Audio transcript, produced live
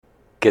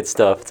Get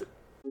stuffed.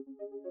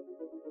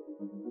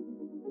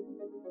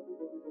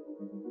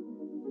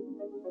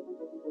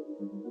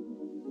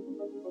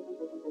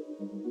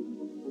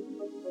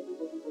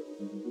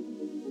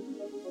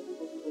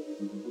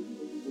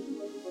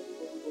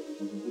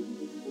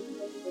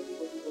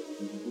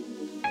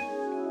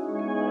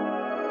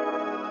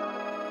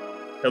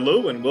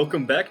 Hello and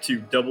welcome back to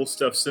Double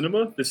Stuff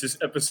Cinema. This is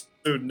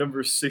episode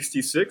number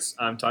 66.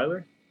 I'm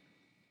Tyler.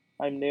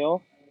 I'm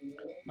Neil.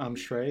 I'm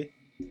Shrey.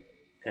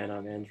 And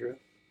I'm Andrew.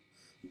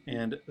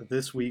 And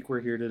this week we're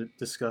here to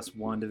discuss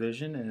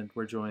WandaVision, and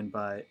we're joined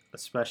by a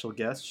special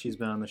guest. She's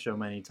been on the show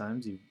many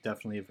times. You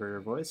definitely have heard her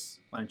voice.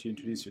 Why don't you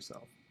introduce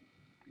yourself?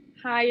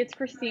 Hi, it's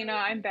Christina.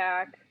 I'm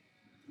back.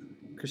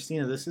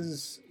 Christina,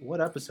 what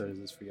episode is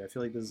this for you? I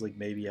feel like this is like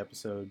maybe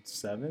episode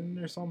 7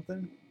 or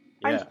something.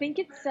 I think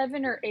it's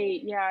 7 or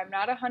 8. Yeah, I'm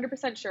not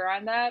 100% sure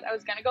on that. I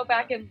was going to go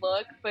back and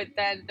look, but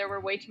then there were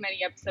way too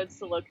many episodes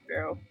to look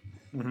through.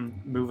 Mm-hmm.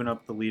 Moving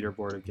up the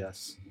leaderboard of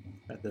guests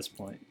at this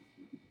point.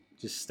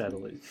 Just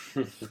steadily.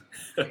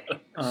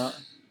 Well,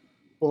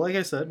 like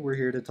I said, we're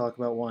here to talk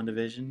about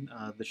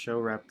WandaVision. The show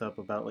wrapped up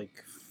about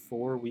like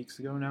 4 weeks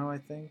ago now, I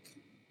think,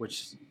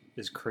 which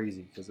is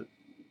crazy because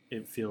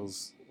it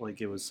feels like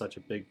it was such a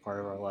big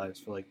part of our lives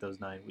for like those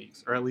 9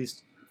 weeks, or at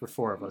least for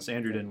 4 of us.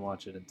 Andrew didn't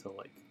watch it until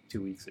like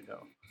 2 weeks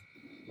ago.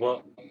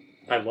 Well,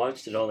 I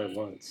watched it all at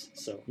once,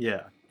 so...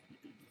 Yeah.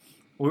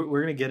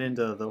 We're going to get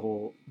into the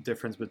whole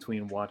difference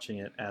between watching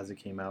it as it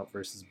came out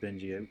versus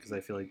binging it, because I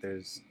feel like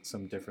there's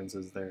some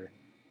differences there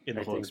in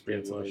the whole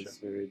experience of the show. It was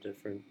very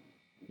different.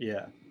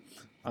 Yeah.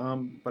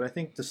 But I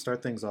think to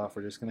start things off,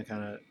 we're just going to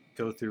kind of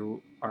go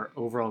through our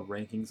overall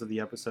rankings of the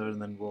episode, and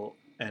then we'll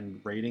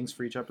end ratings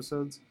for each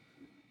episodes,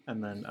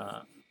 and then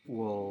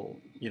we'll,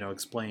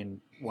 explain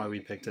why we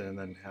picked it, and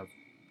then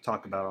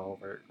talk about all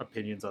of our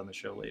opinions on the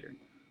show later.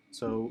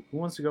 So, who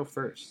wants to go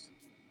first?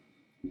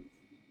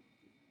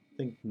 I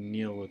think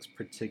Neil looks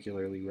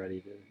particularly ready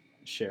to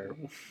share.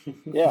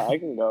 Yeah, I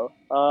can go.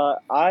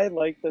 I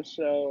like the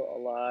show a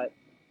lot.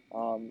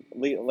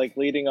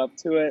 Leading up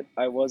to it,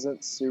 I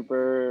wasn't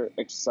super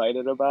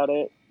excited about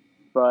it,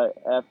 but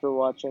after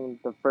watching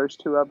the first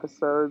 2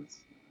 episodes,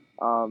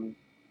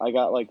 I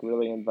got like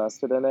really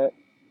invested in it,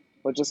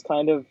 which is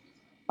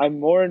I'm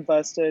more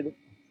invested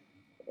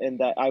in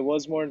that. I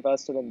was more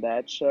invested in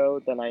that show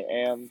than I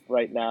am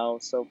right now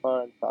so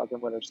far in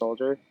Falcon Winter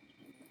Soldier.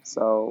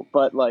 So,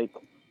 but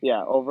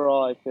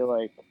overall, I feel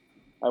like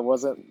I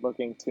wasn't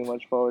looking too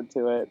much forward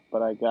to it,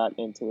 but I got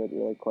into it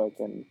really quick,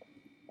 and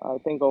I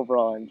think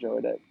overall I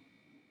enjoyed it.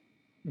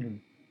 Mm.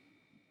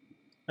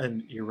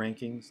 And your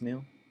rankings,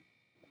 Neil?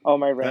 Oh,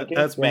 my rankings?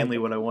 That's mainly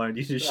what I wanted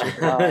you to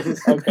share.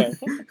 Okay.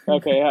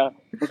 Okay. I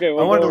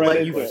wanted to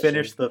let you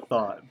finish the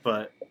thought,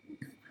 but...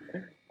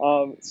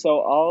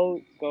 So I'll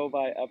go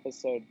by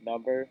episode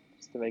number,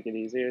 just to make it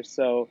easier.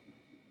 So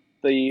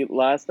the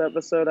last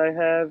episode I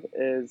have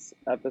is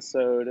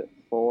episode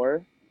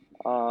 4,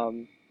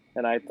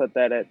 and I put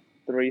that at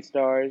 3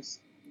 stars.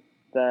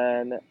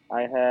 Then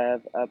I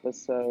have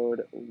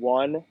episode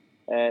 1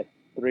 at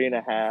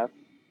 3.5,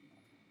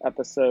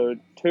 episode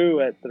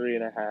 2 at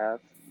 3.5.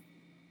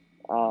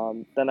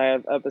 Then I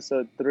have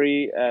episode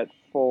 3 at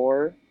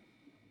 4.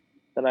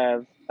 Then I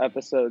have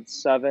episode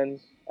 7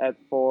 at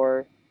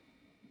 4.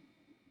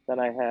 Then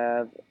I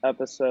have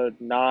episode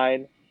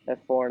 9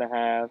 at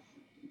 4.5,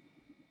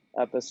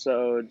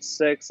 episode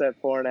 6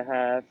 at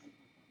 4.5,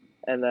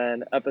 and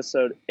then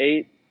episode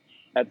 8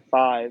 at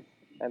 5,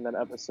 and then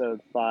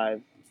episode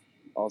 5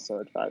 also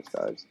at 5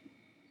 stars.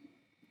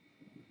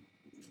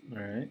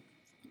 All right.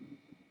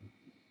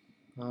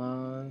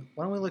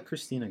 Why don't we let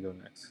Christina go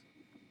next?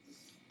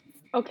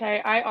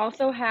 Okay, I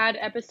also had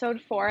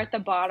episode 4 at the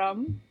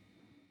bottom.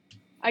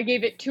 I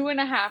gave it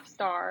 2.5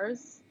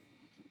 stars.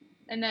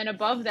 And then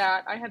above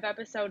that, I have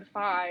episode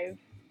 5.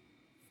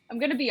 I'm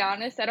going to be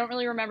honest, I don't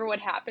really remember what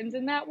happens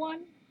in that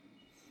one.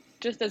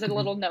 Just as a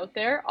little note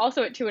there.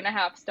 Also at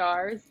 2.5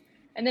 stars.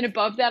 And then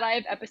above that, I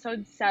have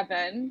episode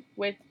 7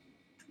 with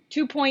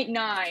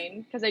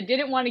 2.9, because I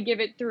didn't want to give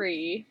it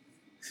 3.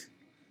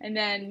 And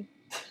then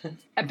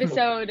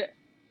episode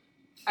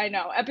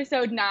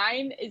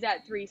 9 is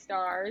at 3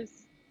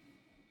 stars.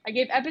 I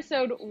gave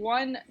episode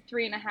 1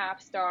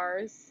 3.5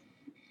 stars.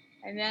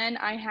 And then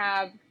I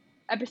have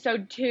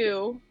episode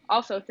 2,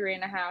 also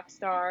 3.5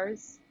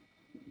 stars.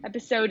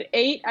 Episode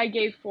 8, I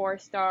gave 4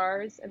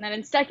 stars. And then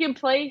in second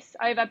place,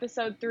 I have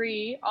episode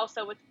 3,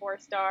 also with 4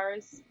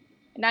 stars.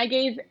 And I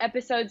gave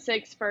episode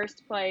 6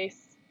 first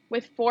place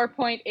with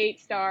 4.8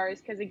 stars,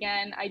 because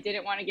again, I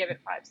didn't want to give it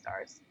 5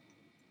 stars.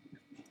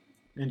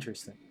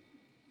 Interesting.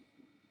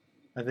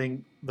 I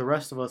think the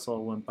rest of us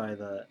all went by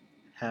the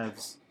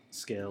halves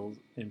scale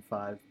in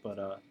 5,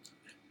 but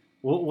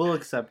we'll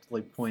accept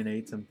like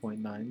 0.8s and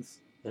 0.9s.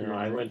 No,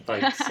 I went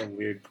by some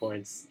weird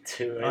points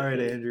too. All right,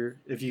 Andrew,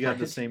 if you got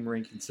the same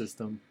ranking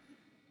system.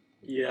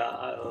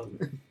 Yeah,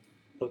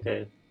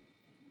 okay.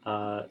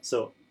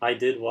 So I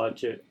did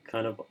watch it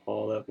kind of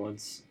all at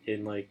once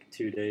in like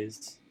 2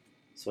 days.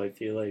 So I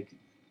feel like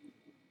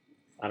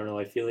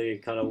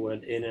it kind of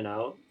went in and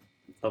out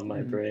of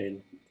my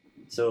brain.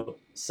 So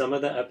some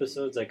of the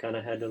episodes I kind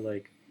of had to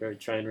like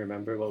try and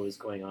remember what was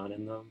going on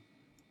in them.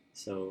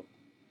 So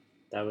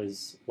that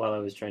was while I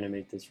was trying to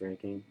make this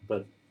ranking.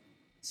 But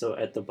so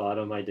at the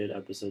bottom I did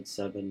episode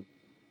 7,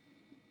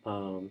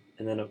 and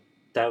then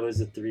that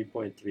was a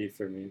 3.3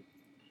 for me.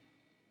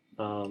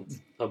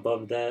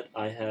 Above that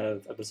I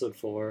have episode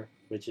 4,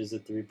 which is a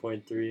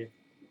 3.3,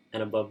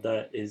 and above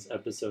that is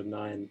episode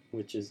 9,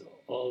 which is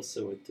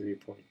also a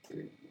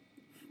 3.3.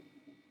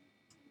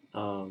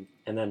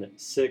 And then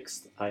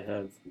sixth, I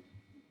have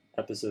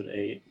episode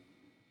 8,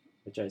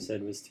 which I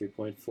said was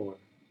 3.4.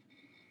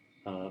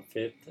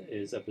 Fifth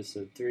is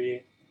episode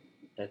 3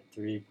 at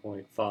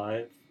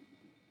 3.5.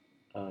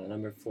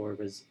 Number 4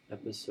 was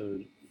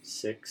episode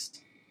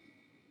 6,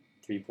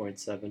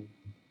 3.7.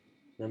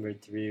 Number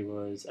 3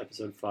 was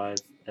episode 5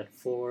 at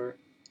 4.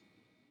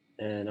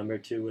 And number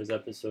 2 was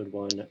episode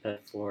 1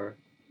 at 4.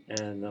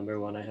 And number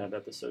 1, I have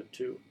episode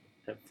 2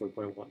 at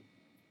 4.1.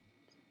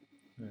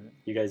 Right.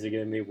 You guys are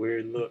giving me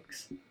weird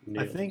looks.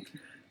 I think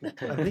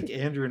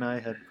Andrew and I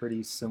had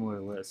pretty similar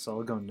lists, so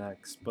I'll go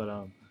next.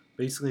 But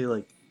basically,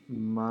 like,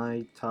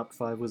 my top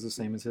 5 was the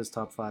same as his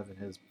top 5, and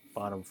his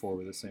bottom 4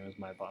 were the same as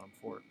my bottom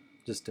 4,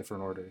 just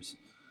different orders.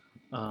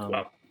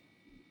 Wow.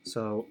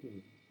 So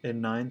in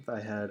ninth,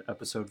 I had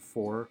episode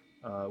 4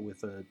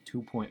 with a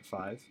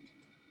 2.5.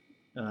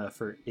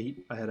 For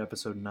 8, I had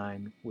episode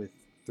 9 with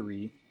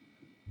 3.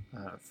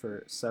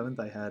 For 7th,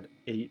 I had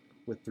 8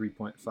 with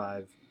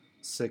 3.5.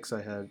 6,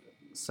 I had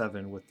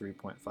 7 with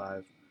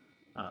 3.5.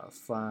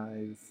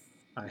 5,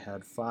 I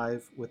had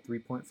 5 with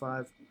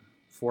 3.5.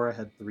 4, I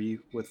had 3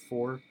 with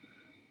 4.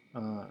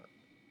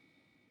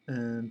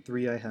 And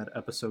 3, I had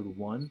episode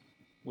 1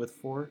 with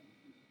 4.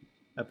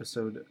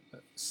 Episode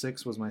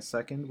 6 was my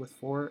second with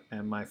 4,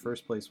 and my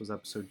first place was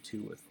episode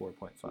 2 with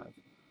 4.5.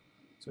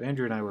 So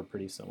Andrew and I were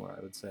pretty similar,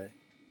 I would say.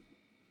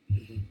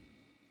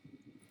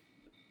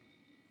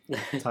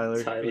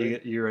 Tyler,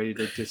 you ready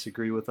to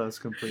disagree with us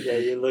completely? Yeah,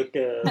 you look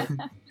Yeah,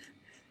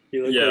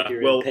 like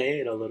you're in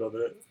pain a little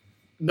bit.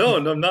 No,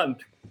 I'm not in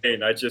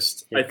pain. I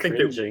think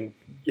cringing. that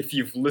if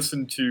you've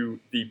listened to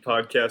the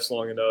podcast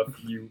long enough,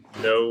 you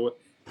know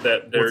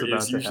that there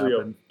is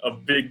usually a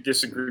big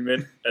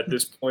disagreement at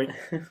this point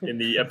in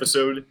the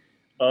episode,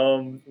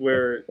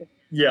 where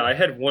I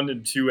had 1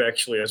 and 2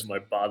 actually as my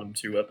bottom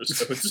 2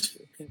 episodes.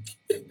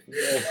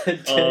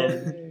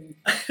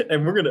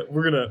 And we're gonna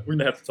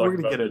have to talk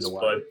about this,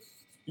 but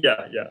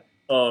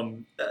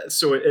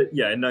so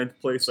in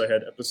ninth place I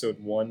had episode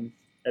 1,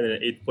 and then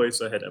in 8th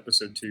place I had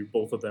episode 2,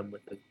 both of them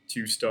with a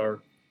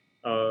 2-star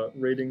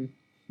rating.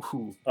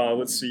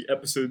 Let's see,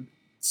 episode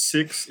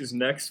 6 is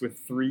next with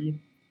 3.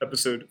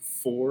 Episode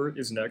 4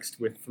 is next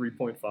with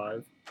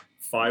 3.5.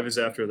 5 is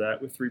after that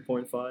with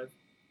 3.5.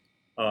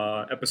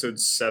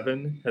 Episode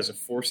 7 has a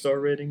 4-star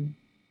rating.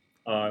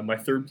 My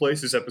 3rd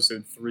place is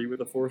episode 3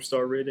 with a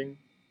 4-star rating.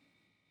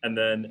 And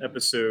then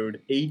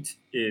episode 8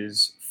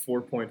 is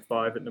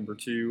 4.5 at number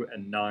 2,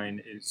 and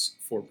 9 is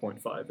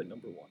 4.5 at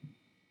number 1.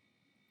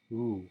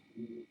 Ooh.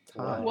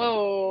 Ty.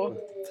 Whoa.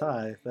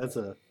 Ty, that's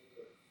a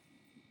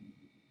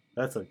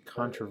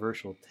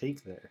controversial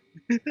take there.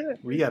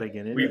 We got to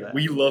get into that.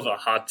 We love a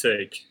hot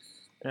take.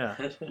 Yeah.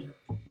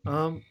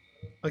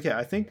 Okay,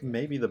 I think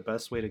maybe the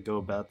best way to go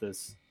about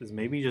this is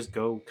maybe just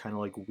go kind of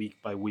like week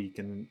by week,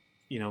 and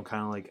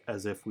kind of like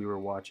as if we were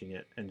watching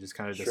it, and just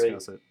kind of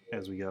discuss it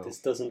as we go. This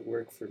doesn't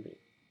work for me.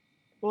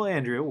 Well,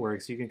 Andrew, it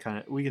works. You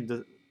can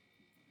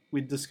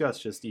we discuss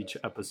just each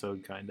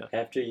episode kind of.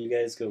 After you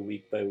guys go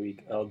week by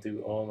week, I'll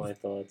do all my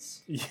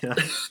thoughts. Yeah.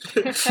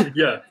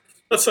 Yeah,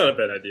 that's not a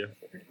bad idea.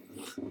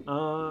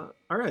 All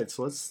right,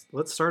 so let's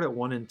start at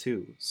 1 and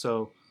 2.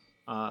 So,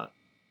 I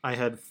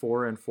had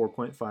 4 and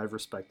 4.5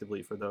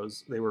 respectively for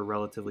those. They were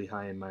relatively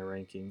high in my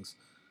rankings.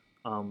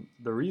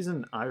 The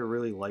reason I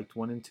really liked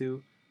 1 and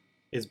 2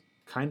 is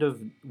kind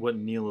of what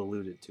Neil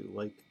alluded to.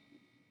 Like,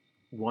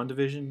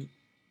 WandaVision,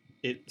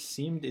 it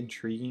seemed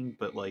intriguing,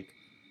 but like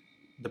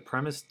the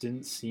premise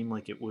didn't seem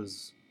like it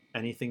was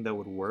anything that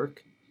would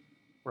work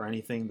or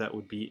anything that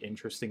would be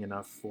interesting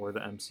enough for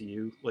the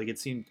MCU. Like, it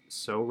seemed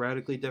so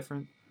radically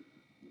different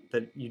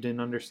that you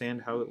didn't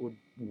understand how it would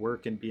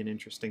work and be an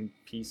interesting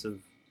piece of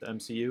the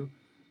MCU.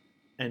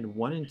 And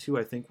 1 and 2,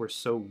 I think, were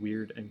so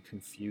weird and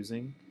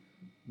confusing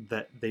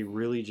that they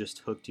really just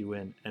hooked you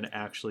in and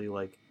actually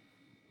like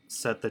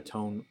set the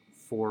tone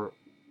for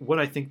what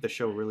I think the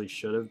show really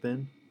should have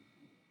been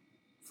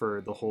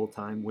for the whole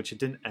time, which it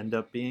didn't end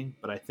up being.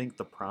 But I think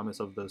the promise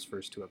of those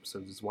first 2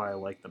 episodes is why I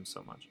like them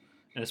so much,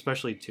 and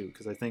especially 2,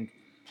 because I think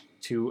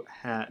 2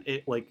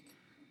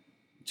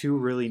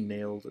 really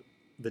nailed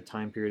the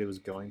time period it was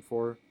going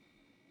for,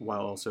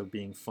 while also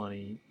being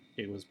funny.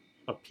 It was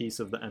a piece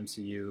of the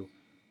MCU.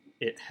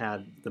 It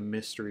had the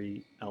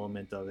mystery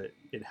element of it.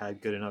 It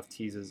had good enough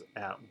teases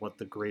at what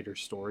the greater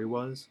story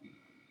was,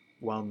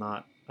 while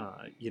not,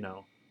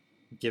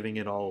 giving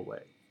it all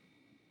away.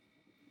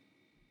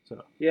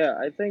 So Yeah,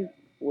 I think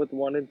with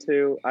 1 and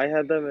 2, I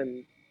had them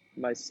in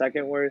my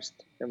second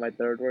worst and my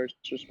third worst,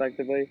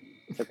 respectively.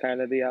 So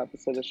kind of the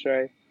opposite of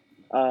Stray.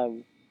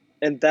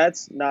 and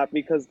that's not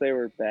because they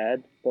were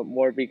bad, but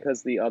more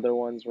because the other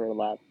ones were a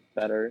lot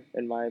better,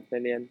 in my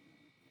opinion.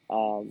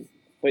 Um,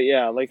 but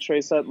yeah, like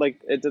Trey said, like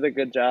it did a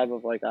good job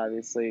of like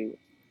obviously,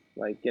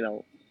 like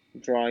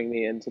drawing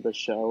me into the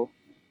show.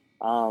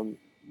 Um,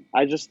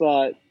 I just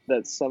thought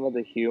that some of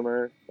the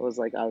humor was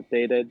like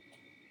outdated,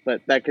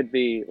 but that could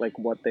be like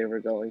what they were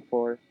going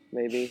for,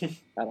 maybe.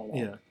 I don't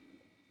know. Yeah.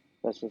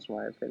 That's just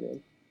my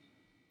opinion.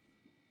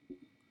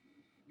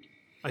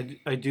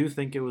 I do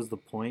think it was the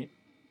point,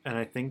 and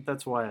I think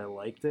that's why I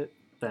liked it,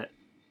 that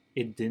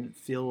it didn't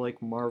feel like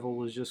Marvel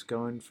was just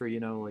going for,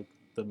 like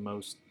the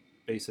most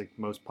basic,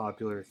 most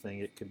popular thing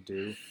it could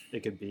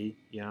be,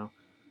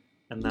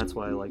 and that's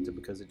why I liked it,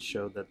 because it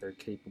showed that they're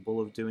capable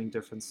of doing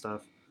different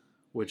stuff,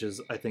 which is,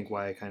 I think,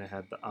 why I kind of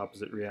had the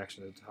opposite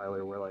reaction to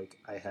Tyler, where like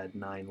I had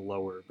 9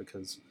 lower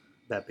because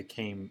that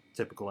became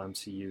typical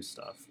MCU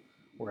stuff,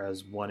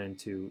 whereas 1 and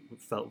 2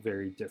 felt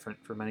very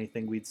different from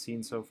anything we'd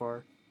seen so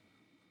far,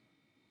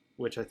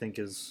 which I think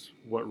is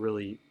what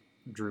really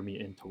drew me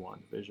into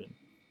WandaVision.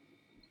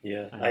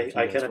 Yeah, I don't know if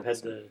you I guys kind of felt had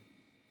the same.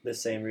 the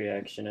same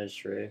reaction as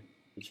Shrey,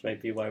 which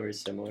might be why we're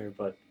similar,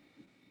 but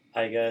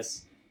I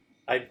guess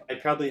I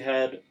probably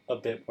had a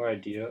bit more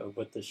idea of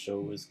what the show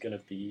was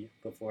gonna be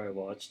before I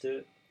watched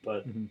it,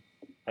 but Mhm.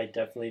 I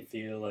definitely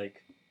feel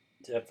like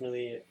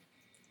definitely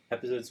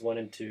episodes 1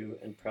 and 2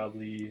 and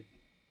probably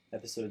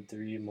episode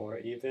 3 more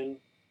even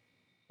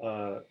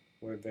were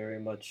very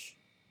much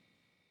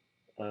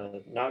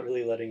not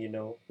really letting you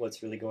know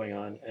what's really going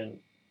on and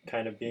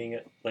kind of being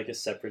like a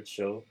separate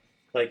show.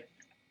 Like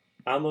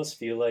I almost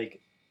feel like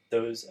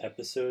those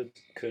episodes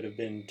could have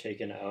been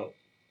taken out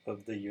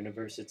of the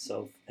universe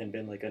itself and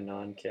been like a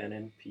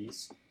non-canon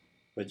piece,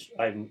 which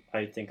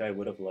I think I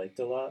would have liked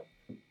a lot.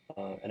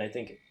 And I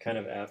think kind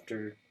of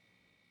after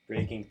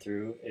breaking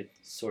through, it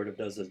sort of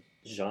does a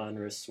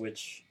genre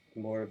switch,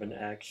 more of an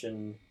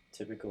action,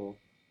 typical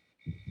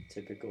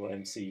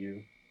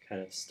MCU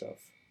kind of stuff.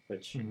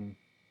 Which Mhm.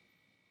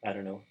 I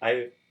don't know.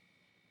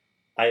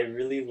 I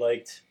really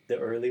liked the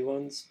early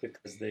ones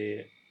because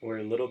they were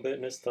a little bit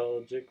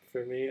nostalgic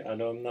for me. I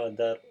know I'm not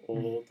that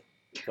old,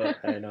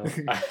 but I know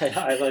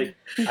I like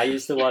I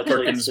used to watch like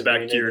Harkens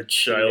back to Sabrina your the Teenage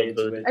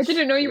childhood. I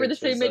didn't know Witch, you were the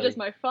which was same age as like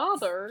my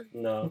father.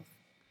 no,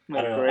 I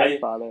My don't know. I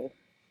grandfather.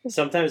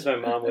 sometimes my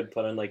mom would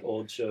put on like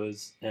old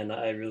shows, and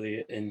I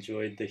really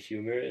enjoyed the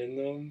humor in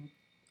them.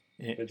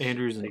 Which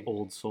Andrew's an like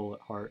old soul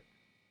at heart.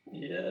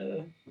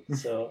 yeah,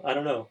 so I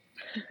don't know.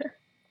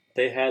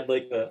 They had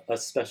like a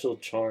special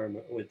charm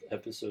with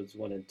episodes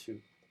 1 and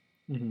 2,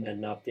 Mhm. and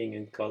not being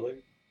in color.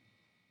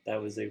 That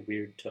was a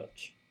weird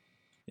touch.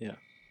 Yeah.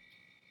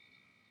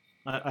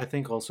 I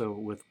think also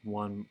with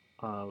one,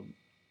 the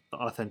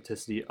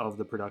authenticity of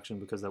the production,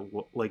 because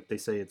that, like they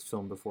say, it's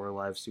filmed before a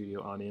live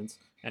studio audience,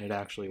 and it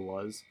actually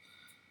was.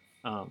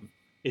 Um,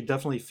 it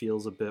definitely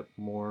feels a bit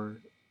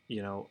more,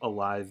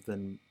 alive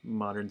than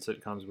modern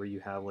sitcoms where you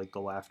have like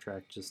the laugh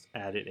track just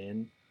added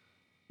in.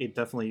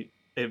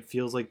 It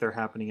feels like they're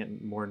happening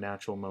at more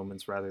natural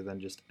moments rather than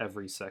just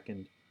every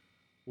second,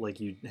 like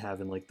you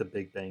have in like The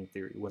Big Bang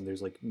Theory when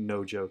there's like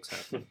no jokes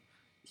happening.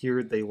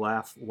 Here they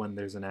laugh when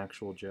there's an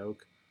actual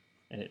joke,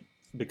 and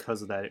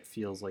because of that, it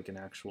feels like an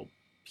actual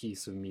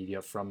piece of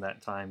media from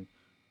that time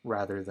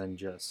rather than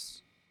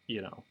just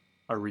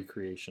a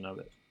recreation of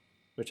it,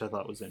 which I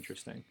thought was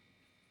interesting.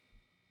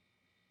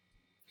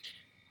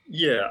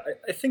 Yeah,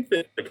 I think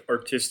that like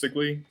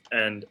artistically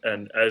and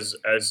as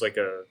like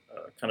a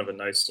kind of a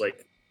nice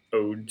like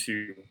ode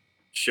to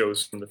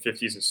shows from the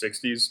 50s and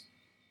 60s,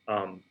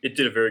 it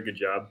did a very good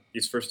job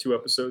these first 2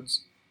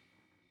 episodes.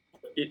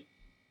 It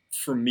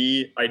for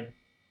me, I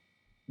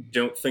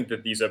don't think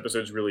that these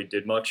episodes really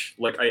did much.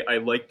 Like I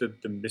like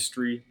the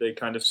mystery they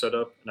kind of set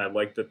up, and I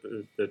like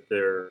that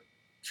they're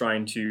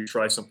trying to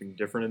try something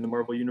different in the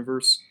Marvel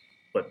universe.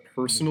 But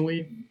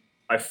personally,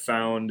 I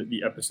found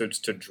the episodes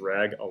to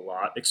drag a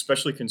lot,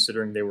 especially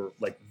considering they were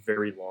like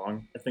very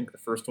long. I think the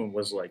first one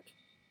was like,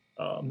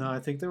 No, I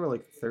think they were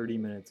like 30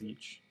 minutes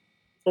each.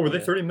 oh, were they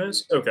Yeah. 30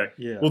 minutes? Okay,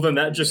 Yeah. well then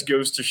that just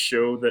goes to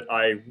show that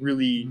I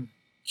really Mhm.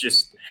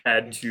 just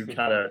had to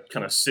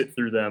kind of sit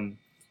through them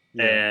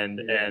Yeah.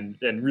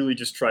 and really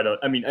just try to.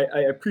 I mean,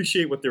 I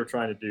appreciate what they were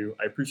trying to do.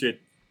 I appreciate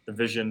the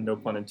vision, no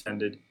pun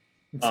intended.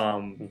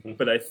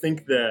 But I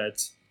think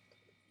that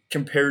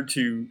compared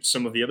to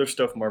some of the other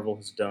stuff Marvel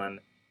has done,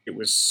 it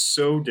was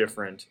so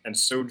different and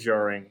so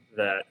jarring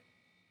that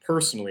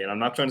personally, and I'm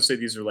not trying to say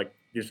these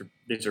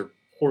are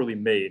poorly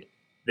made.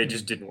 They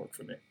just didn't work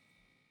for me.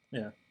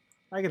 Yeah.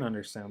 I can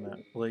understand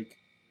that. Like,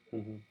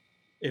 Mm-hmm.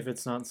 if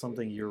it's not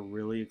something you're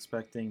really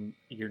expecting,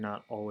 you're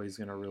not always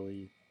going to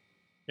really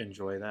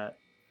enjoy that,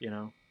 you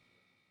know?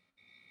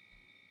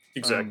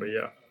 Exactly.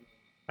 Yeah.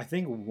 I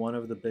think one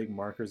of the big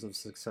markers of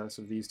success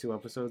of these 2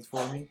 episodes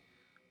for me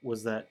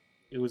was that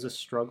it was a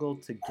struggle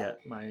to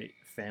get my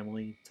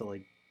family to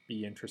like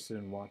be interested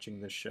in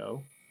watching this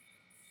show,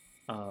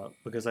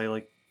 because I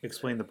like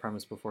explained the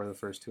premise before the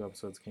first 2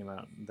 episodes came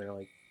out. And they're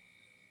like,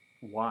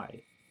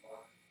 "Why?"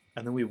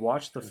 And then we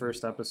watched the Mm-hmm.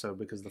 first episode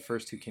because the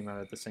first 2 came out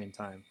at the same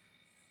time,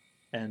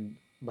 and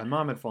my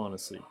mom had fallen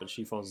asleep, but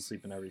she falls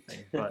asleep in everything.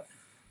 But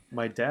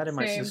my dad and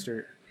my Same.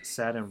 sister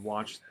sat and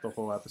watched the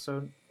whole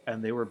episode,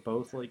 and they were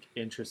both like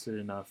interested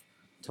enough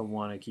to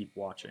want to keep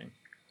watching,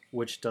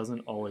 which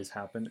doesn't always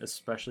happen,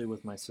 especially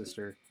with my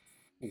sister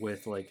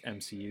with like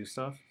MCU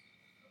stuff.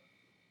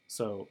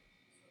 So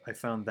I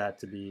found that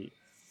to be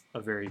a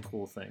very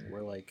cool thing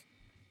where like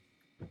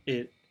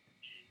it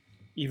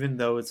even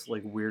though it's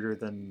like weirder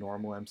than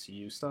normal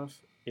MCU stuff,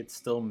 it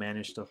still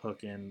managed to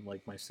hook in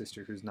like my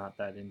sister who's not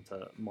that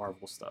into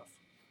Marvel stuff.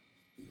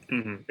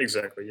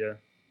 Exactly. Yeah.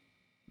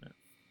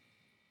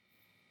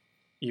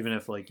 Even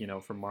if like,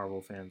 for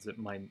Marvel fans it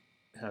might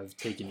have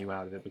taken you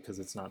out of it because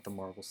it's not the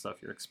Marvel stuff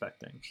you're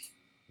expecting.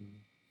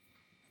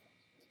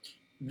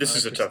 This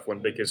is a tough one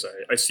because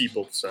I see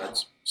both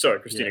sides. Sorry,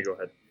 Christina, Yeah. go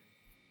ahead.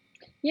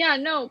 Yeah,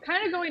 no,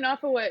 kind of going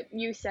off of what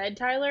you said,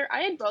 Tyler,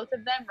 I had both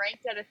of them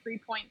ranked at a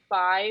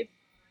 3.5.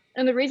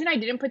 And the reason I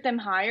didn't put them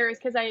higher is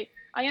because I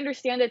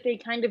understand that they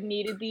kind of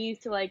needed these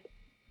to, like,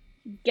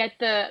 get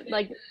the,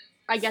 like,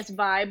 I guess,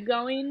 vibe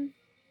going.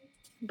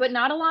 But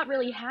not a lot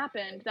really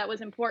happened that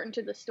was important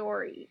to the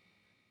story.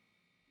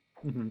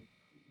 Mm-hmm.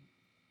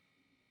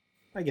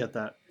 I get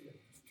that.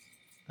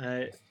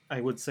 I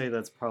would say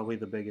that's probably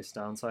the biggest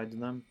downside to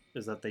them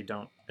is that they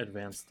don't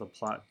advance the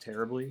plot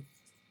terribly,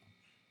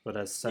 but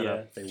as set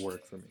up, they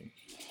work for me.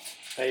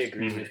 I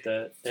agree with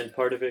that, and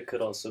part of it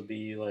could also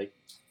be like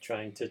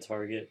trying to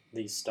target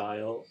the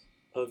style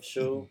of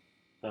show.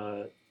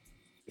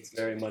 It's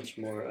very much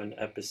more an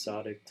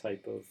episodic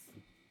type of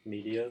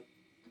media,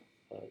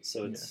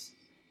 so it's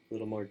a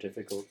little more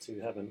difficult to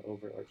have an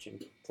overarching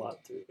plot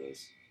through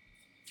this.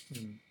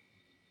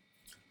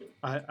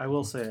 I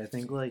will say I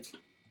think like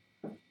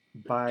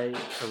by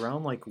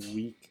around like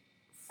week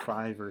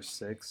 5 or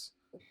 6,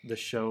 the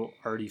show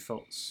already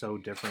felt so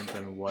different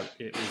than what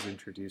it was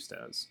introduced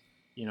as.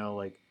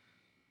 Like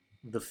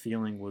the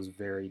feeling was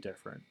very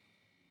different.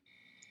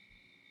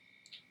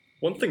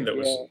 One thing that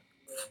was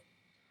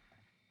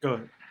Go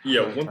ahead.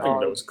 One thing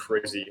that was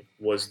crazy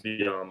was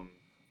the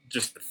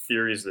just the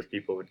theories that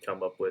people would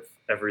come up with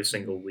every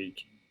single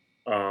week.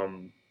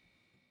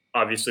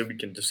 Obviously, we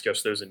can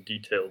discuss those in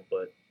detail,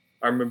 but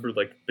I remember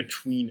like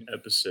between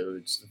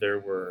episodes, there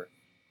were,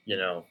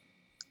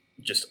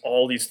 just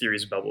all these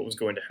theories about what was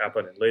going to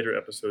happen in later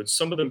episodes.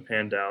 Some of them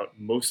panned out,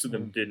 most of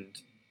them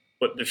didn't.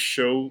 But the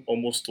show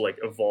almost like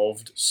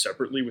evolved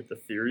separately with the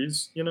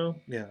theories, in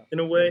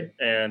a way,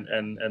 and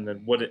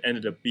then what it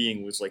ended up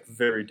being was like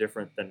very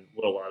different than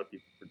what a lot of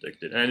people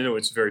predicted. And I know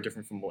it's very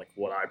different from like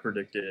what I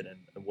predicted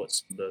and what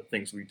some of the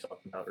things we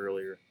talked about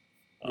earlier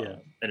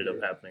ended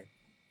up happening.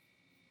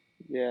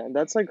 Yeah, and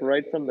that's like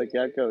right from the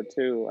get-go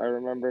too. I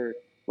remember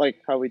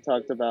like how we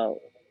talked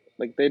about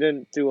like they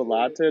didn't do a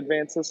lot to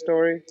advance the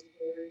story,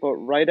 but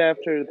right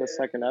after the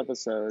second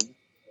episode,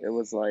 it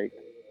was like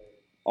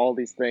all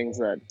these things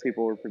that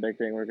people were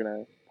predicting were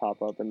gonna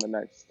pop up in the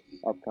next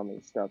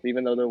upcoming stuff,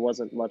 even though there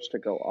wasn't much to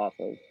go off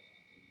of.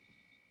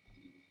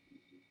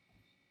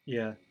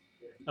 Yeah.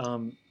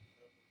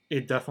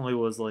 It definitely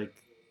was like,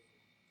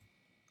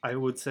 I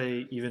would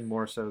say even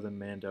more so than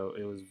Mando,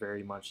 it was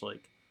very much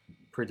like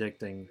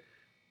predicting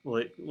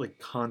like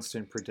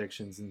constant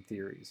predictions and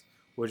theories,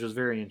 which was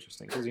very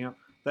interesting because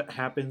that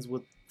happens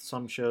with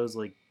some shows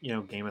like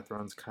Game of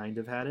Thrones kind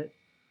of had it,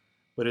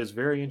 but it's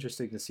very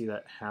interesting to see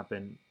that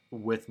happen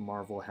with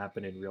Marvel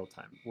happen in real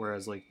time.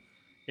 Whereas like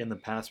in the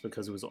past,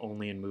 because it was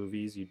only in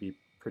movies, you'd be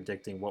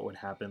predicting what would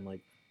happen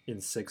like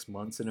in 6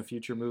 months in a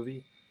future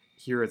movie.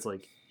 Here it's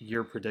like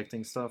you're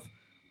predicting stuff,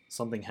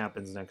 something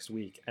happens next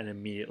week, and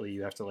immediately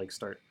you have to like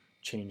start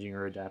changing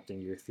or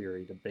adapting your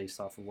theory to based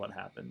off of what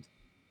happened.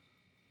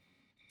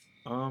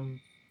 All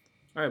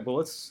right, but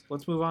let's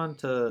move on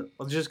to,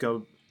 let's just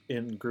go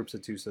in groups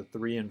of 2, so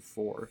 3 and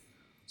 4.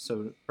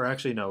 So, or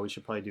actually no, we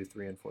should probably do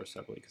 3 and 4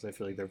 separately because I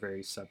feel like they're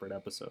very separate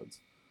episodes.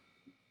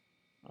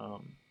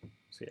 So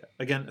yeah,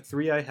 again,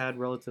 3 I had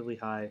relatively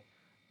high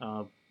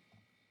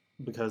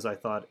because I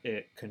thought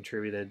it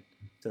contributed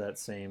to that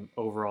same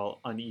overall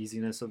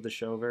uneasiness of the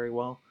show very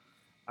well.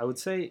 I would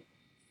say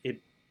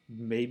it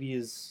maybe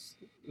is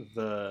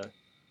the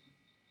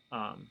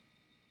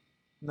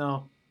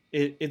no,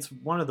 it's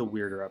one of the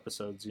weirder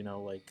episodes,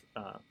 like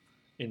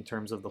in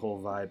terms of the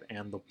whole vibe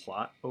and the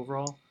plot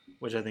overall,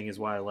 which I think is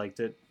why I liked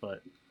it,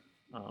 but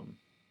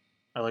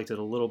I liked it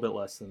a little bit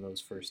less than those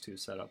first 2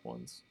 setup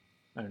ones.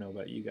 I don't know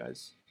about you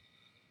guys.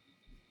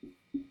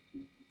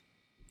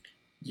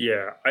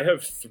 Yeah, I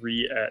have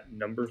 3 at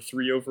number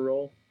 3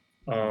 overall.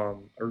 I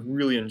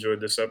really enjoyed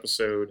this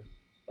episode.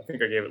 I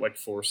think I gave it like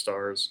 4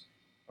 stars.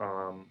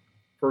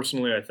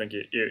 Personally, I think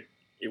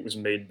it was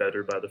made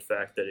better by the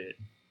fact that it,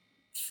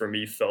 for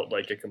me, felt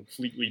like a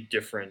completely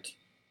different,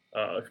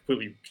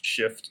 completely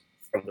shift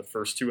from the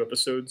first 2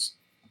 episodes,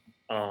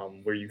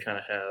 where you kind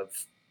of have,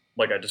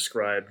 like I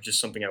described,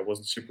 just something I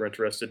wasn't super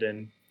interested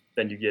in.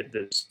 Then you get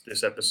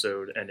this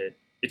episode, and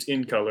it's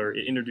in color.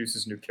 It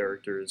introduces new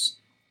characters.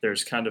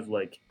 There's kind of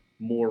like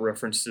more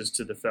references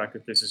to the fact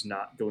that this is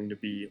not going to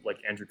be, like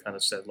Andrew kind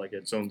of said, like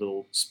its own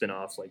little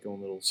spin-off, like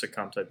own little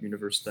sitcom type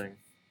universe thing.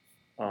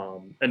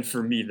 And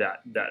for me,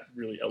 that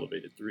really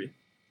elevated 3.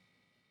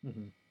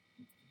 Mm-hmm.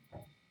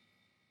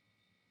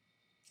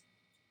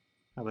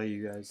 How about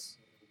you guys?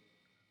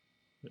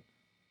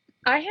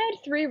 I had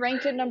 3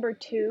 ranked at number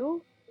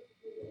 2.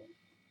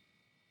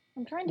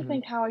 I'm trying to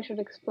think how I should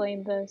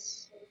explain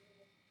this.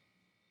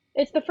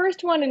 It's the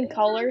first one in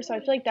color, so I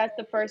feel like that's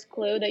the first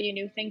clue that you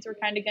knew things were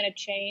kind of going to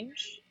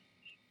change.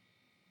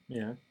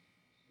 Yeah.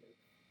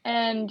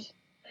 And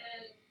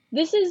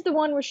this is the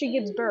one where she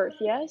gives birth,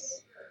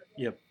 yes?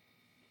 Yep.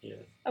 Yeah.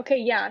 Okay,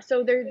 yeah.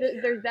 So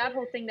there's that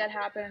whole thing that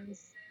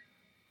happens.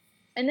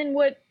 And then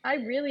what I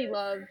really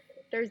love,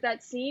 there's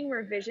that scene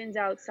where Vision's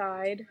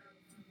outside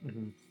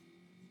Mm-hmm.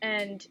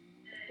 and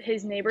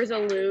his neighbors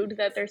allude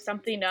that there's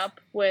something up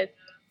with,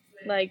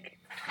 like,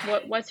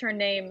 what's her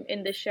name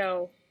in the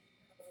show?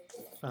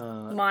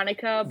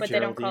 Monica, but they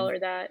don't call her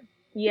that.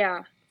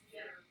 Yeah.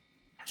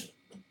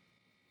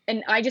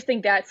 And I just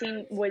think that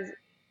scene was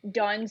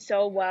done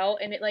so well,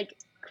 and it, like,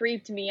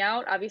 creeped me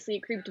out. Obviously,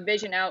 it creeped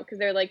Vision out, because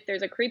they're like,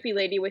 there's a creepy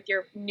lady with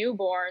your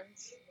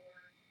newborns.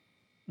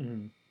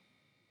 Mm-hmm.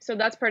 So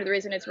that's part of the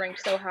reason it's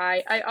ranked so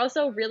high. I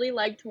also really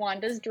liked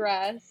Wanda's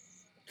dress.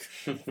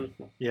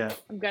 Yeah.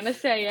 I'm gonna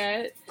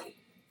say it.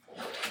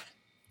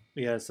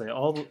 We gotta say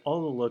all the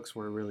looks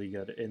were really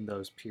good in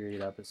those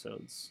period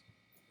episodes.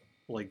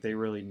 Like they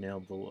really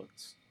nailed the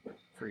looks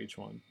for each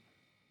one.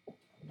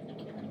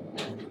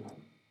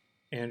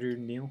 Andrew,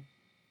 Neil?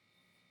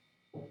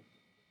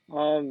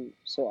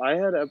 So I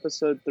had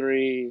episode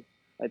 3,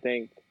 I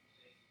think,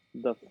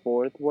 the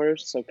 4th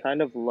worst, so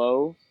kind of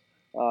low,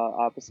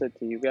 opposite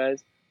to you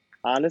guys.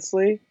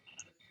 Honestly,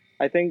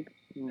 I think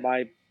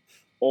my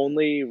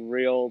only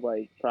real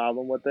like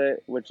problem with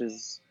it, which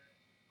is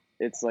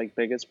its like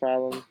biggest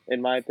problem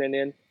in my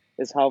opinion,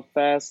 is how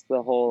fast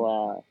the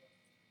whole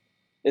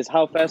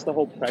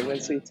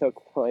pregnancy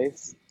took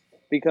place.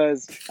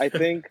 Because I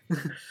think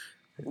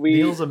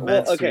Neil's a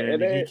med okay,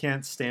 student. He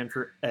can't stand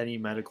for any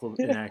medical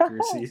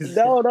inaccuracies.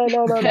 No.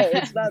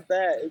 It's not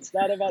that. It's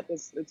not about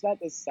this. It's not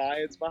the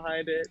science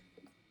behind it.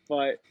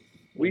 But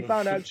we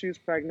found out she was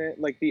pregnant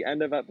like the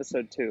end of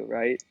episode 2,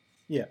 right?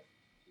 Yeah.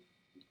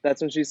 That's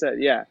when she said,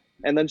 yeah.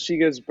 And then she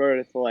gives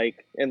birth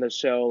like in the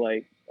show,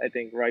 like I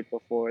think right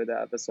before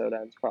the episode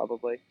ends,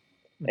 probably.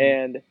 Mm-hmm.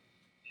 And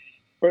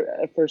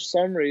for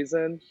some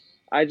reason,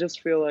 I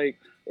just feel like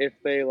if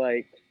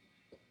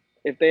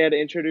they had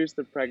introduced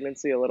the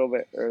pregnancy a little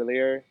bit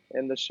earlier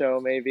in the show,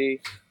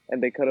 maybe,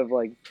 and they could have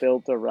like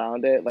built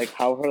around it, like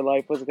how her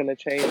life was gonna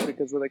change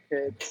because of the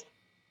kids,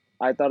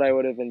 I thought I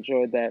would have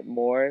enjoyed that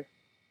more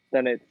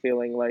than it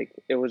feeling like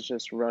it was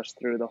just rushed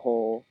through the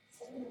whole,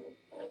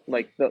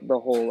 like the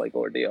whole like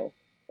ordeal.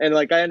 And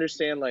like I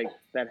understand like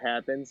that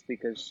happens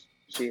because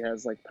she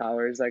has like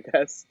powers, I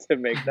guess, to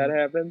make that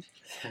happen.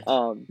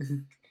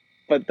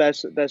 But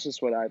that's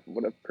just what I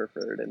would have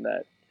preferred in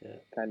that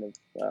kind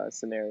of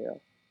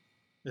scenario.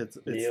 It's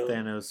Neil,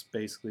 Thanos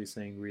basically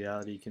saying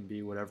reality can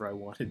be whatever I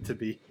want it to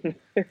be.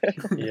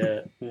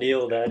 Yeah,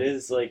 Neil, that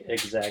is like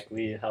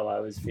exactly how I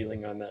was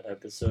feeling on that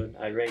episode.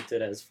 I ranked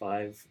it as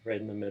 5,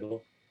 right in the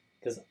middle,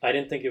 because I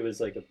didn't think it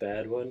was like a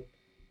bad one,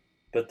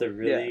 but the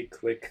really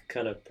quick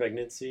kind of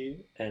pregnancy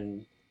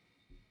and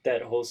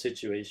that whole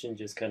situation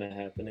just kind of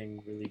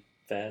happening really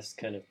fast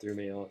kind of threw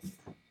me off.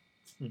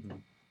 Mm-hmm.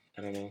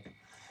 I don't know.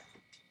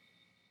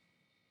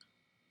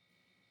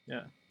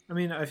 Yeah. I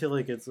mean, I feel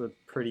like it's a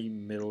pretty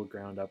middle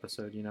ground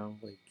episode, you know?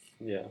 Like,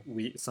 yeah,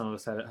 some of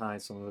us had it high,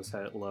 some of us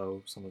had it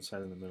low, some of us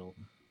had it in the middle.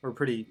 We're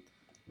pretty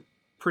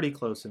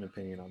close in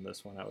opinion on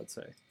this one, I would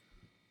say.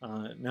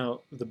 Now,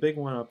 the big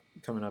one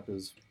coming up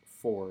is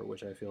 4,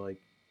 which I feel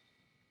like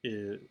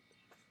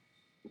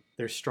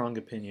there's strong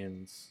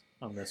opinions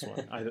on this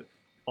one.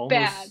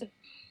 Bad.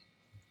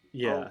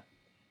 Yeah.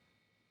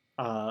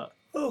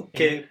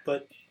 okay,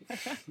 but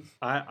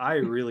I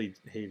really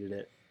hated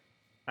it.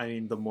 I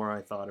mean, the more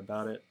I thought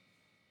about it,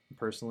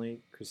 personally,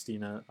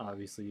 Christina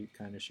obviously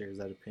kind of shares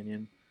that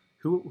opinion.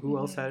 Who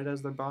else had it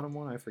as their bottom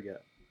one? I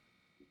forget.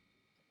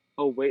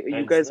 Oh wait,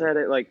 you guys had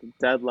it like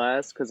dead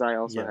last, because I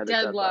also had it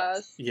dead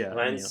last. Yeah,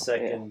 mine's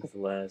second to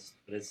last,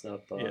 but it's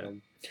not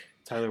bottom. Yeah.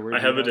 Tyler, I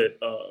have it at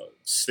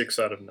 6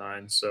 out of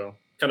 9, so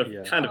kind of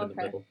in the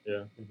middle.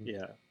 Yeah. Mm-hmm.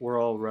 Yeah, we're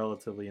all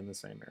relatively in the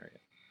same area.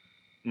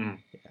 Mm.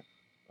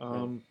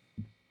 Yeah.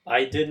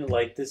 I didn't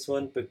like this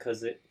one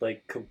because it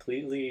like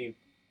completely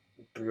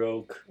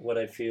broke what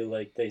I feel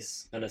like they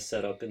kind of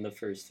set up in the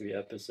first 3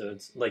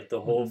 episodes. Like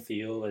the whole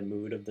feel and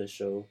mood of the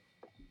show.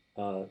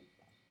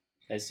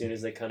 As soon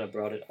as they kind of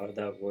brought it out of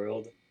that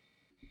world,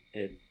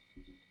 it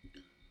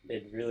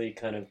really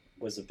kind of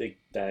was a big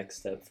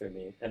backstep for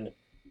me. And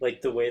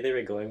like the way they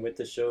were going with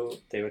the show,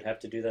 they would have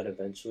to do that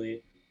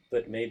eventually,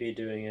 but maybe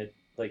doing it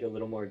like a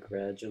little more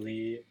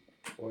gradually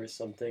or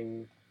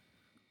something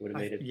would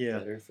have made it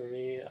better for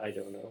me. I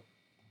don't know.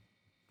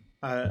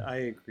 I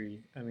agree.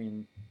 I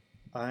mean,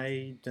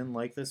 I didn't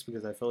like this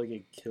because I felt like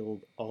it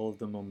killed all of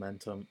the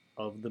momentum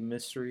of the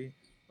mystery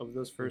of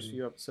those first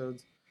few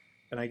episodes.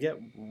 And I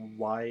get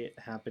why it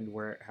happened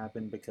where it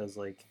happened, because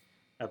like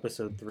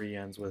episode 3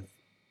 ends with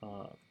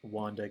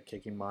Wanda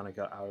kicking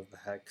Monica out of the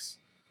hex,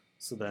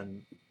 So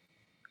then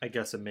I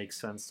guess it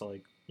makes sense to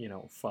like,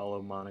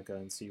 follow Monica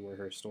and see where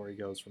her story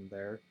goes from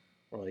there,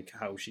 or like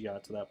how she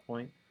got to that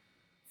point.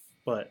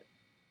 But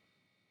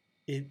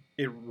it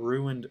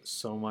ruined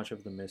so much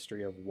of the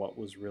mystery of what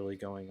was really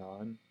going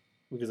on,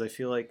 because I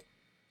feel like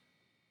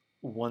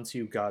once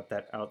you got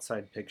that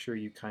outside picture,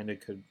 you kind of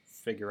could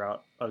figure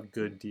out a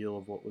good deal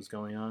of what was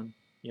going on,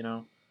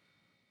 Mhm.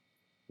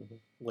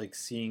 like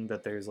seeing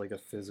that there's like a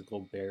physical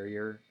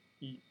barrier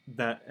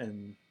that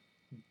and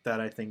that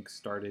I think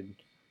started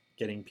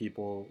getting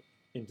people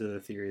into the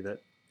theory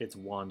that it's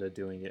Wanda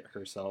doing it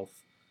herself,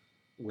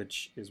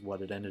 which is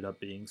what it ended up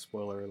being.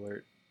 Spoiler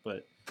alert.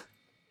 But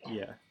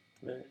yeah,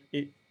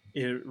 Right.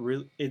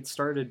 it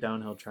started a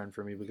downhill trend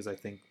for me because I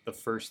think the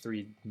first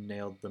three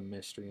nailed the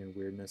mystery and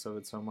weirdness of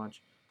it so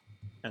much,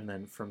 and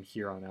then from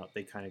here on out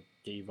they kind of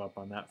gave up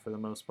on that for the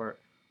most part.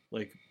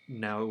 Like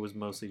now it was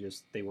mostly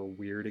just they were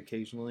weird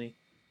occasionally,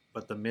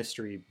 but the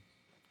mystery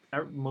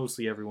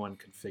mostly everyone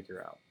could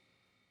figure out.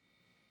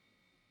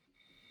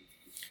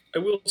 I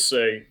will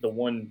say the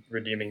one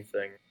redeeming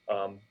thing,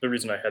 the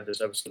reason I had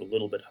this episode a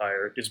little bit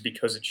higher is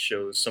because it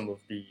shows some of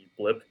the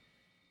blip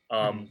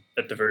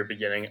at the very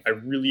beginning. I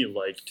really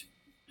liked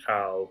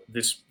how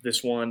this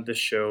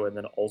show, and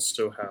then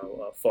also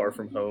how Far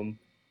From Home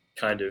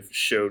kind of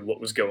showed what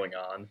was going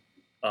on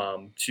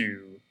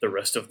to the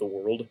rest of the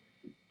world.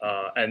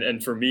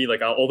 And for me,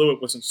 like although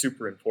it wasn't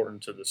super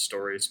important to the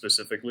story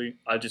specifically,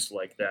 I just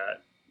like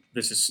that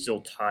this is still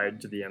tied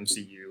to the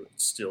MCU.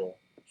 It's still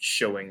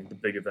showing the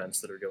big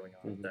events that are going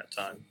on at that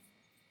time.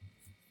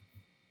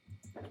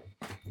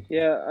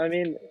 Yeah, I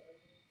mean,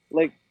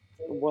 like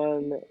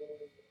when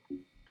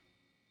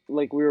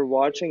like we were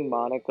watching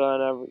Monica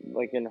and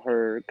like in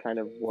her kind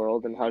of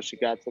world and how she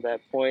got to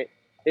that point.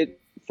 It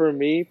for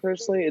me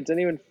personally, it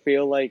didn't even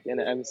feel like an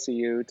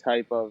MCU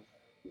type of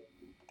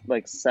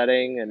like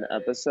setting and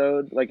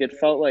episode. Like it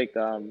felt like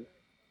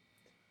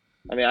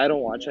I mean, I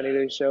don't watch any of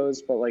these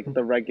shows, but like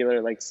the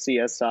regular like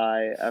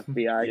CSI,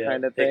 FBI Yeah,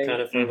 kind of it thing. kind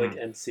of felt like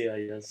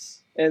NCIS.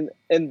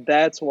 And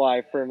that's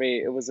why for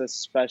me it was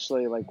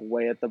especially like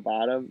way at the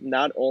bottom,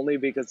 not only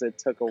because it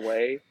took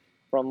away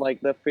from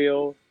like the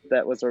feel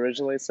that was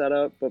originally set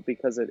up, but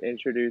because it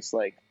introduced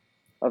like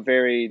a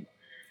very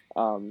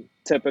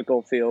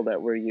typical feel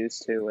that we're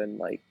used to in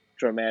like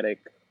dramatic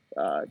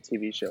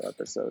TV show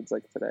episodes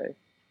like today.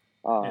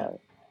 Yeah.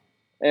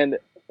 And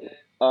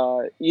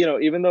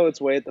even though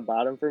it's way at the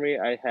bottom for me,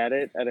 I had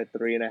it at a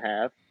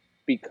 3.5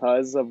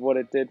 because of what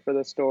it did for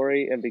the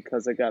story and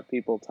because it got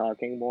people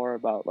talking more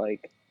about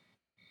like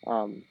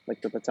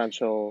the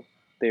potential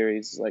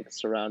theories like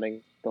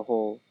surrounding the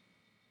whole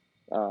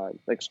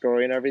like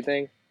story and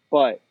everything.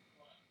 But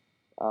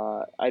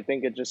I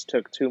think it just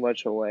took too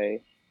much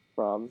away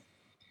from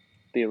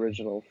the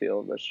original feel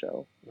of the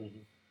show. Mm-hmm.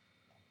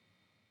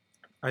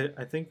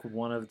 I think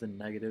one of the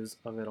negatives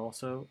of it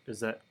also is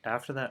that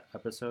after that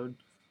episode,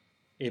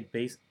 it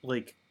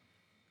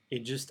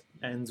just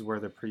ends where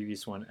the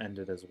previous one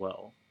ended as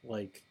well.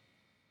 Like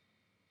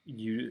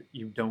you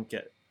don't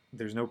get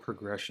there's no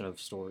progression of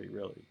story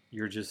really.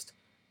 You're just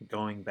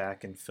going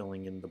back and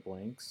filling in the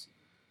blanks,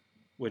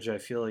 which I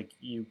feel like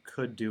you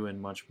could do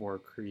in much more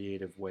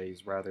creative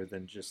ways rather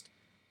than just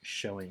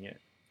showing it.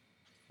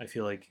 I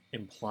feel like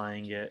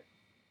implying it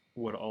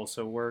would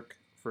also work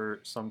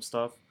for some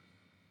stuff.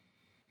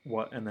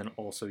 And then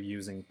also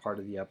using part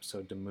of the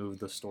episode to move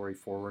the story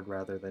forward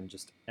rather than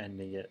just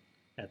ending it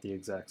at the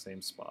exact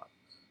same spot,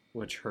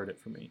 which hurt it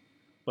for me.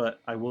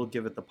 But I will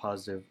give it the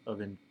positive of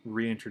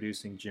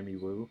reintroducing Jimmy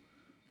Woo,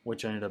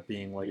 which ended up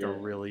being like a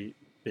really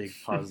big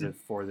positive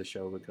for the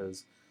show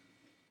because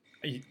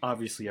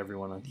obviously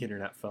everyone on the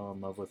internet fell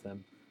in love with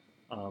him.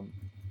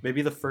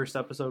 Maybe the first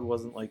episode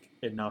wasn't like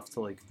enough to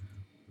like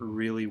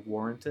really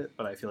warrant it,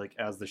 but I feel like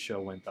as the show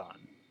went on,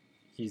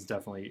 he's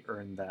definitely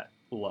earned that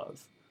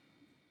love.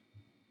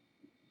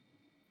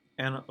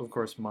 And of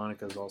course,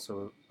 Monica is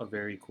also a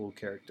very cool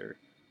character,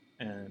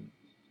 and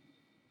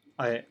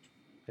I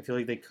feel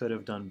like they could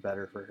have done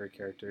better for her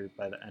character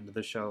by the end of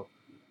the show.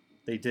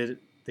 They did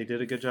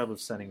a good job of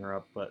setting her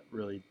up, but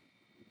really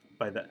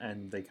by the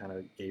end they kind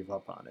of gave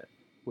up on it,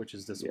 which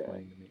is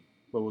disappointing to me.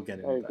 But we'll get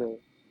into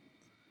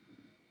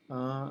that.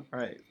 All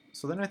right.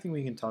 So then I think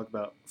we can talk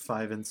about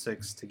 5 and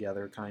 6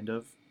 together, kind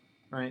of,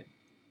 right?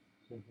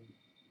 Mm-hmm.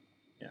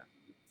 Yeah,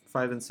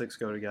 5 and 6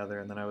 go together,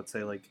 and then I would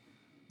say like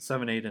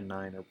 7, 8, and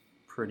 9 are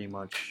pretty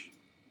much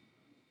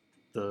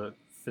the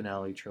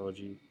finale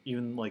trilogy.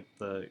 Even like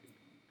the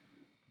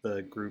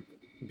group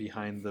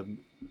behind the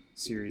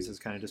series has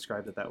kind of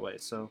described it that way.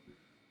 So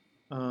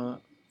 5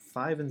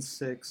 and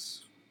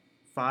 6,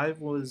 5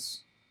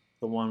 was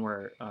the one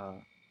where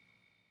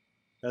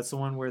that's the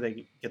one where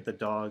they get the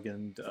dog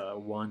and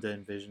Wanda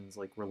and Vision's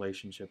like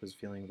relationship is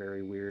feeling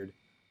very weird.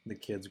 The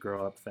kids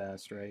grow up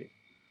fast, right?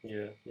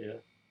 Yeah.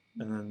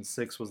 And then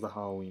 6 was the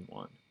Halloween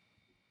one.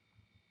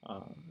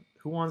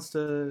 Who wants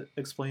to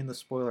explain the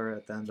spoiler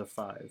at the end of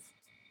 5?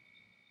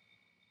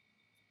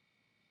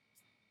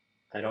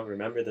 I don't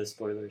remember the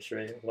spoiler,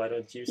 Shrey. Why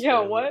don't you? Yeah,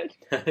 what?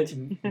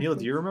 Neil,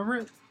 do you remember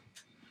it?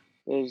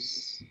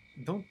 There's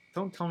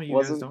Don't tell me you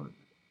guys wasn't don't.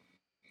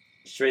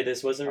 Shrey,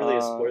 this wasn't really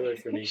a spoiler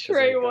for me because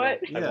Shrey, what?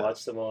 I Yeah.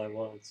 watched them all at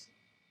once.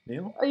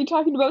 Neil? Are you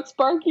talking about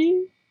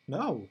Sparky?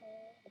 No,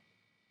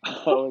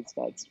 oh, it's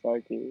not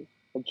Sparky.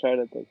 I'm trying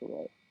to think of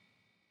it.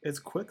 it's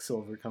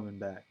Quicksilver coming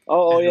back.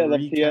 Oh And yeah,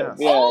 the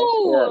recast.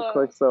 Oh!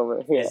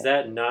 Quicksilver. Yeah. Is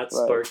that not Right.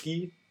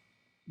 Sparky?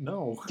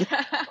 No,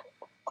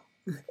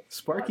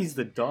 Sparky's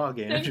the dog,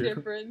 Same Andrew.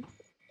 difference.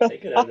 They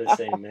could have the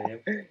same name.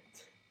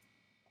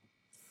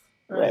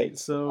 All right,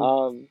 so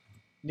Um,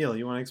 Neil,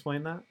 you want to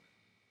explain that?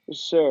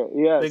 sure.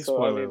 Yeah. Big so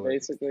spoiler I mean, alert.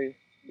 basically,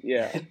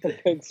 yeah.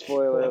 Big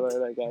spoiler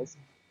alert, I guess.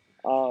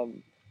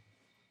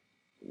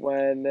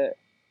 When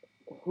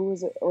who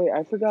was it? Oh, wait,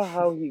 I forgot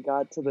how he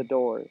got to the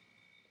door.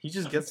 He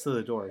just gets to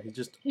the door. He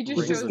just He just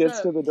He rings just shows the- gets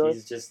up. to the door.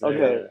 He's just there.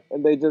 Okay,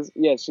 and they just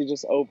she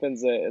just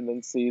opens it and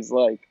then sees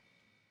like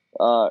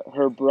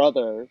her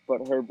brother,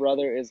 but her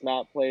brother is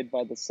not played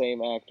by the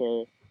same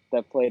actor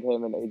that played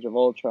him in Age of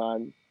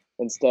Ultron.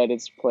 Instead,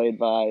 it's played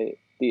by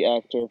the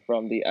actor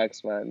from the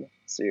X-Men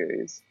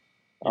series,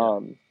 Yeah.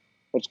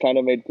 which kind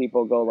of made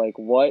people go like,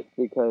 "What?"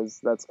 Because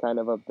that's kind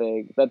of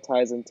that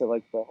ties into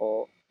like the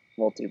whole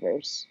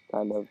multiverse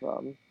kind of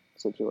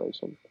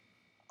situation.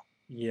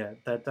 Yeah,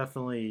 that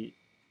definitely.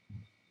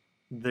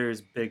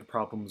 There's big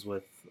problems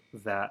with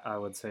that, I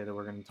would say, that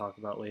we're going to talk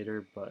about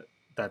later, but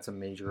that's a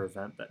major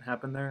event that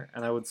happened there.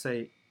 And I would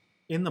say,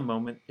 in the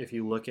moment, if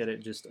you look at it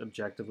just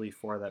objectively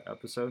for that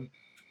episode,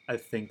 I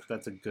think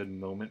that's a good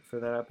moment for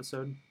that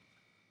episode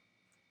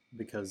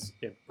because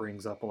it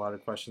brings up a lot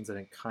of questions and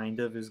it kind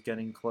of is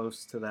getting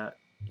close to that,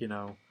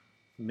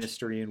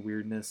 mystery and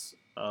weirdness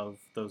of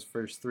those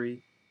first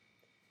three.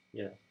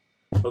 Yeah.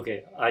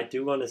 Okay, I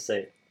do want to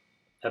say,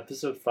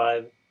 episode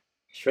 5,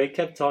 Shrey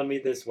kept telling me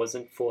this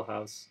wasn't Full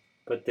House,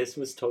 but this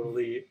was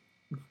totally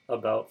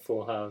about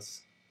Full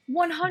House.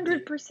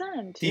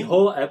 100%. The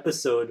whole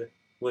episode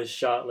was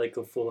shot like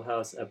a Full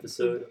House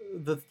episode.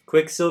 The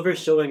Quicksilver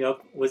showing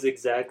up was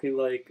exactly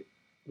like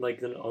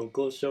an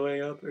uncle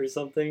showing up or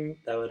something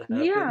that would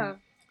happen. Yeah.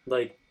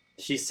 Like,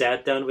 she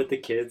sat down with the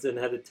kids and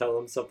had to tell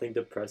them something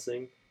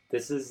depressing.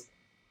 This is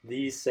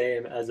the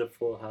same as a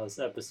Full House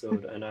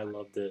episode, and I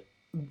loved it.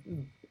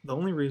 the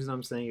only reason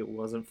I'm saying it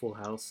wasn't Full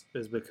House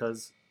is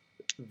because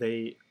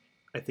I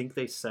think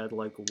they said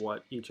like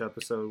what each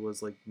episode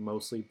was like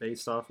mostly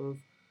based off of,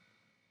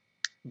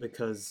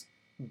 because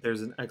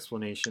there's an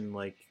explanation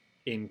like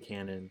in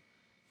canon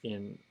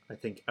in I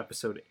think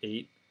episode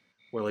 8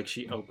 where like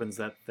she opens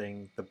that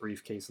thing, the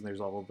briefcase, and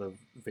there's all the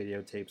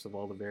videotapes of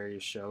all the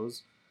various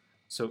shows.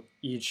 So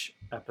each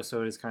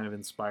episode is kind of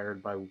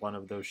inspired by one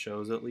of those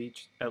shows at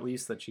least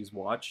that she's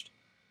watched.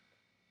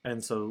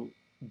 And so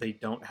they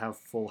don't have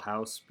Full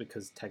House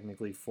because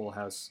technically Full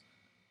House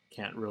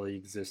can't really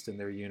exist in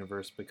their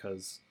universe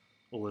because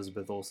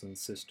Elizabeth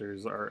Olsen's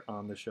sisters are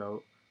on the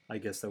show. I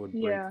guess that would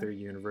break Yeah. their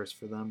universe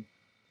for them.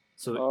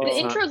 So Oh. The it's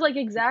intro's not, like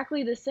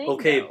exactly the same.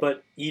 Okay, though.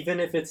 but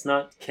even if it's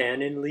not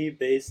canonly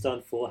based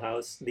on Full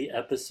House, the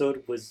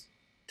episode was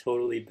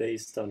totally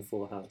based on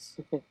Full House.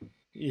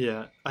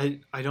 yeah, I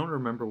don't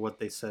remember what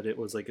they said it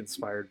was like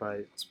inspired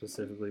by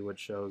specifically what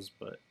shows,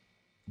 but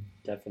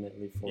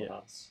Definitely Full Yeah.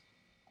 House.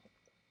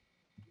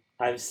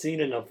 I've seen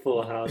enough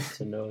Full House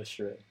to know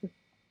Shrey.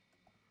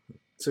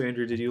 so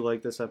Andrew, did you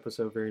like this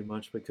episode very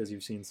much because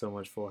you've seen so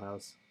much Full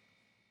House?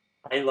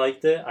 I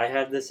liked it. I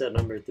had this at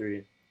number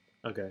 3.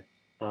 Okay.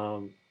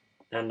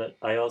 And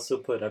I also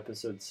put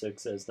episode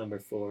 6 as number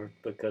 4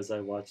 because I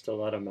watched a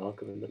lot of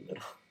Malcolm in the Middle.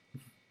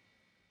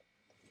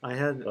 I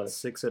had But-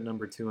 6 at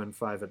number 2 and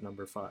 5 at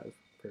number 5,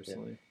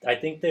 personally. I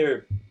think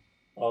they're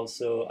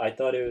also. I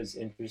thought it was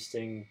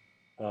interesting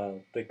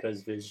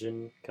because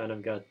Vision kind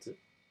of got to.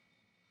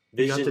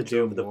 You got Vision to do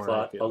drove the more, I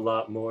plot feel. a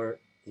lot more,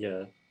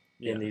 Yeah.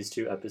 in these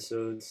 2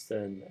 episodes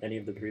than any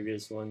of the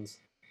previous ones,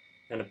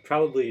 and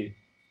probably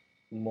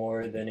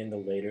more than in the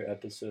later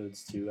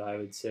episodes too. I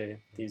would say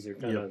these are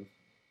kind Yep. of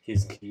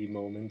his key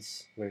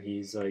moments where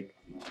he's like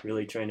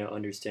really trying to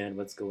understand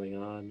what's going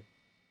on.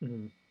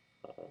 Mhm.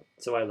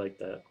 So I like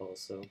that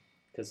also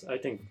because I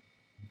think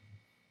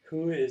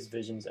who is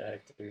Vision's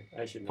actor?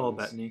 I should know Paul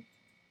this. Bettany.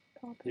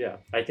 Yeah,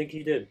 I think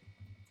he did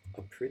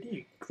a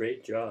pretty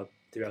great job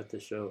throughout the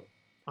show.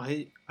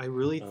 I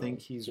really think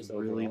he's just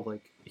really overall.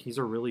 he's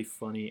a really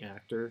funny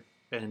actor,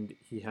 and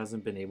he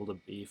hasn't been able to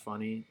be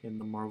funny in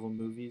the Marvel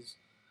movies.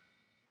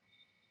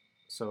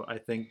 So I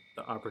think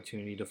the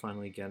opportunity to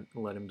finally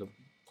let him to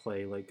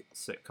play like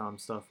sitcom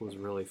stuff was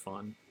really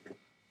fun.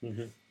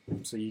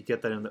 Mm-hmm. So you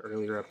get that in the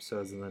earlier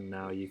episodes, and then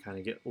now you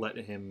kind of let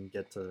him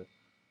get to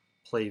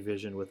play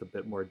Vision with a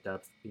bit more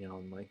depth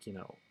beyond like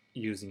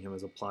using him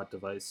as a plot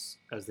device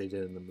as they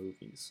did in the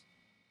movies.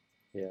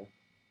 Yeah.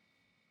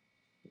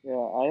 Yeah,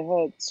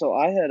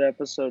 I had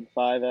episode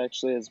 5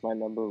 actually as my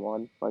number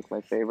 1, like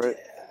my favorite.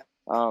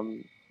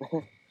 And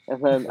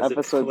then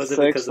episode was it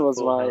 6 because of was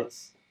Full my.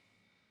 House?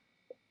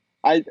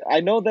 I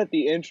know that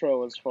the intro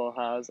was Full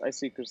House. I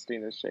see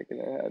Christina shaking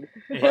her head.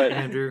 But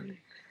Andrew,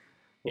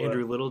 What?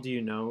 Andrew, little do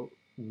you know,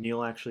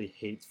 Neil actually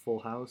hates Full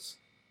House.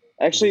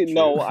 Actually, true?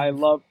 no, I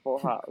love Full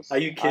House. Are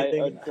you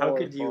kidding? I How adore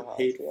could you Full House,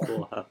 hate yeah.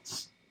 Full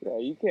House? Yeah,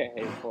 you can't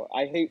hate Full.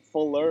 I hate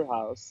Fuller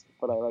House,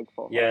 but I like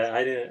Full House. Yeah,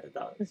 I didn't.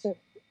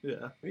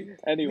 Yeah. We can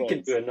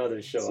Anyways, do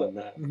another show so- on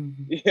that.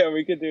 yeah,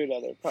 we could do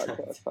another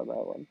podcast on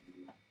that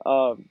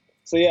one.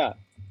 So yeah,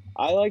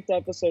 I liked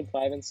episode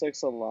 5 and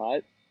 6 a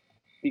lot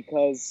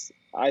because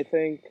I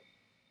think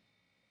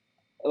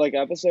like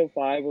episode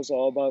 5 was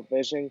all about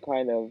Vision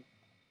kind of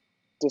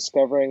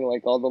discovering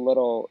like all the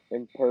little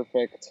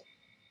imperfect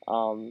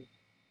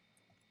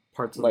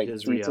Parts of like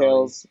his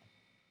details.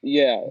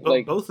 Yeah, reality.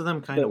 like Both of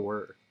them kind of the-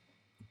 were.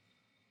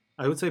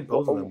 I would say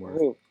both of them were.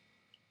 Who?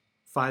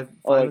 Five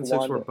like and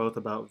 6 were Wanda. both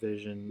about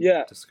Vision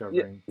Yeah,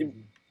 discovering.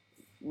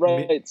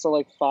 Right. So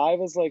like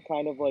 5 is like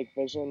kind of like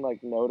Vision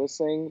like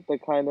noticing the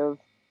kind of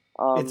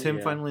It's him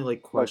Yeah. finally like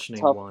like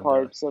questioning tough Wanda.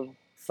 parts of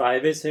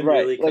 5 is him Right,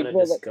 really like, kind of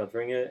well, like-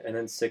 discovering it, and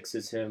then 6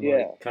 is him Yeah.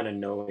 like kind of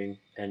knowing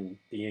and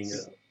being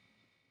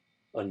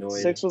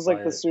annoyed. 6 was like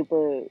by the it.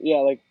 super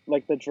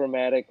like the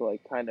dramatic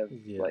like kind of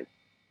Yeah. like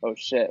oh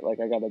shit like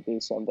I gotta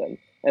do something,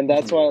 and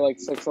that's why I Yeah. like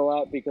 6 a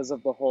lot because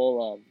of the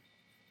whole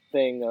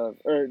thing of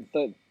or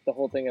the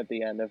whole thing at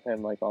the end of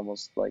him like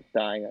almost like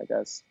dying, I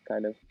guess,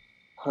 kind of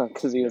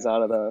because he was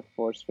out of the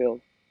force field.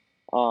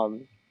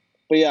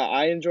 But yeah,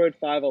 I enjoyed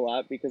 5 a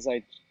lot because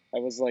I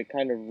was like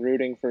kind of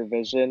rooting for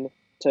Vision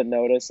to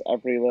notice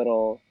every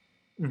little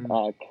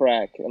Mhm.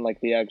 crack in like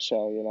the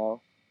eggshell, you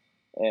know,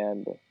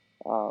 and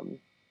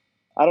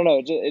I don't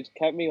know, it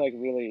kept me like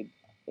really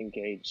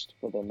engaged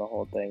within the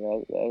whole thing.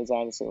 That was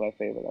honestly my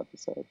favorite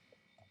episode.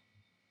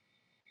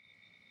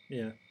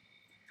 Yeah.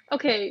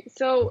 Okay,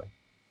 so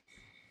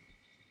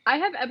I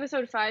have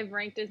episode 5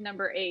 ranked as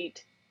number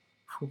 8,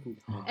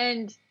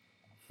 and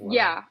Wow.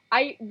 yeah,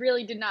 I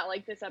really did not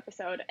like this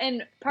episode.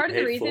 And part of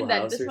the Hate reason Full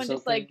that House this or one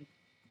just something? like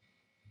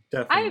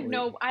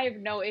Definitely. I have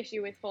no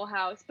issue with Full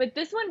House, but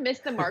this one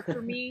missed the mark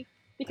for me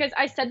because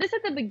I said this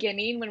at the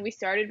beginning when we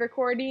started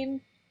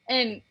recording,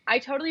 and I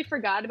totally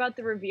forgot about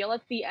the reveal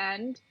at the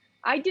end.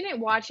 I didn't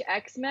watch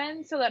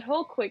X-Men, so that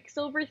whole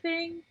Quicksilver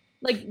thing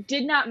like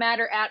did not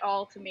matter at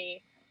all to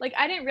me. Like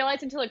I didn't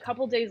realize until a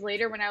couple days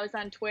later when I was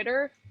on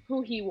Twitter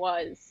who he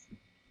was.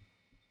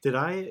 Did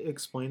I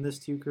explain this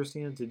to you,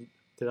 Christina? Did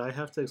I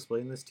have to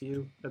explain this to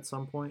you at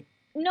some point?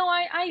 No,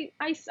 I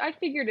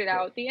figured it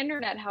out. The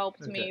internet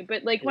helped Okay. me,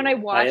 but like when I Yeah,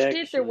 watched it,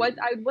 I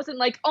actually- wasn't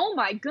like, oh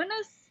my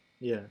goodness.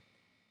 Yeah.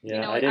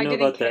 Yeah, know, I didn't I know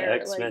didn't about the care,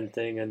 X-Men like-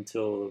 thing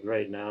until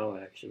right now,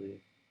 actually,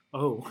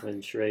 Oh.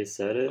 when Shrey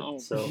said it. Oh,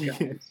 So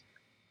guys.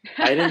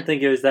 I didn't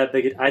think it was that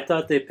big. I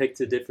thought they picked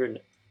a different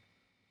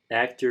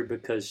actor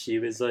because she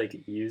was like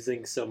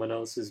using someone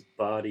else's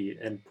body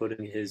and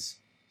putting his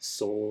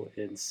soul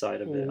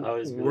inside of it. I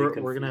was really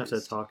confused. We're gonna have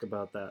to talk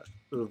about that.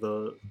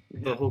 The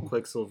whole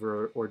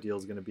Quicksilver ordeal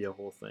is gonna be a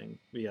whole thing.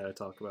 We gotta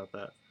talk about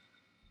that.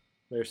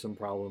 There's some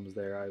problems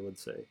there, I would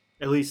say.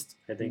 At least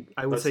I think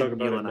I would let's say talk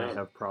about Neil it and I now.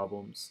 have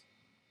problems.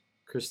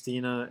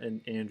 Christina and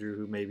Andrew,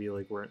 who maybe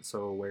like weren't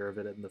so aware of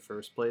it in the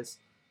first place.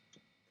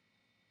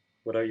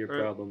 What are your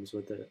Right. problems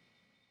with it?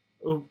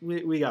 Oh,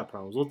 we got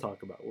problems. We'll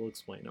talk about. We'll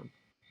explain them.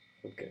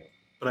 Okay.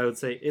 But I would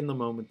say in the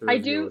moment the I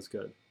reveal do- is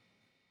good.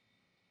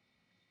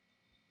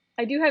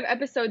 I do have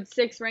episode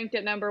 6 ranked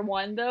at number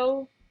 1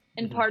 though,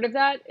 and Mhm. part of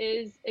that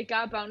is it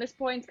got bonus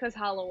points because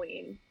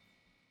Halloween.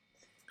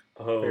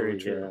 Oh, Very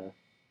true.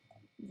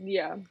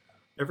 Yeah.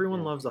 Everyone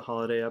Yeah. loves a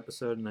holiday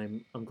episode,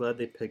 and I'm glad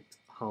they picked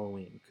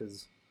Halloween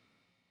because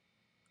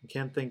I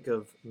can't think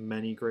of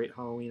many great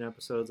Halloween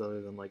episodes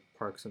other than like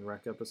Parks and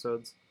Rec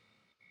episodes.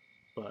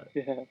 But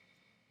Yeah.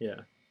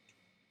 yeah,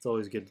 it's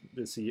always good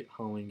to see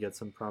Halloween get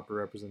some proper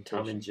representation.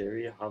 Tom and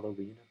Jerry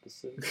Halloween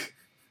episode.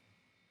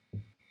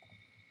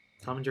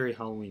 Tom and Jerry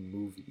Halloween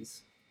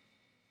movies,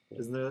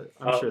 isn't there?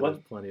 I'm sure what-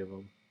 there's plenty of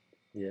them.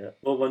 Yeah.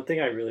 Well, one thing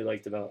I really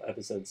liked about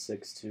episode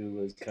 6 too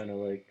was kind of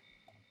like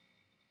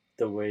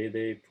the way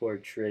they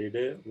portrayed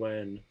it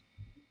when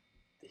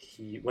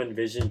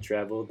Vision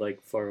traveled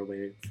like far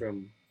away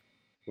from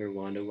where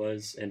Wanda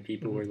was, and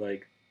people Mhm. were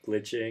like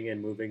glitching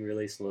and moving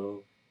really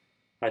slow.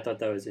 I thought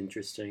that was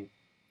interesting,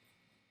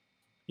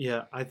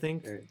 Yeah, I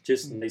think or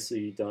just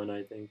nicely done.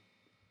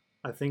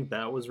 I think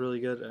that was really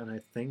good, and I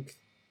think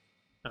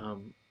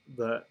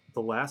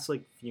the last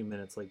like few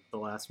minutes, like the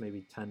last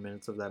maybe 10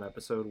 minutes of that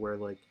episode, where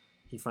like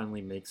he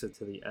finally makes it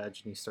to the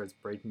edge and he starts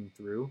breaking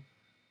through.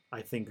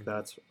 I think Mhm.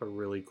 that's a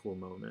really cool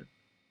moment.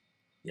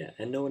 yeah,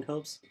 and no one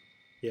helps.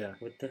 Yeah,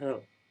 What the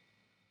hell?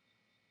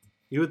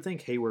 you would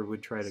think Hayward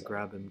would try to So-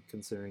 grab him,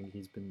 considering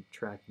he's been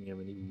tracking him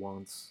and he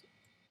wants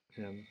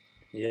him.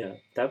 Yeah,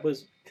 that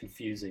was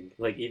confusing.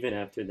 Like even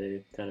after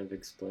they kind of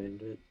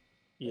explained it.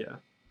 Yeah.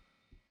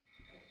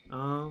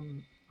 All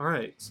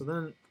right. So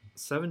then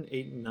 7,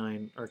 8, and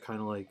 9 are kind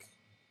of like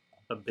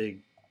a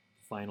big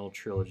final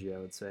trilogy, I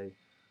would say.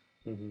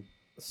 Mm-hmm.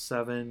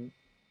 7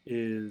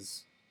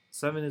 is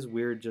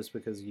weird just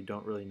because you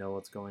don't really know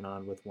what's going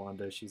on with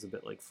Wanda. She's a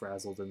bit like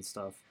frazzled and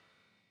stuff.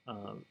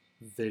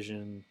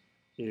 Vision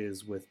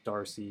is with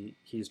Darcy.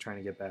 He's trying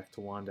to get back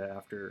to Wanda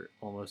after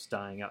almost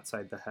dying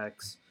outside the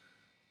Hex.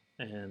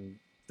 And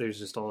there's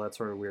just all that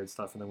sort of weird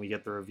stuff, and then we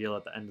get the reveal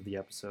at the end of the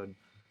episode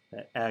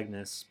that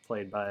Agnes,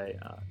 played by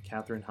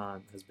Catherine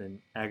Hahn, has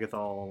been Agatha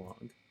all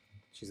along.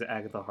 She's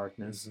Agatha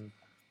Harkness,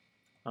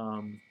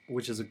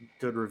 which is a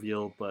good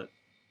reveal, but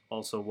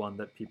also one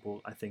that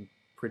people, I think,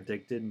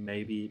 predicted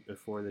maybe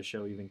before the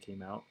show even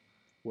came out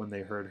when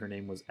they heard her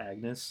name was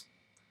Agnes.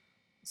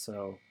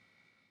 So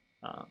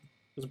it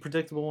was a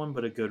predictable one,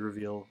 but a good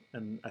reveal,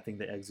 and I think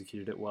they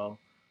executed it well.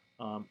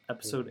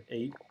 Episode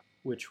 8,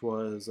 which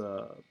was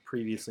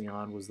previously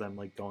on, was them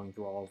like going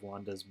through all of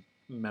Wanda's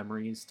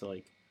memories to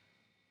like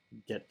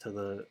get to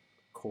the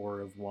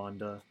core of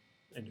Wanda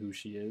and who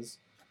she is.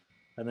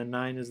 And then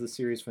 9 is the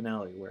series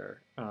finale,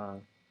 where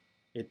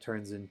it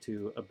turns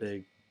into a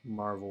big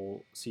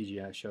Marvel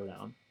CGI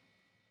showdown.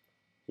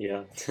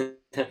 Yeah.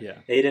 Yeah.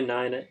 8 and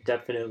 9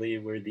 definitely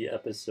were the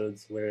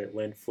episodes where it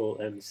went full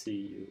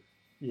MCU.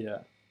 Yeah.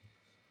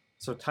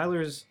 So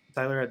Tyler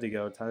had to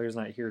go. Tyler's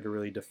not here to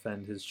really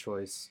defend his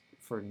choice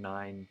for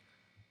 9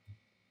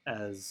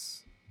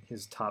 as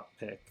his top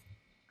pick.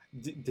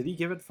 Did he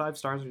give it 5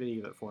 stars or did he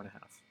give it 4.5?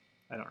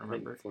 I don't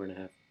remember.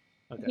 4.5.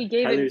 Okay. He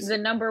gave Tyler's- it the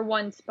number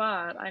 1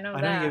 spot. I know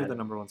I that. know he gave it the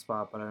number 1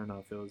 spot, but I don't know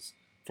if it was.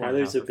 4.5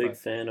 Tyler's a or big 5.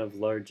 fan of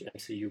large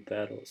MCU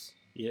battles.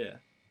 Yeah,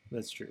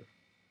 that's true.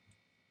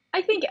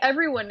 I think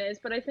everyone is,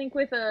 but I think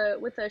with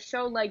a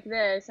show like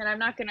this, and I'm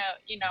not gonna,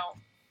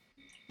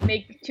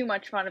 make too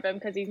much fun of him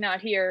because he's not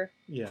here.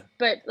 Yeah.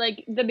 But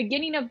like the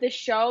beginning of the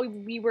show,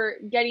 we were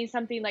getting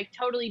something like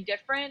totally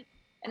different,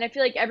 and I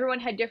feel like everyone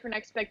had different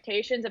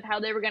expectations of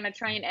how they were gonna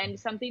try and end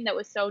something that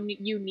was so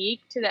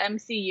unique to the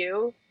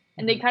MCU,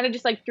 and they kind of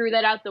just like threw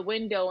that out the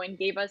window and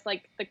gave us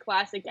like the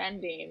classic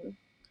ending.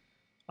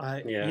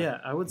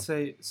 I would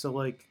say so.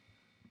 Like,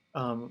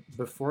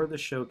 before the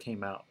show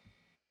came out,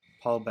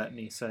 Paul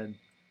Bettany said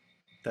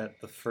that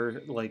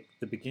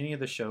the beginning of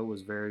the show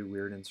was very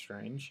weird and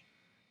strange,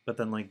 but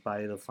then like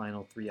by the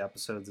final 3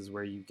 episodes is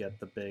where you get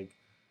the big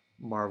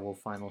Marvel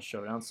final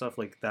showdown stuff.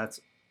 Like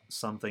that's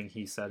something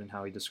he said and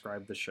how he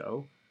described the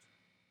show.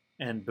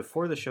 And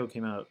before the show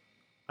came out,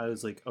 I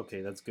was like,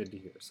 okay, that's good to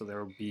hear. So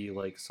there will be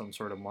like some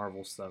sort of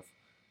Marvel stuff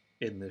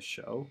in this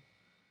show.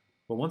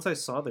 But once I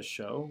saw the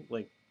show,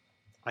 like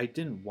I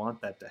didn't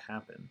want that to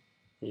happen.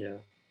 Yeah.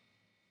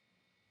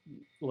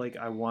 Like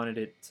I wanted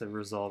it to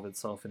resolve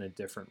itself in a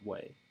different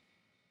way.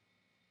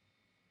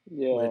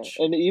 Yeah,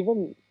 and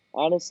even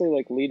honestly,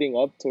 like leading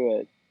up to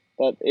it,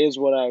 that is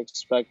what I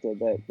expected,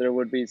 that there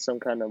would be some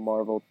kind of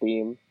Marvel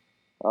theme,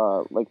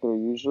 like there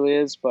usually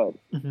is. But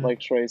like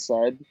Shrey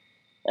said,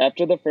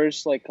 after the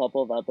first like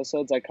couple of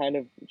episodes, I kind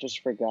of just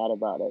forgot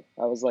about it.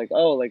 I was like,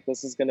 oh, like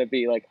this is gonna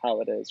be like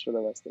how it is for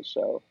the rest of the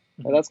show,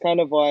 and that's kind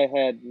of why I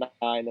had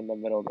 9 in the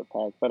middle of the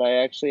pack. But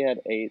I actually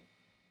had 8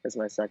 as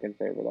my second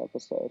favorite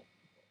episode.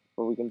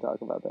 But we can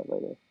talk about that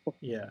later.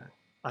 Yeah.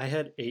 I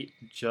had 8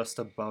 just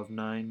above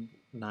 9.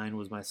 9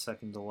 was my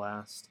second to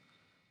last.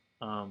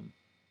 I don't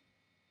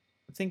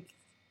think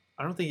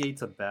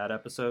 8's a bad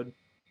episode.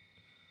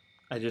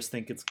 I just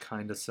think it's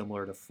kind of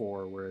similar to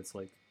 4, where it's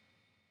like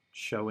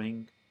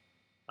showing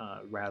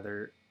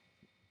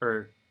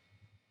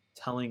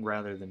telling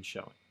rather than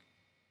showing.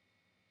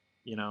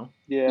 You know?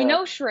 Yeah.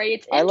 Shrey,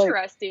 it's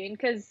interesting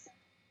because...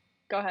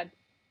 Go ahead.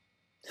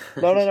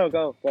 No,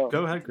 go.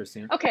 Go ahead,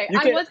 Christine. Okay,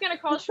 I was going to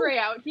call Shrey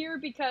out here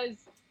because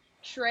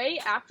Shrey,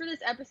 after this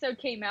episode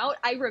came out,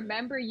 I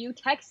remember you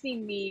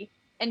texting me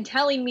and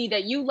telling me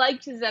that you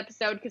liked this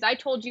episode because I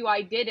told you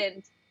I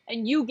didn't,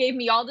 and you gave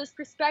me all this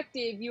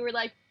perspective. You were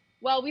like,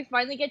 well, we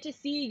finally get to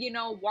see,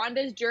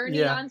 Wanda's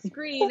journey on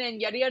screen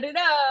and yada, yada,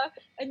 yada.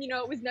 And,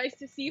 it was nice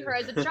to see her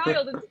as a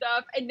child and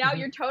stuff, and now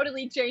you're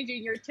totally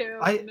changing your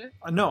tune.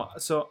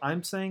 So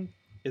I'm saying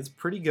it's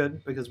pretty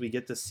good because we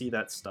get to see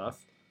that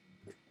stuff.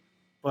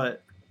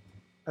 But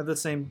at the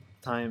same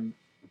time,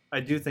 I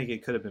do think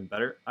it could have been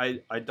better.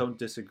 I don't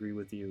disagree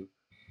with you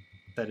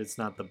that it's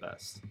not the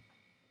best.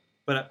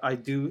 But I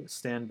do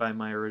stand by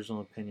my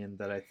original opinion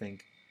that I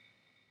think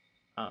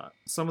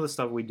some of the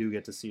stuff we do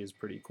get to see is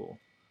pretty cool.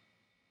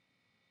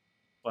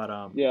 But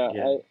I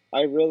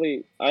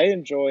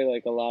enjoy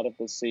like a lot of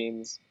the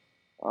scenes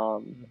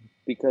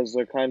because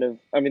they're kind of,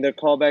 they're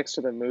callbacks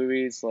to the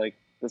movies, like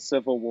the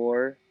Civil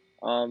War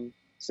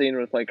scene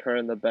with like her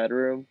in the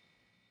bedroom.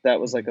 That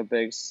was like a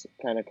big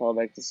kind of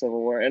callback to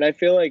Civil War. And I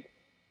feel like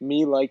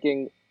me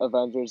liking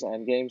Avengers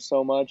Endgame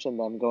so much and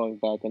them going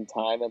back in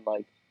time and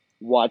like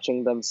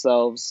watching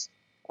themselves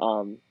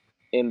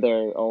in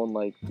their own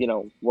like,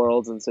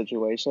 worlds and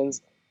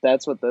situations,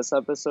 that's what this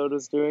episode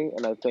is doing.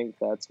 And I think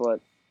that's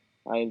what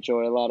I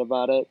enjoy a lot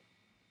about it.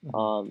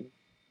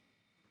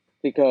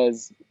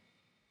 Because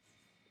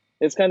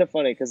it's kind of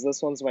funny because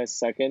this one's my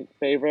second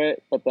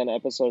favorite, but then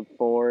episode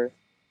 4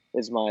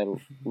 is my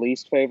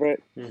least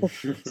favorite.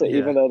 So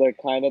even though they're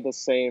kind of the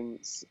same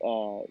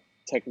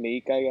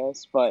technique, I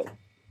guess, but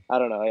I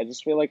don't know. I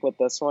just feel like with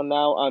this one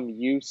now, I'm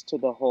used to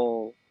the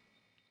whole.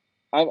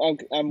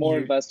 I'm more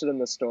invested in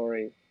the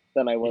story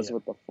than I was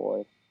with the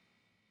 4th.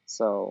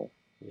 So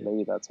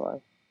maybe that's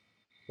why.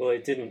 Well,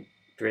 it didn't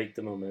break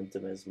the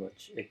momentum as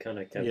much. It kind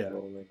of kept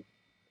rolling.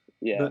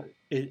 Yeah. But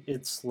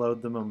it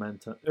slowed the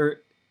momentum,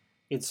 or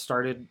it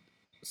started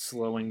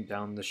slowing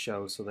down the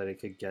show so that it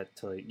could get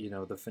to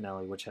the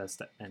finale, which has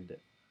to end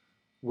it,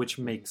 which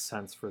makes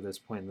sense for this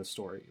point in the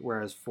story.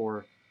 Whereas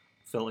 4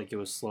 felt like it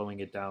was slowing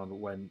it down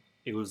when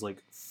it was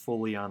like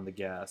fully on the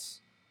gas,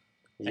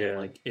 and Yeah.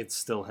 like it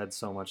still had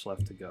so much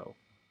left to go.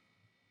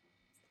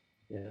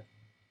 Yeah.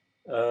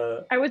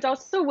 I was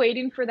also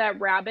waiting for that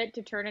rabbit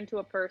to turn into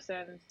a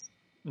person.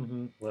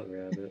 Mm-hmm. What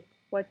rabbit?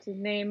 What's his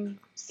name?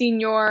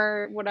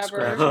 Senior, whatever.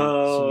 Scratchy.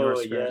 Oh, Senior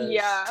Scratchy.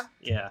 yes.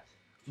 Yeah.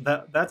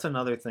 Yeah, that's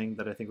another thing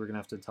that I think we're gonna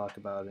have to talk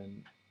about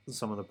in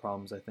some of the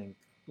problems I think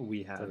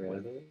we The had with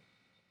rabbit?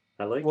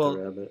 I like Well,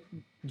 the rabbit.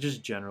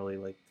 just generally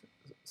like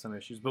some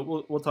issues, but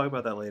we'll talk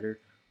about that later.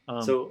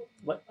 So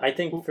I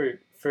think well-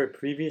 for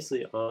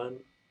previously on,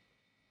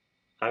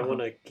 I Uh-huh. want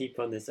to keep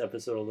on this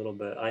episode a little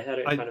bit. I had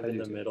it I kind of in do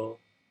the too. middle.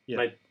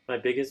 Yeah. My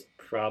biggest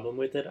problem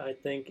with it, I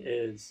think,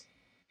 is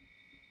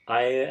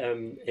I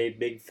am a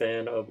big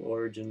fan of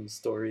origin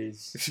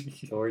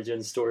stories,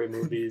 origin story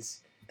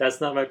movies. That's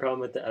not my problem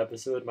with the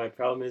episode. My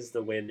problem is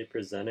the way they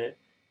present it,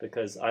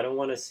 because I don't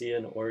want to see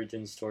an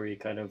origin story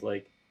kind of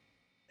like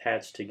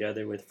patched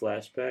together with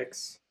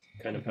flashbacks,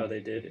 kind of how they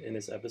did in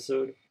this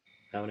episode.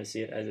 I want to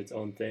see it as its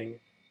own thing,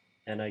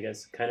 and I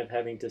guess kind of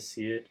having to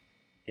see it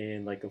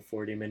in like a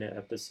 40-minute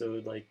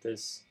episode like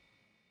this,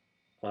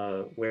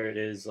 where it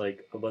is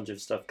like a bunch of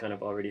stuff kind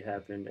of already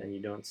happened and you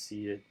don't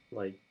see it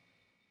like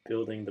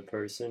building the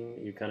person,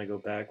 you kind of go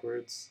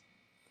backwards.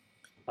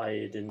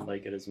 I didn't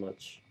like it as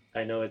much.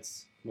 I know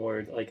it's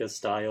more like a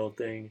style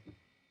thing,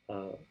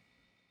 and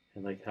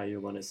like how you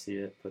want to see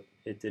it, but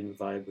it didn't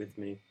vibe with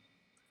me.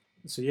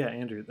 So yeah,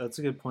 Andrew, that's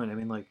a good point. I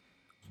mean, like,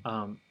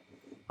 on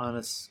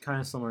a kind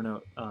of similar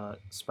note,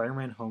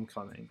 Spider-Man: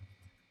 Homecoming,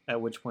 at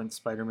which point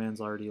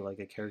Spider-Man's already like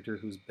a character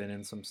who's been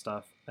in some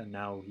stuff, and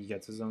now he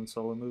gets his own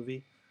solo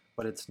movie,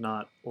 but it's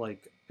not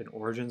like an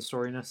origin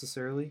story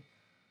necessarily.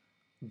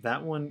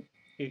 That one,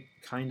 it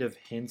kind of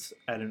hints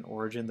at an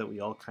origin that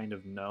we all kind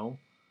of know,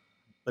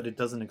 but it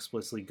doesn't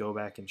explicitly go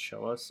back and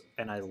show us,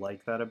 and I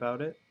like that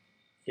about it.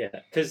 Yeah,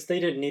 because they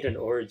didn't need an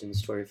origin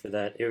story for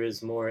that. It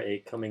was more a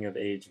coming of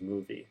age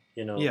movie.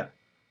 Yeah,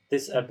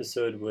 This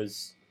episode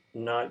was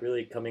not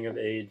really coming of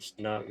age,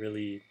 not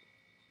really.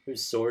 It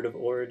was sort of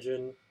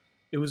origin.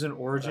 it was an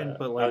origin,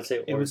 but I would like say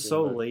it was origin,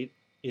 so but late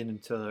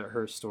into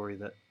her story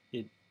that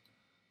it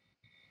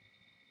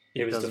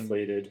was doesn't.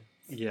 deflated.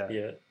 Yeah,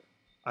 Yeah.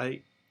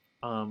 I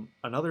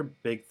another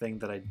big thing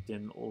that I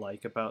didn't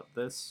like about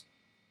this,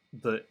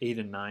 the 8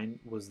 and 9,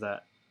 was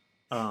that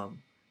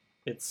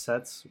it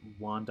sets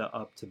Wanda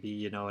up to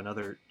be,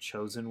 another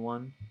chosen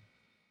one,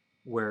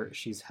 where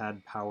she's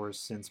had powers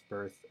since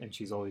birth and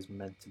she's always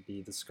meant to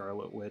be the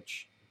Scarlet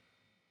Witch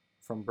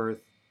from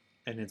birth,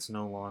 and it's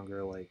no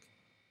longer like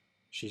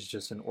she's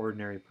just an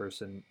ordinary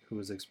person who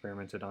was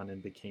experimented on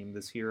and became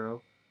this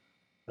hero,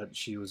 but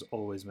she was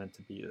always meant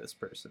to be this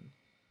person,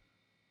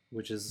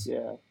 which is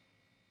Yeah.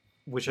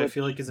 which I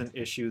feel like is an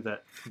issue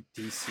that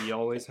DC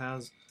always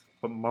has,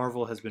 but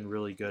Marvel has been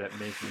really good at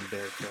making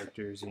their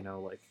characters,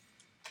 like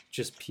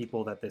just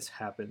people that this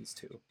happens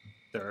to.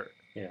 They're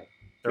You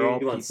all want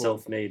people.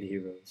 self-made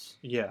heroes.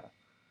 Yeah,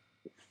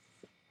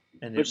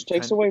 and Which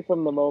takes away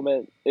from the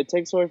moment. It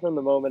takes away from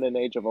the moment in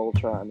Age of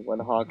Ultron when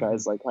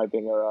Hawkeye's like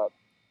hyping her up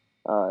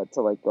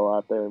to like go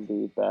out there and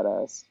be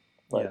badass.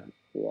 But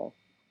yeah.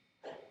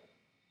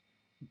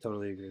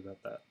 Totally agree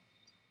about that.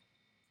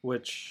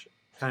 Which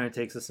kind of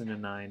takes us into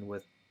 9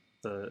 with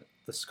the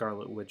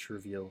Scarlet Witch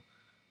reveal,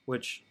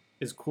 which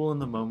is cool in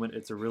the moment.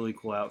 It's a really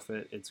cool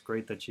outfit. It's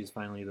great that she's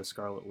finally the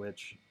Scarlet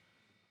Witch.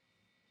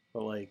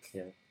 But like,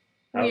 We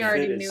Outfit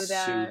already is knew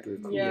that. super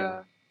cool.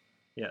 Yeah.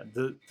 yeah,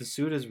 the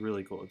suit is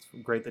really cool. It's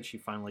great that she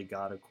finally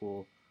got a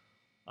cool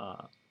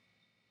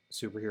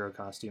superhero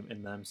costume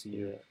in the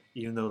MCU. Yeah.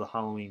 Even though the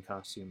Halloween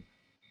costume,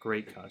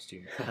 great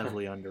costume,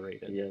 heavily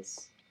underrated.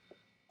 Yes.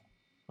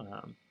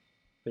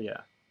 But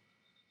yeah.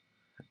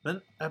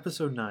 Then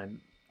episode 9.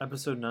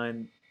 Episode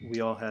 9,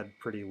 we all had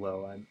pretty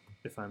low,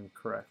 if I'm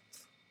correct.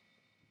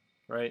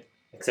 Right?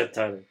 Except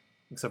Tyler.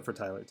 Except for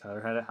Tyler.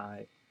 Tyler had it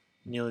high.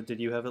 Neela, did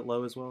you have it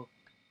low as well?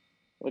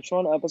 Which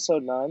one?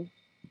 Episode 9?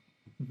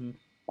 Mm-hmm.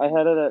 I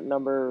had it at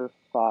number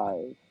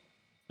 5.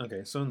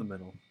 Okay, so in the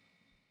middle.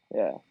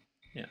 Yeah.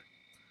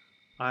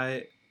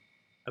 I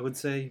would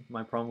say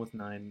my problem with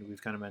 9,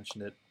 we've kind of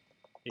mentioned it,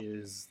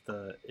 is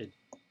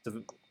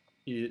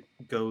it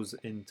goes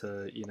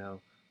into,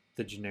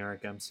 the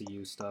generic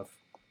MCU stuff.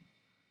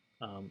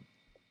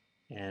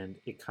 And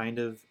it kind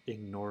of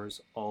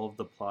ignores all of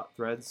the plot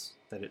threads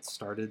that it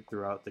started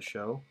throughout the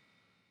show,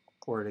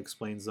 or it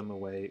explains them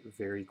away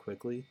very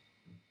quickly.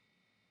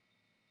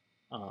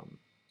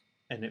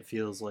 And it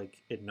feels like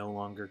it no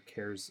longer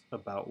cares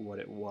about what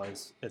it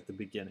was at the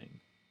beginning.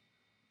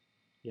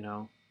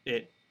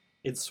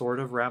 It sort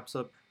of wraps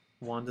up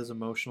Wanda's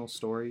emotional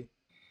story,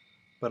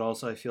 but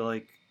also I feel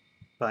like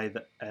by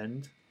the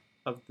end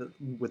of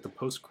with the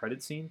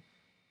post-credit scene,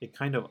 it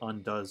kind of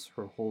undoes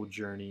her whole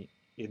journey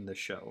in the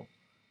show.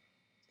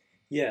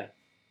 Yeah.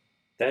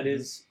 That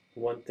is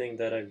one thing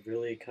that I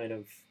really kind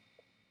of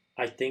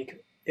I think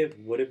it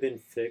would have been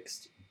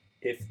fixed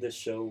if the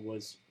show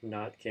was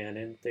not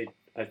canon.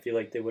 I feel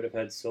like they would have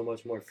had so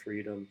much more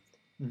freedom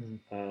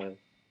Mm-hmm.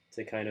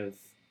 to kind of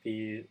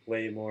be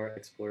way more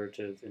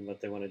explorative in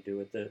what they want to do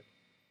with it.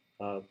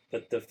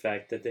 But the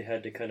fact that they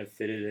had to kind of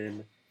fit it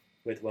in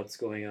with what's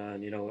going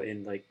on,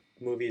 in like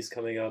movies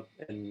coming up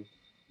and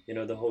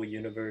the whole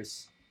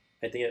universe,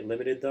 I think it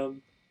limited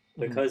them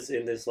Mm-hmm. because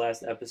in this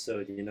last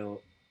episode,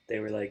 they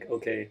were like,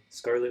 okay,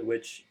 Scarlet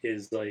Witch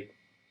is like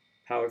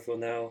powerful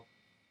now,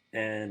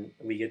 and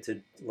we get to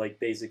like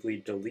basically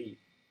delete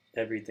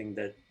everything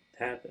that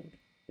happened.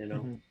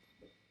 Mm-hmm.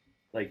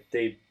 Like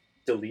they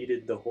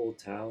deleted the whole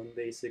town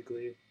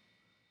basically,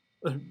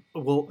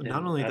 Well, not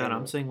and only I that, don't I'm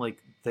know. saying like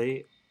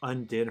they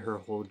undid her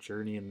whole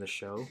journey in the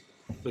show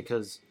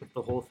because if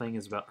the whole thing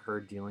is about her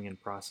dealing and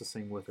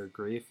processing with her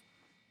grief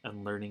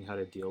and learning how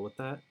to deal with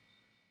that.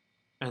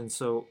 And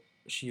so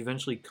she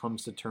eventually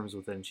comes to terms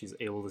with it and she's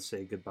able to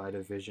say goodbye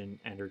to Vision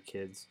and her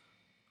kids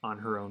on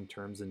her own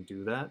terms and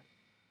do that.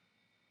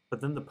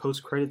 But then the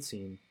post credit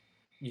scene,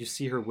 you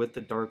see her with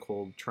the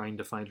Darkhold trying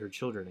to find her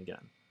children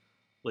again.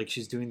 Like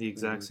she's doing the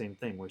exact Mhm. same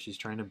thing where she's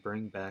trying to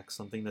bring back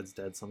something that's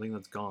dead, something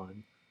that's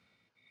gone.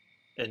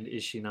 And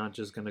is she not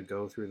just going to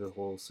go through the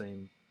whole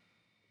same,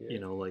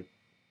 Yeah. like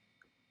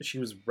she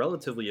was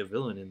relatively a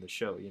villain in the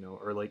show,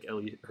 or like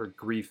Ellie, her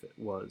grief it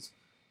was.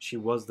 She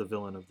was the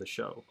villain of the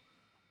show.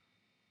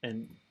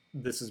 And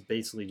this is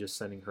basically just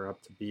setting her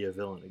up to be a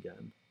villain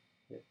again.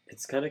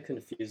 It's kind of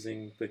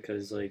confusing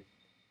because like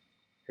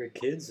her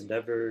kids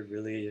never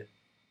really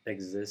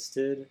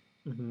existed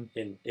Mm-hmm.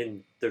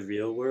 in the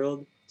real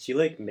world. She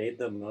like made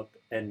them up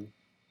and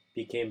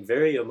became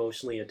very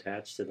emotionally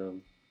attached to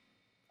them.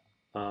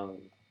 Um,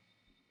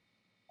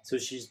 so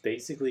she's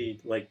basically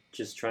like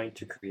just trying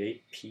to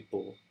create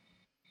people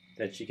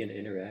that she can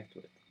interact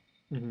with.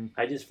 Mm-hmm.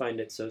 I just find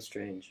it so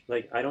strange.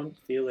 Like I don't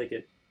feel like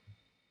it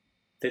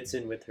fits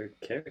in with her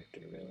character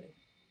really.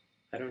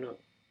 I don't know.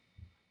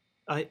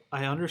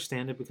 I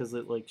understand it because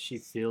like she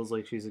feels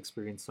like she's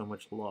experienced so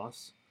much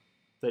loss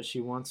that she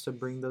wants to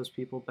bring those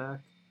people back.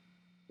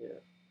 Yeah.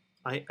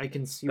 I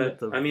can see with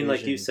But the I mean,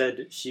 like you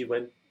Vision. said,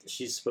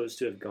 she's supposed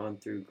to have gone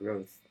through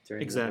growth during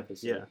the Exactly,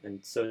 episode, yeah.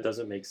 and so it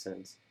doesn't make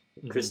sense.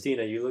 Mhm.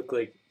 Christina, you look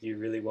like you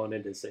really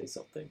wanted to say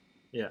something.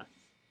 Yeah.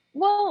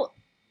 Well,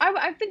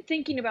 I've been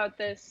thinking about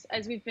this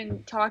as we've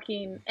been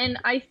talking, and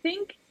I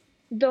think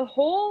the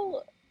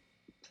whole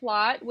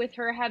plot with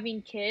her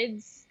having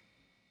kids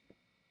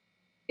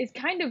is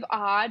kind of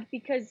odd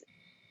because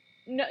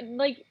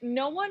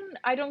no one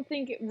I don't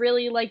think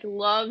really like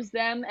loves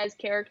them as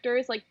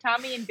characters. Like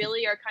Tommy and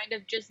Billy are kind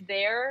of just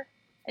there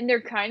and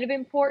they're kind of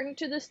important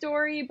to the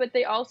story, but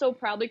they also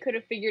probably could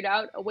have figured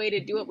out a way to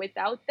do it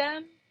without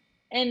them.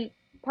 And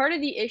part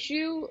of the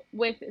issue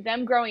with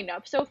them growing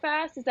up so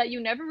fast is that you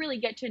never really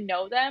get to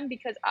know them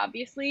because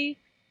obviously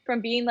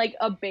from being like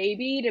a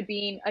baby to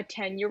being a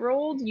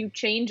 10-year-old, you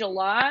change a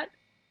lot.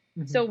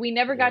 So we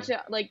never got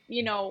to like,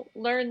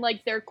 learn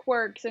like their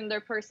quirks and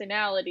their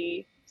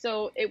personality.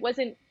 So it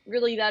wasn't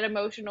really that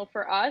emotional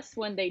for us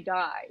when they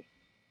die.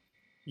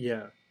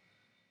 Yeah.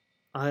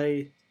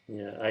 I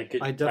Yeah, I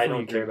I definitely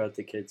don't care agree. about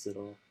the kids at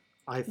all.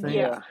 I think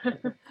Yeah.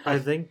 I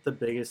think the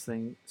biggest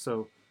thing,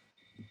 so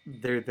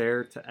they're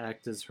there to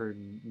act as her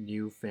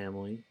new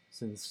family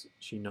since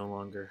she no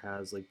longer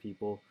has like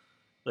people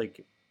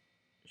like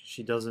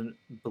she doesn't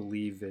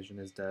believe Vision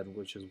is dead,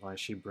 which is why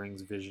she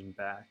brings Vision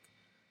back.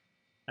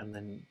 And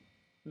then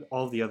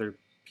all the other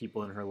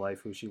people in her life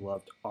who she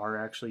loved are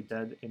actually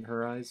dead in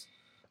her eyes,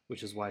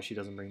 which is why she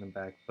doesn't bring them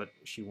back, but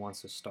she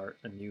wants to start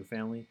a new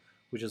family,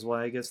 which is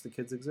why I guess the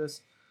kids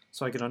exist.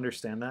 So I can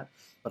understand that,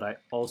 but I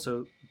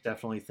also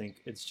definitely think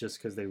it's just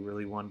because they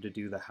really wanted to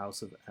do the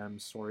House of M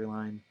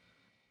storyline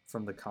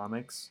from the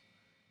comics,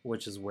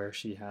 which is where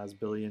she has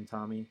Billy and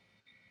Tommy,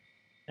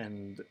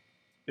 and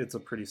it's a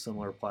pretty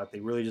similar plot. They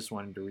really just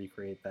wanted to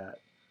recreate that,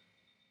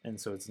 and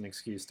so it's an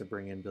excuse to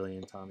bring in Billy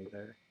and Tommy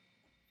there.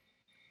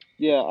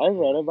 Yeah, I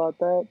read about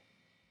that,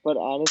 but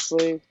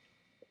honestly,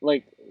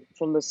 like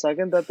from the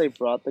second that they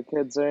brought the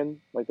kids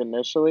in, like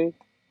initially,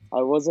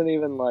 I wasn't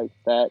even like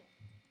that.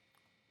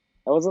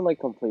 I wasn't like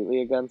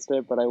completely against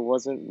it, but I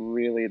wasn't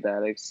really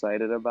that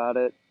excited about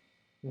it.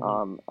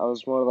 Mm-hmm. I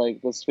was more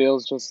like this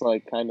feels just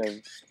like kind of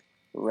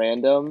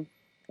random,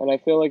 and I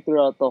feel like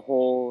throughout the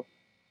whole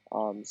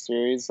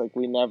series, like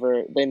they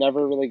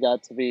never really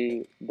got to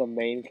be the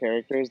main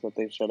characters that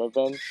they should have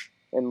been.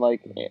 And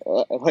like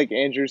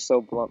Andrew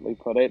so bluntly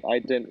put it, I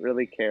didn't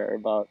really care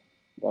about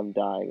them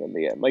dying in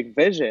the end. Like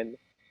Vision,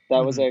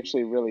 that was Mm-hmm.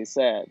 actually really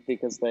sad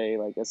because they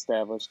like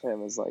established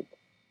him as like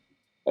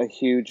a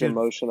huge Dude,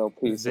 emotional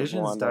piece of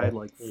Vision's Wanda. died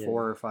like Yeah.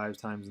 4 or 5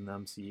 times in the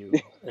MCU.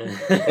 And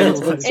it's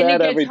been And it sad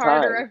gets every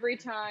harder time. every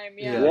time.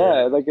 Yeah.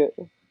 Yeah, like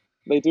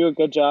they do a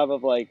good job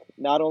of like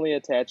not only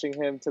attaching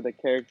him to the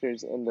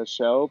characters in the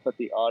show, but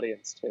the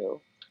audience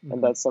too. And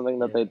Mhm. that's something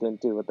that Yeah. they didn't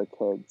do with the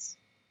kids.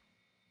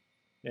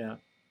 Yeah.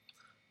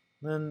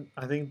 Then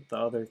I think the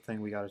other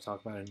thing we got to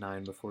talk about at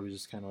 9 before we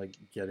just kind of like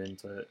get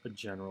into a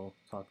general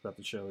talk about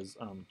the show is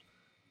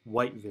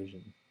White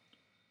Vision.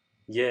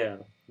 Yeah,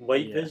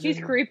 White Yeah. Vision. He's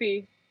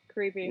creepy.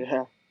 Creepy.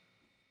 Yeah.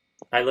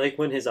 I like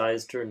when his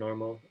eyes turn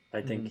normal.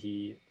 I think Mhm.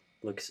 he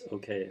looks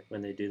okay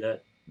when they do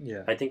that.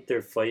 Yeah. I think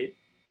their fight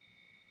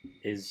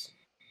is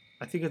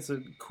I think it's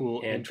a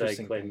cool,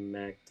 interesting thing.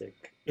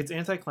 anticlimactic. It's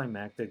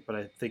anticlimactic, but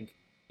I think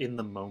in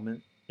the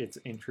moment it's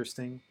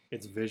interesting.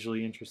 It's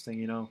visually interesting,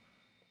 you know.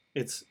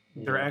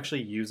 They're Yeah.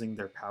 actually using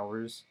their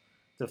powers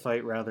to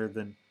fight rather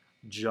than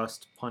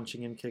just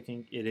punching and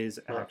kicking. It is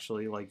Well,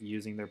 actually like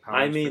using their powers.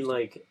 I mean, for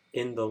like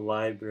in the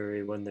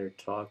library when they're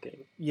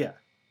talking. yeah,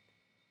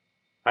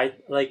 I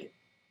like.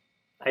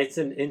 It's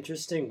an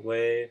interesting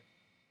way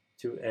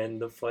to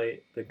end the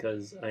fight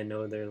because I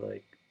know they're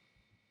like.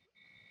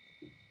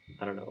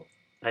 I don't know.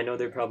 I know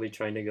they're probably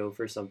trying to go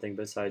for something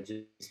besides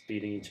just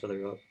beating each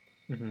other up.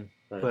 hmm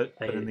But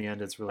but in the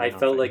end, it's really I nothing.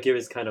 felt like it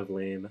was kind of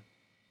lame.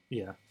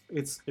 Yeah,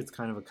 it's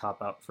kind of a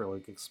cop out for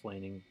like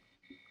explaining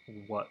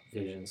what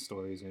Vision's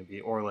story is going to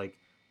be, or like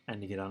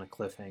ending it on a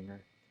cliffhanger.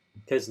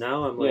 Because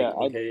now I'm like, Yeah,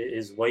 okay,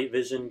 is White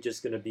Vision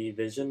just gonna be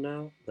Vision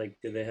now? Like,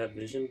 do they have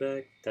Vision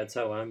back? That's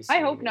how I'm I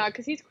seeing hope it. not,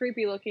 because he's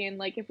creepy looking.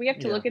 Like, if we have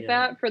to Yeah. look at Yeah.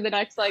 that for the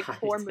next, like, I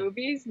 4 don't-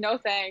 movies, no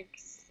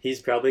thanks.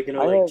 He's probably gonna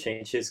I like have-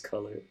 change his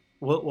color.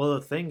 Well, the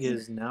thing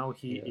is now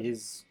he Yeah.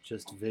 is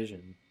just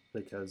Vision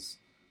because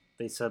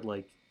they said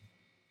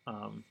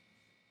um,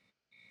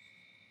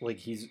 like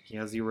he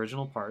has the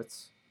original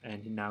parts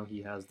and now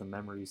he has the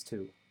memories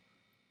too.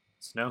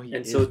 So now he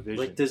And is so, Vision.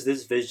 like, does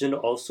this Vision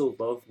also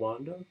love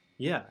Wanda?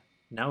 Yeah,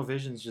 now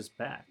Vision's just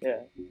back.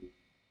 Yeah.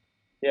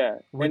 Yeah.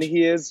 Which- and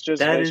he is just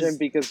That Vision is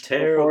because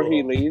before he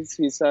terrible. leaves,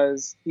 he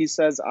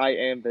says I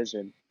am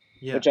Vision,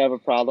 Yeah, which I have a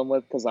problem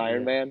with because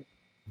Iron Yeah. Man,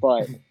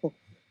 but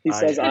he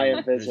says I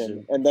am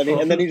Vision, and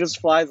then he just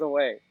flies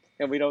away,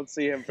 and we don't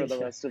see him for the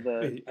Yeah. rest of the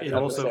It episode.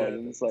 also-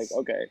 and it's like,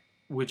 okay,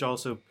 which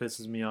also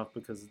pisses me off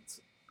because it's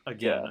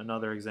again Yeah.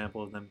 another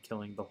example of them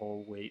killing the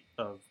whole weight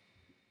of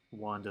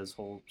Wanda's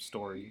whole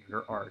story,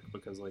 her arc,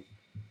 because like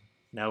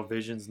now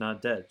Vision's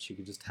not dead. She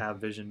could just have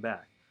Vision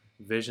back.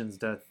 Vision's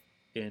death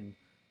in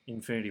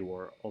Infinity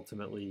War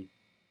ultimately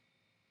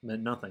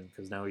meant nothing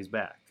because now he's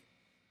back.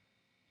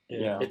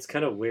 Yeah. It's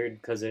kind of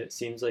weird because it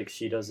seems like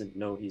she doesn't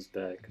know he's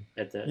back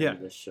at the end Yeah.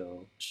 of the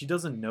show. She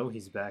doesn't know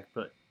he's back,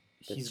 but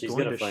But he's she's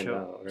going gonna to find show.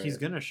 out, right? He's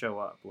gonna show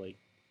up like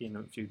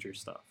in future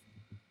stuff.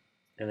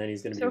 And then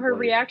he's gonna So be her white.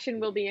 reaction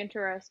will be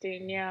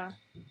interesting, yeah.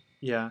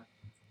 Yeah,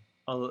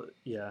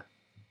 yeah.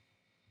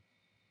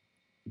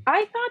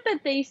 I thought that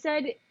they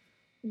said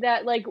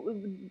that, like,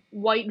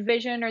 White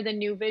Vision or the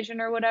New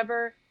Vision or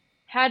whatever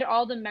had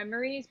all the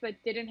memories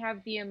but didn't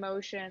have the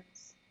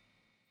emotions.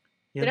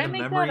 He Did had I the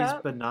make that memories,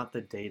 up? but not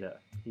the data.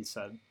 He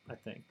said, I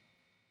think.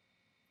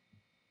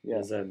 What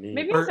does that mean?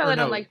 Maybe Or- I saw or that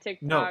no, on, like, no.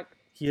 TikTok.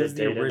 He The has the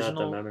data, not the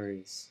original.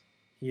 memories.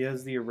 He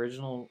has the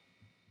original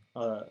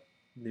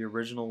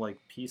like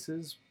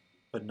pieces,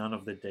 but none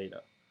of the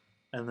data.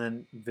 And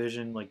then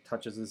Vision like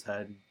touches his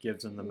head,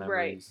 gives him the Right.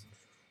 memories,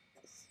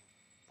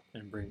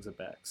 and brings it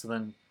back. So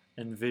then,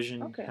 and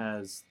Vision Okay.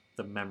 has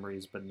the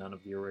memories, but none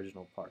of the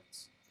original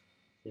parts.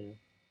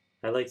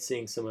 I like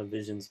seeing some of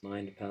Vision's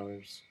mind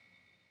powers.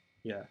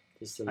 Yeah.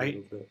 Just a I-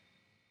 little bit.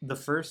 The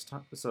first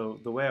time, so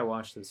the way I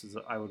watched this is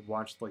I would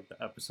watch like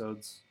the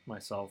episodes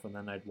myself, and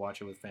then I'd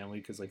watch it with family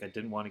because like I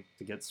didn't want it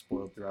to get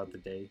spoiled throughout the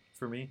day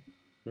for me.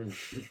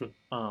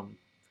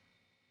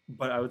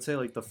 But I would say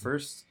like the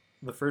first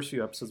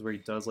few episodes where he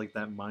does like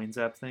that mind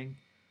zap thing,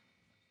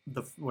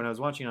 when I was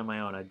watching on my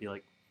own, I'd be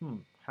like,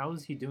 how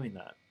is he doing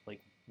that? Like,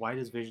 why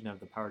does Vision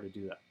have the power to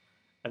do that?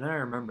 And then I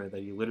remember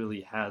that he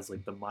literally has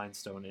like the Mind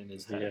Stone in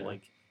his head, Yeah.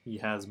 like he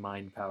has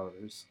mind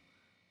powers.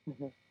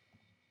 I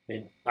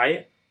mean,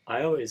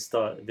 I always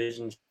thought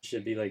Vision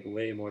should be like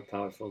way more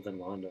powerful than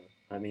Wanda.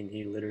 I mean,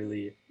 he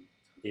literally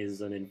is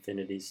an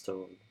Infinity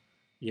Stone.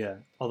 Yeah,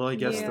 although I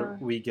guess Yeah.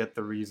 we get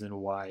the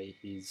reason why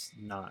he's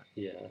not,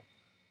 Yeah,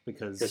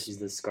 because because she's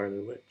the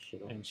Scarlet Witch, you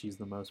know. and she's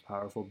the most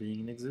powerful being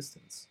in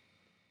existence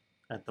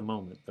at the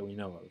moment that we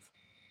know of.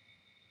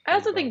 I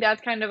also think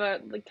that's kind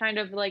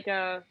of like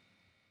a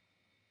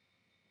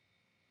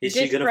Is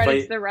she gonna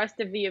discredits fight the rest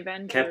of the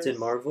Avengers. Captain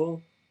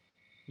Marvel?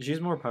 She's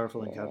more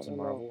powerful than I Captain don't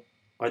know. Marvel.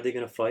 Are they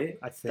gonna fight?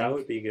 I think That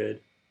would be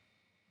good.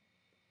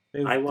 they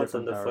have I want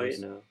them different to powers.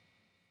 fight now.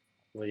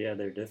 Well, yeah,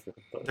 they're different,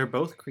 but They're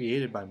both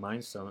created by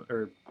Mind Stone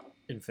or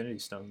Infinity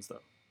Stones,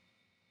 though.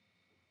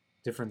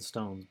 Different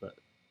stones, but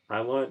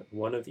I want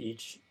one of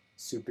each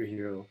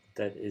superhero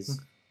that is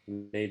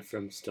made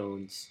from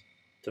stones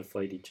to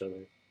fight each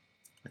other.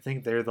 I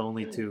think they're the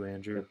only two, The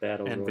Andrew,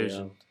 battle and royale.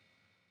 Vision.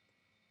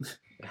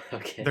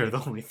 Okay. They're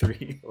the only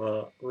three.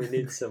 Well, we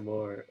need some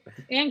more.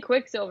 And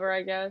Quicksilver,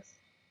 I guess.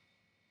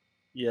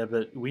 Yeah,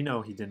 but we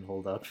know he didn't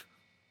hold up.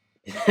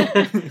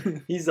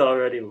 He's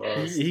already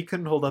lost. He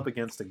couldn't hold up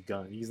against a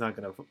gun. He's not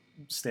gonna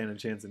stand a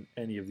chance in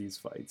any of these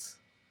fights.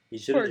 He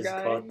should have Poor just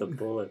guy. caught the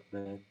bullet,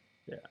 man.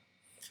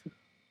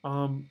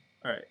 All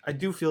right. I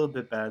do feel a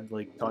bit bad,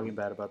 like talking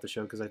bad about the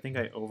show because I think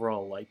I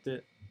overall liked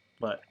it,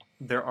 but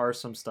there are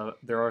some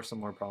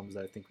more problems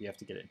that I think we have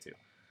to get into,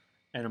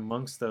 and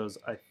amongst those,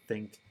 I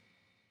think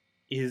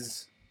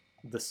is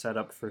the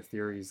setup for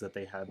theories that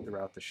they had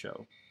throughout the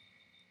show.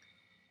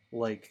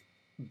 Like,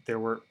 there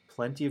were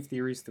plenty of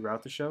theories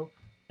throughout the show,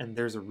 and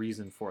there's a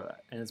reason for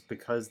that. And it's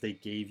because they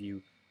gave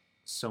you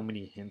so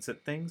many hints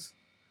at things.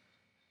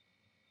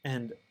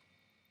 And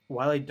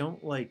while I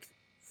don't, like,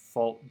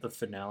 fault the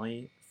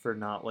finale for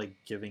not, like,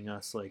 giving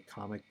us, like,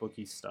 comic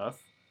booky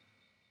stuff,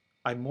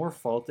 I more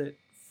fault it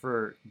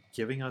for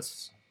giving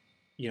us,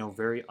 you know,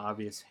 very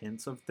obvious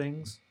hints of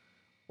things,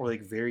 or,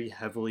 like, very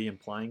heavily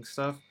implying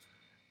stuff,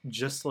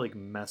 just to, like,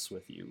 mess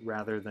with you,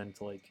 rather than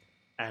to, like,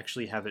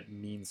 actually have it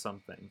mean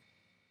something.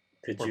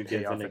 Could or you pay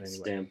give off an in any way.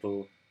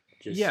 example?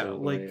 Just Yeah, so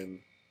like- I am...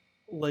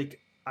 Like,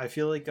 I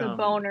feel like The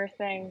boner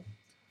thing.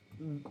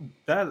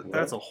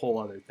 that's a whole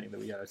other thing that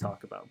we got to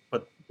talk about.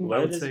 But I What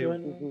would is say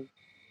one?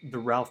 the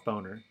Ralph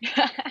Boner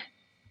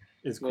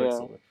is Yeah.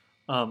 Quicksilver.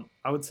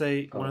 I would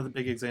say one Oh. of the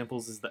big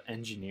examples is the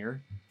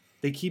engineer.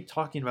 They keep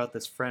talking about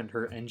this friend,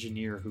 her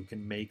engineer, who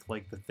can make,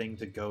 like, the thing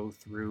to go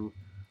through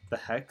the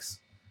hex.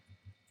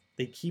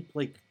 They keep,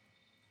 like,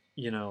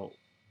 you know,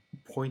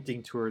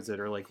 pointing towards it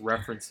or, like,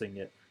 referencing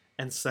it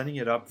and setting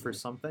it up for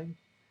something,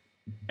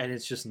 and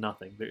it's just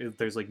nothing.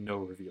 There's, like, no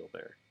reveal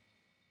there.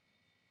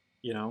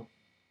 You know?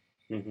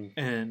 Mm-hmm.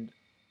 And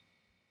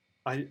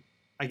I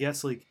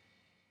guess, like,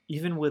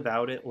 even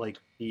without it, like,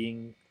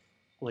 being,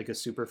 like, a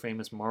super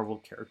famous Marvel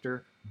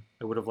character,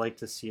 I would have liked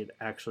to see it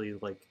actually,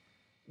 like,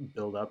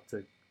 build up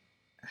to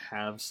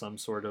have some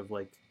sort of,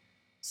 like,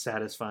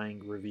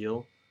 satisfying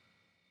reveal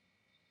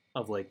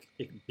of, like,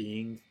 it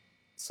being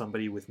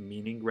somebody with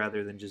meaning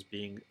rather than just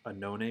being a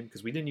no-name,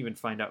 because we didn't even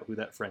find out who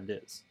that friend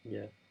is.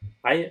 Yeah.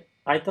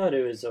 I thought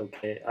it was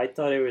okay. I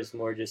thought it was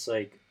more just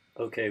like,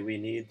 okay, we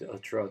need a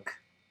truck.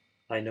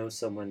 I know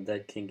someone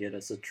that can get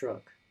us a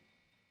truck.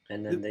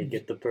 And then they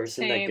get the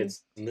person that Same.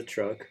 gets in the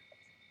truck,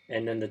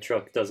 and then the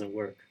truck doesn't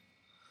work.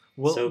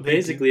 Well, So they do-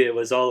 basically, it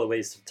was all a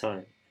waste of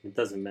time. It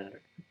doesn't matter.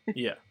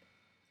 yeah.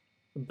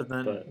 But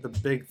then But- the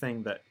big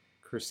thing that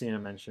Christina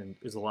mentioned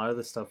is a lot of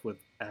the stuff with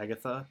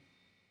Agatha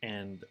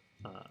and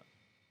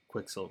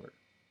Quicksilver.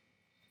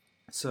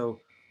 So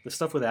the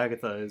stuff with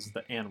Agatha is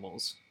the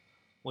animals.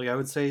 Like, I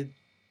would say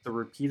the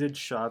repeated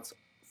shots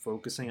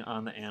focusing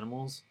on the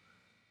animals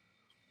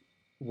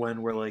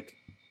when we're, like,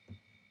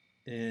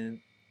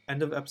 in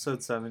end of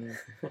episode 7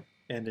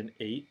 and in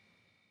 8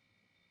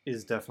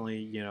 is definitely,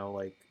 you know,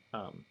 like,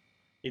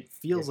 it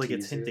feels A like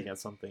it's teaser. hinting at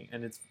something,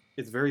 and it's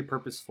very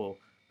purposeful,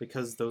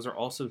 because those are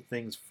also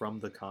things from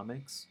the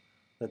comics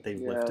that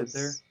they've lifted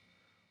there. Yes.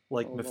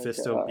 Like Oh my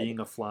Mephisto God. being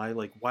a fly.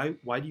 Like,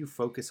 why do you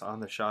focus on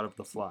the shot of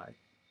the fly?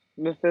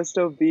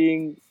 Mephisto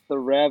being the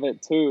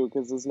rabbit too,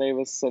 because his name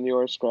is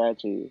Senor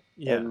Scratchy,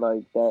 Yeah. and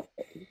like that.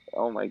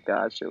 Oh my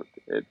gosh,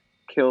 it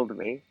killed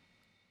me.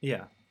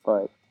 Yeah.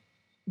 But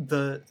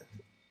The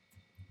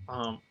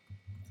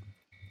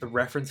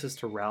references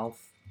to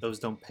Ralph, those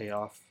don't pay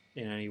off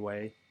in any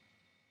way.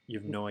 You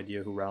have no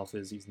idea who Ralph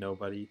is. He's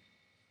nobody.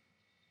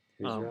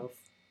 Who's Ralph?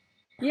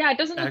 Yeah, it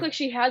doesn't look Ag- like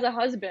she has a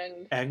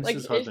husband. Agnes's Like,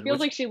 husband, it feels which-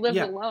 like she lives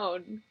yeah.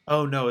 alone.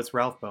 Oh no, it's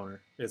Ralph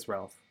Boner. It's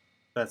Ralph.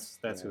 That's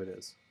who it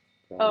is.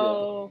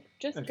 Oh,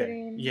 just Okay.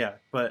 kidding. Yeah,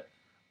 but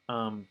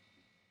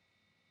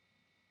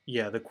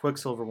yeah, the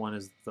Quicksilver one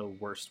is the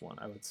worst one,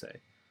 I would say.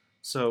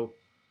 So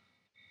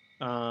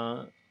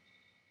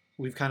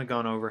we've kind of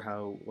gone over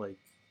how, like,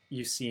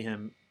 you see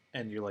him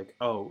and you're like,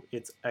 oh,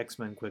 it's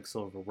X-Men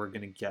Quicksilver. We're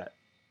gonna get,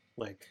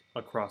 like,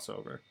 a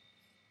crossover.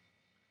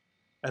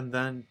 And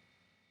then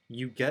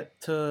you get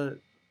to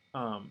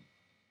the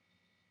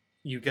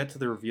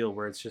reveal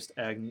where it's just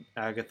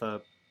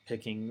Agatha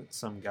picking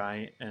some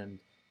guy and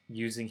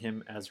using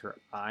him as her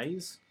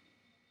eyes.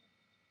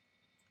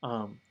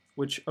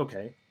 Which,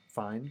 okay,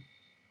 fine.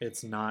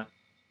 It's not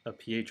a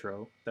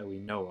Pietro that we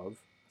know of,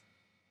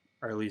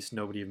 or at least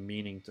nobody of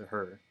meaning to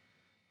her.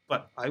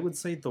 But I would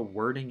say the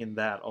wording in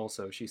that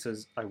also, she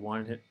says, I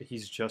wanted him,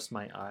 he's just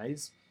my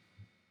eyes,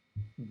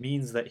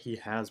 means that he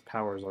has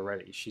powers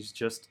already. She's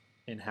just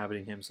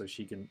inhabiting him so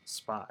she can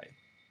spy.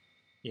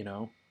 You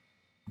know?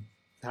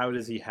 How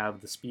does he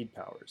have the speed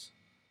powers?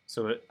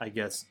 So I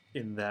guess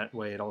in that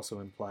way it also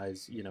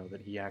implies, you know,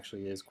 that he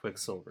actually is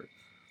Quicksilver.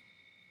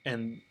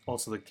 And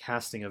also the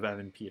casting of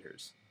Evan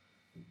Peters.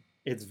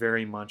 It's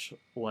very much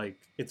like,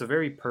 it's a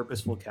very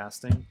purposeful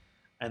casting,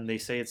 and they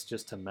say it's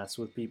just to mess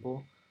with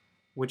people,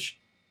 which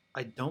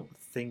I don't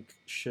think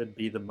should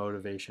be the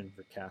motivation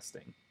for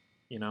casting,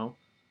 you know?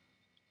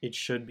 It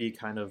should be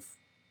kind of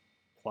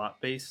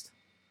plot-based.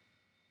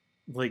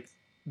 Like,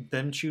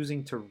 them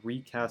choosing to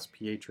recast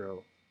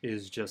Pietro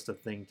is just a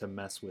thing to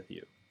mess with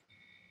you,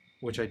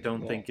 which I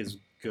don't think is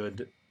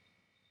good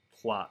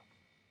plot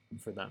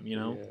for them, you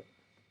know? Yeah.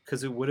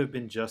 Because it would have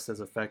been just as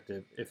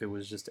effective if it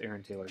was just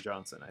Aaron Taylor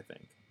Johnson, I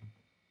think.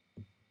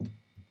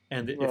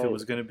 And if Right. it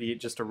was going to be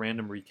just a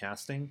random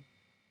recasting,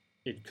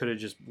 it could have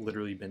just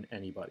literally been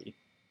anybody.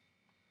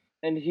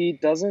 and he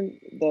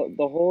doesn't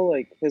the whole,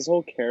 like, his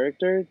whole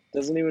character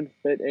doesn't even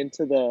fit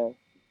into the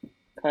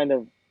kind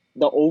of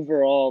the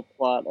overall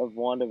plot of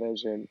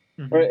WandaVision.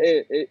 Mhm.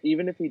 Or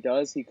even if he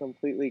does, he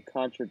completely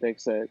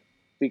contradicts it,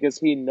 because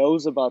he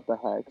knows about the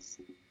hex,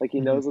 Like he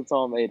Mhm. knows it's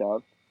all made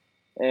up,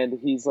 and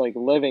he's like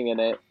living in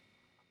it.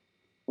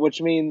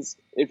 Which means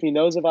if he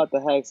knows about the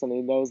hex and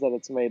he knows that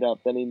it's made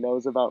up, then he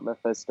knows about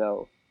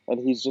Mephisto, and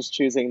he's just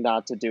choosing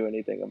not to do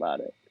anything about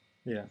it.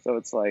 Yeah. So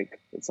it's like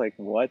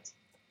what?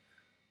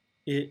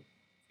 It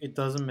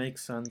doesn't make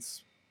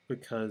sense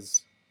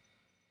because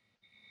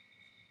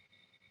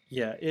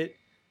yeah, it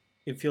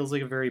feels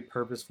like a very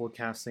purposeful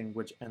casting,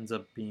 which ends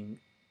up being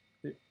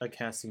a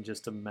casting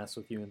just to mess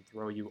with you and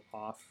throw you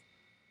off,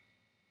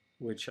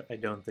 which I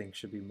don't think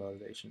should be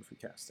motivation for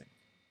casting.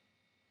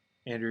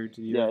 Andrew,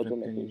 do you Yeah, I have an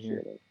didn't opinion here?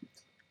 appreciate it.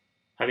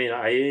 I mean,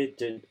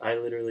 I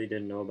literally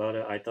didn't know about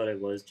it. I thought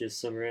it was just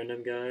some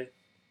random guy,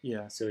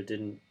 Yeah, so it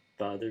didn't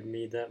bother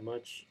me that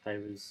much.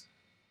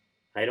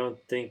 I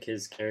don't think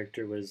his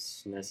character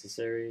was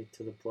necessary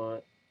to the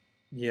plot.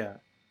 yeah,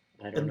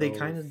 I don't and they know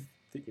kind of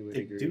if you would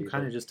they agree, do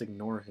kind of but just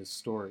ignore his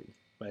story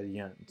by the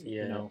end.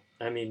 yeah. You know,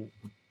 I mean,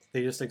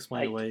 they just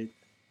explain I away.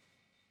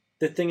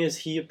 the thing is,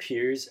 he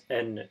appears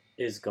and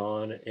is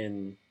gone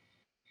in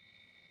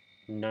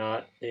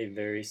not a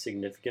very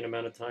significant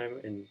amount of time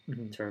in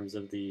Mhm. terms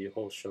of the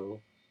whole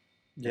show,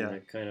 and Yeah,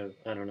 that kind of,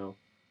 I don't know.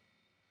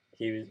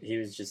 He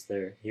was just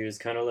there. He was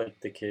kind of like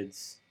the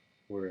kids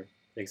were,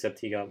 except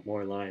he got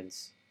more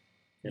lines.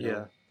 You know,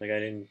 yeah, like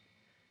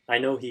I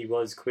know he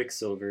was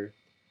Quicksilver,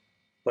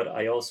 but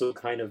I also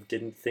kind of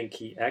didn't think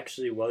he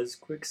actually was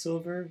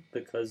Quicksilver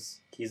because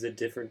he's a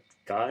different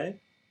guy.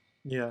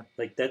 yeah.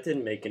 Like that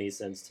didn't make any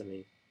sense to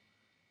me.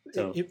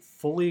 So It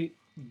fully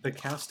the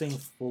casting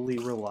fully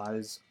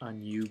relies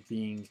on you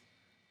being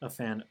a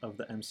fan of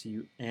the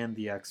MCU and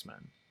the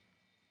X-Men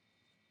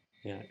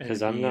yeah, and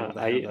because it I'm being able not. to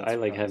have that I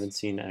like surprise. haven't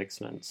seen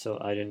X-Men, so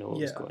I didn't know what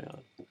was Yeah, going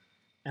on.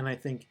 and I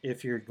think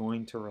if you're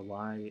going to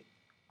rely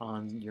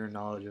on your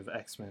knowledge of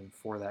X-Men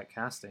for that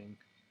casting,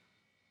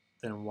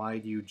 then why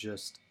do you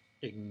just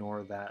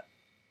ignore that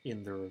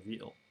in the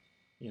reveal?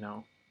 You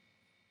know.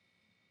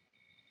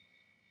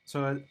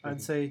 So I'd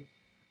Mhm. say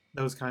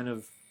that was kind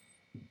of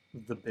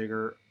the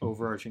bigger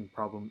overarching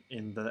problem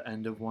in the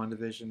end of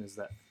WandaVision is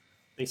that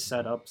they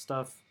set up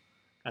stuff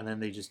and then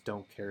they just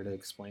don't care to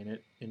explain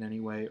it in any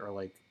way or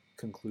like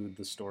conclude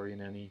the story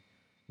in any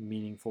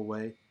meaningful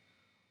way.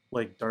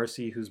 Like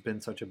Darcy, who's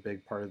been such a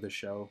big part of the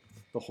show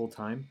the whole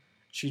time,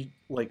 she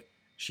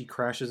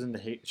crashes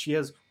into she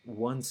has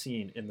one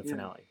scene in the Yeah.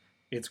 finale.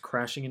 It's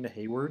crashing into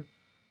Hayward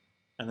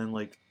and then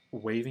like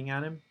waving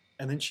at him,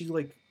 and then she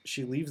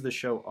leaves the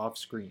show off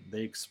screen.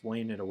 They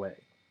explain it away.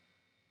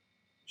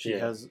 She Yeah.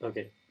 has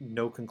Okay.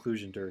 no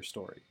conclusion to her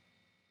story.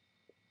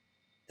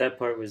 That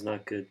part was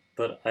not good,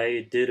 but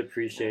I did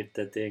appreciate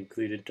that they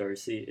included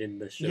Darcy in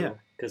the Yeah. show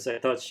because I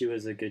thought she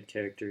was a good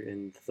character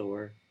in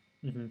Thor,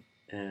 Mm-hmm.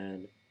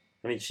 and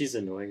I mean she's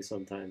annoying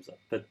sometimes,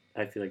 but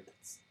I feel like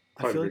that's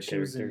I part feel of her like she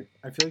was character.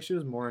 I feel like she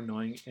was more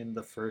annoying in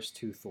the first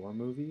two Thor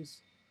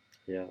movies.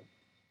 Yeah.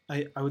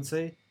 I would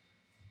say,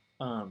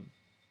 um,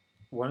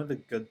 one of the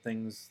good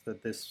things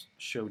that this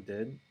show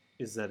did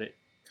is that it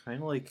kind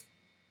of like,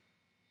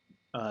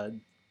 uh,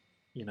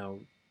 you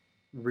know,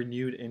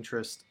 renewed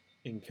interest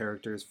in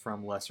characters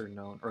from lesser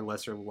known or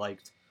lesser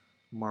liked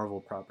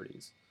Marvel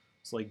properties.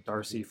 It's like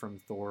Darcy from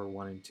Thor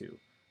 1 and 2.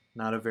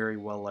 Not a very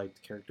well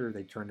liked character.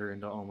 They turned her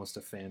into almost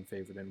a fan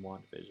favorite in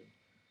WandaVision.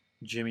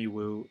 Jimmy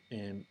Woo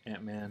in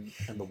Ant-Man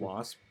and the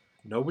Wasp.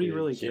 Nobody Dude,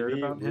 really cared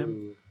Jimmy about him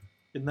Woo.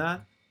 in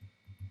that.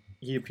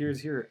 He appears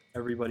here.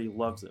 Everybody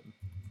loves him.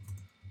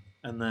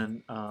 And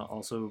then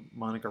also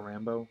Monica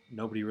Rambeau.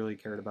 Nobody really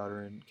cared about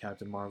her in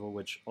Captain Marvel,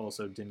 which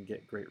also didn't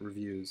get great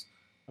reviews.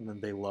 And then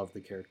they love the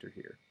character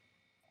here.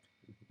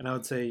 And I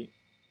would say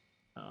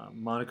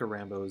Monica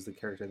Rambeau is the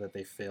character that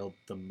they failed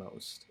the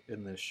most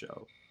in this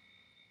show,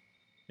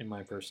 in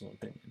my personal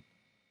opinion.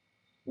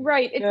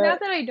 Right. It's Yeah, not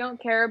that I don't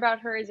care about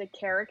her as a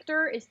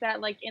character, it's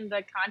that like in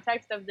the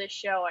context of this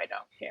show I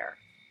don't care.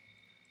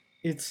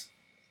 It's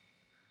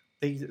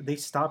they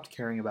stopped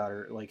caring about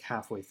her like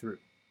halfway through.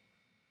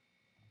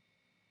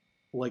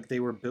 Like they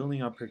were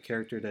building up her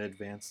character to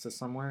advance to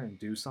somewhere and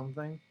do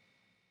something,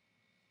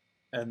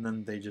 and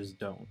then they just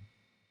don't.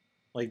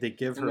 Like they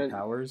give and her then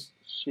powers,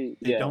 they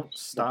yeah, don't the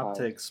stop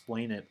to powers.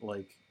 explain it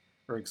like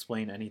or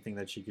explain anything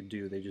that she could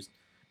do. They just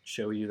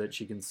show you that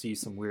she can see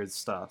some weird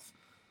stuff,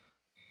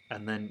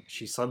 and then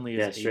she suddenly is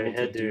Yeah, straight able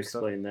to had to do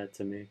stuff. explain that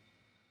to me.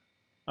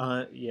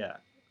 Yeah.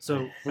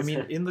 So I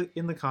mean, in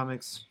the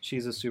comics,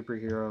 she's a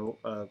superhero.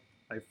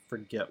 I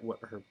forget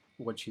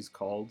what she's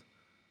called.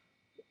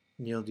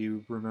 Neil, do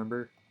you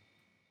remember?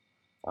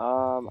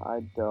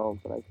 I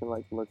don't, but I can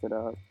like look it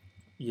up.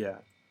 Yeah.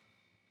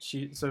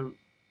 So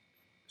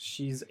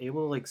she's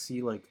able to like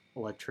see like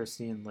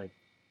electricity and like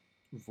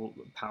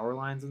power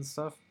lines and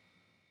stuff.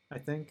 I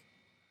think.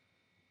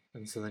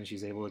 And so then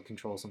she's able to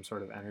control some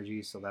sort of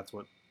energy. So that's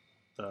what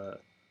the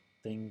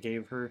thing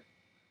gave her.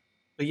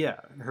 But yeah,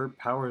 her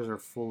powers are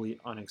fully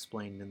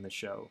unexplained in the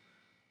show.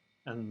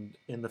 And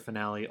in the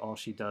finale, all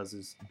she does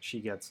is she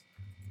gets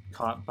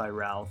caught by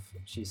Ralph.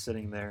 She's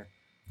sitting there.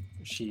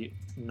 She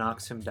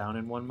knocks him down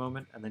in one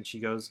moment, and then she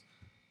goes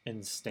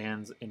and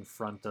stands in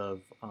front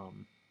of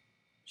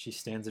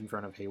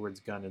Hayward's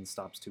gun and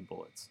stops two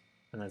bullets.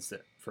 and that's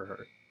it for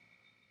her.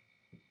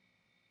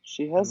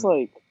 She has Mm.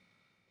 like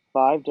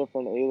 5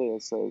 different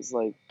aliases.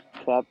 Like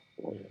Cap,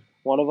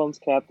 one of them's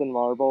Captain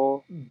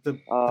Marvel. The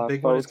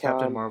big one is Captain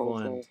Photon, Marvel,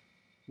 Photon. and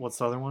what's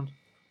the other one?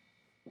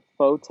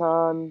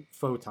 Photon.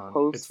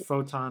 Photon. It's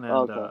Photon and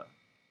Okay.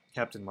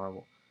 Captain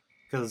Marvel,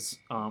 because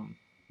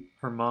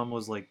her mom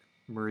was like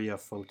Maria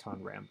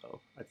Photon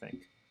Rambo, I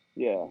think.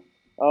 Yeah.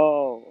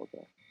 Oh,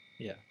 okay.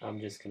 Yeah. I'm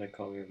just gonna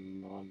call her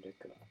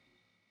Monica.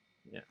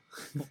 Yeah.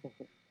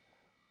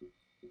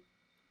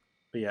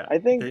 But yeah, I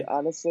think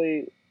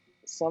honestly,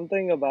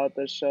 something about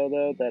this show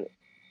though that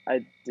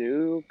I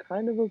do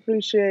kind of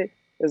appreciate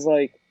is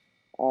like,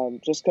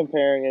 just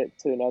comparing it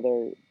to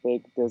another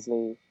big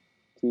Disney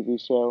TV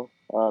show,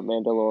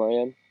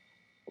 Mandalorian.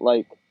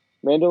 Like,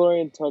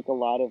 Mandalorian took a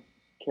lot of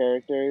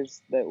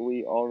characters that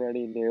we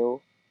already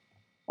knew,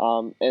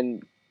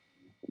 and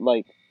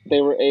like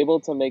they were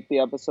able to make the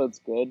episodes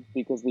good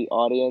because the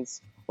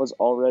audience was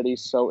already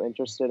so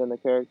interested in the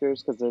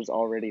characters because there's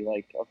already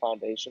like a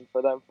foundation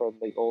for them from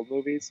the old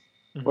movies.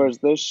 Mhm. Whereas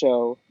this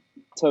show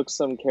took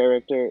some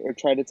character or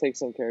tried to take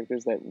some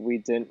characters that we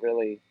didn't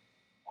really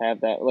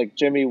have that, like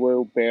Jimmy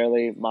Woo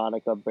barely,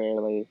 Monica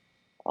barely,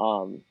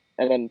 and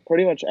then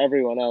pretty much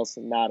everyone else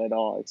not at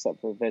all except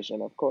for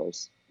Vision, of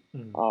course.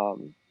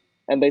 Mhm.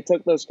 And they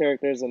took those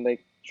characters and they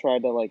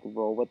tried to like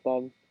roll with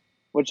them,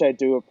 which I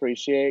do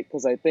appreciate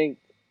because I think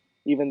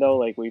even though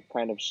like we've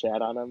kind of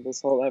shat on them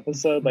this whole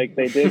episode, like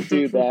they didn't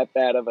do that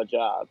bad of a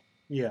job.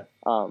 Yeah.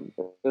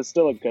 It's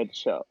still a good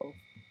show.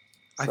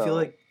 I feel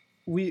like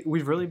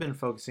we've really been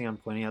focusing on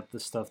pointing out the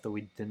stuff that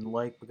we didn't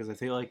like because I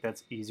feel like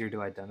that's easier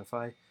to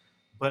identify.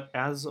 But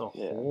as a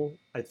whole,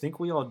 I think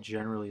we all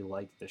generally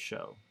liked the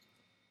show.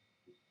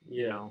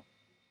 Yeah. You know,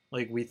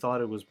 like we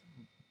thought it was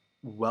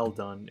well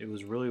done. It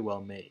was really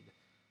well made.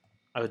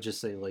 I would just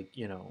say, like,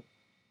 you know,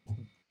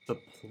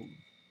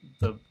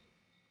 the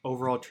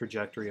overall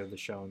trajectory of the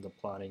show and the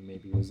plotting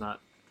maybe was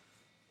not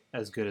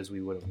as good as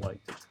we would have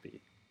liked it to be.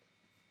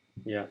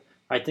 Yeah,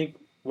 I think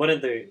one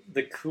of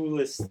the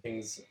coolest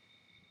things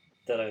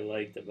that I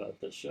liked about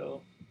the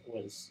show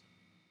was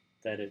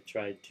that it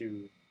tried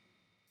to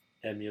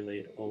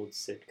emulate old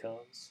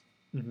sitcoms.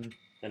 Mm-hmm.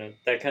 And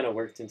that kind of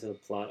worked into the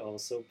plot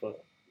also,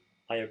 but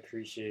I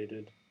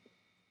appreciated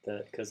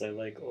that because I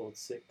like old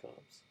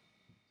sitcoms.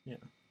 Yeah.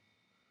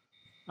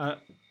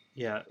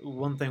 Yeah,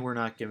 one thing we're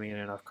not giving it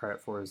enough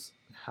credit for is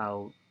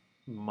how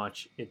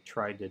much it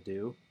tried to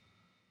do.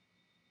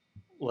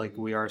 Like,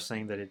 we are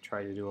saying that it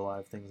tried to do a lot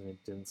of things and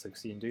it didn't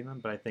succeed in doing them,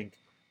 but I think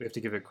we have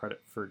to give it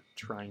credit for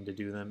trying to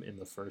do them in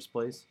the first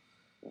place.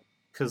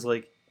 Because,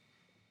 like,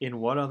 in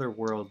what other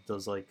world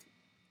does, like,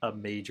 a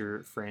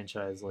major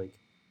franchise, like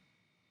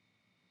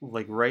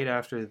right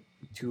after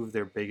 2 of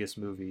their biggest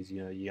movies,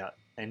 you know, you got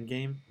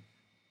Endgame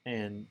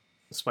and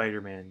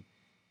Spider-Man,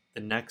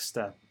 the next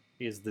step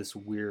is this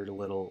weird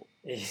little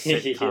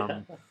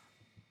sitcom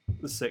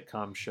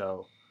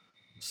show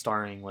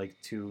starring like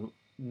 2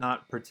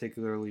 not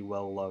particularly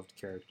well loved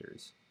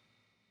characters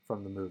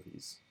from the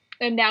movies.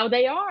 And now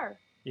they are.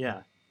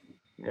 Yeah.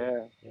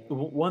 Yeah.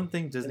 One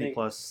thing Disney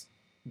Plus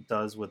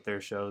does with their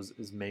shows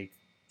is make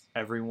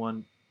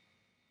everyone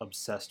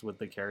obsessed with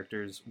the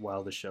characters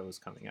while the show is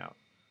coming out.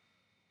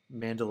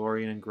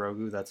 Mandalorian and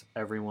Grogu, that's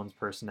everyone's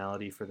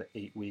personality for the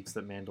 8 weeks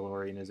that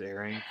Mandalorian is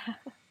airing.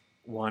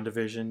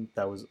 WandaVision,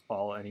 that was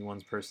all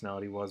anyone's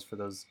personality was for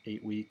those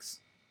 8 weeks.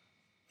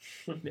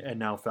 And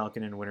now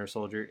Falcon and Winter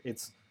Soldier,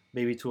 it's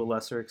maybe to a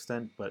lesser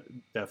extent, but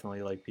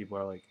definitely like people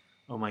are like,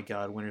 oh my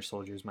god, Winter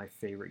Soldier is my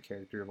favorite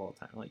character of all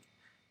time. Like,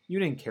 you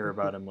didn't care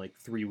about him like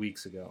 3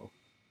 weeks ago.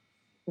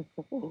 Yeah.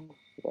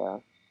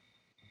 But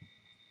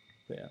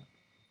yeah.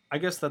 I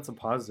guess that's a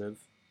positive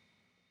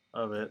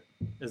of it,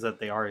 is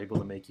that they are able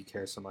to make you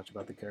care so much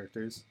about the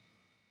characters.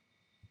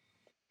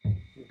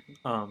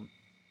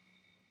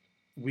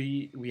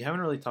 We haven't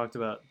really talked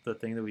about the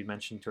thing that we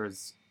mentioned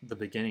towards the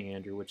beginning,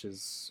 Andrew, which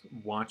is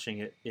watching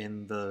it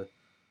in the,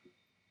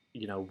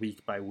 you know,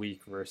 week by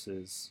week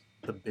versus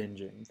the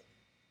binging.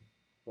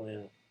 Well,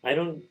 yeah, I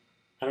don't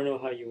know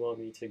how you want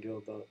me to go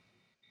about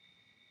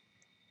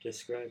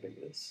describing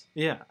this.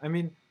 Yeah, I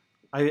mean,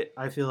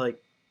 I feel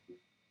like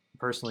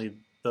personally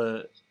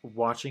the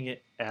watching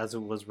it as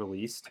it was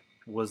released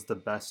was the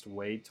best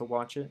way to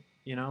watch it,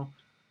 you know,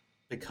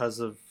 because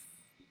of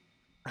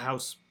how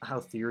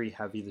theory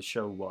heavy the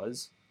show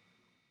was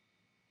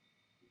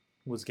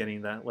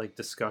getting that like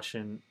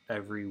discussion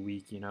every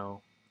week, you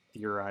know,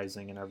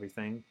 theorizing and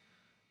everything,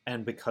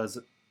 and because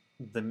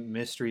the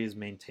mystery is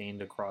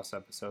maintained across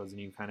episodes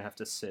and you kind of have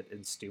to sit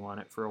and stew on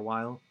it for a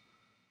while,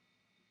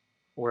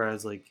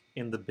 whereas like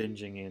in the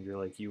binging, Andrew,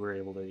 like you were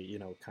able to, you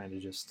know, kind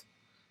of just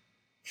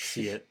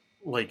see it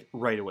like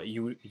right away.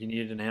 You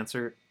needed an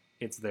answer,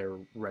 it's there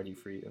ready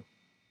for you.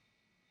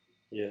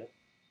 Yeah,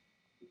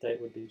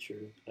 that would be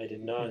true. I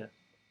did not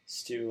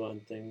stew on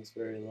things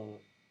very long.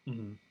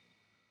 Mm-hmm.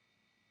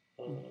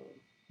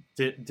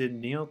 Did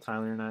Neil,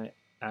 Tyler, and I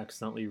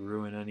accidentally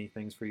ruin any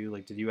things for you?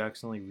 Like, did you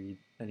accidentally read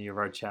any of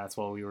our chats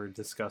while we were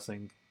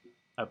discussing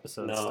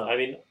episode stuff? I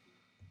mean,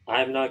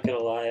 I'm not gonna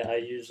lie, I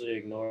usually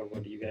ignore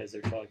what you guys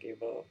are talking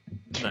about.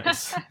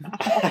 Nice.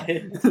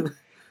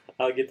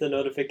 I'll get the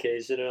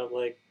notification and I'm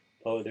like,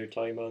 oh, they're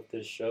talking about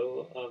this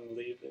show, I'm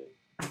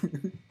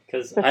leaving.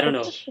 Because, I don't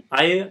know,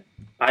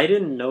 I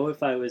didn't know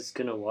if I was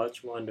gonna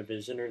watch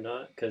WandaVision or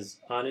not, because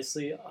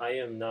honestly, I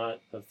am not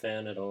a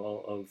fan at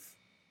all of,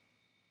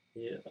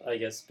 yeah, I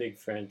guess, big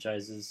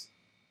franchises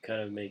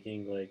kind of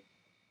making, like,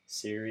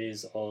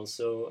 series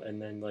also,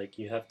 and then, like,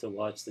 you have to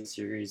watch the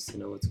series to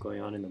know what's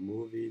going on in the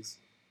movies.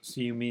 So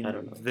you mean I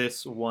don't know.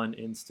 this one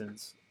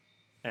instance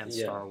and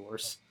Yeah. Star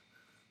Wars?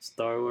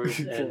 Star Wars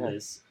and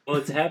this. Well,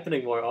 it's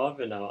happening more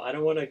often now. I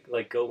don't want to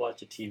like go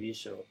watch a TV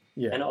show.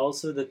 Yeah. And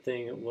also the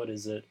thing, what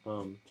is it?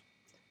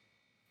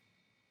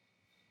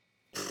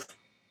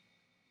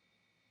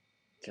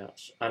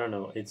 Gosh, I don't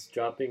know. It's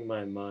dropping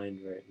my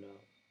mind right now.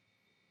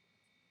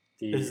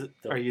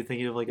 Are you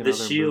thinking of like the another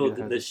Shield?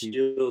 movie that The has a TV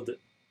Shield.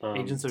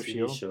 Agents of TV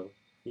S.H.I.E.L.D.? show.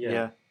 Yeah.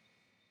 Yeah.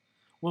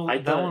 Well, I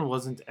that thought- one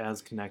wasn't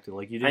as connected.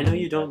 Like you I didn't. know need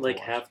you that don't to like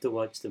watch. have to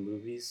watch the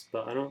movies,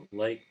 but I don't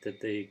like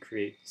that they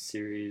create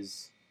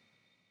series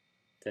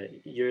that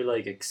you're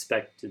like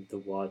expected to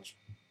watch,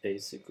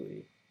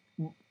 basically.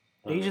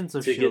 Agents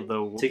of to S.H.I.E.L.D. get,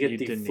 though to you get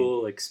the didn't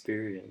full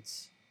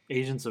experience. need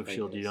Agents of I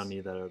S.H.I.E.L.D. You guess. don't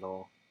need that at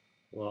all.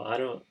 Well, I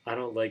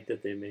don't like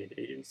that they made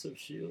Agents of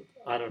S.H.I.E.L.D.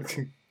 I don't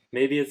know.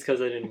 Maybe it's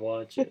because I didn't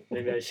watch it.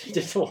 Maybe I should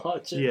just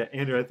watch it. Yeah,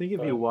 Andrew, I think if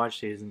you But-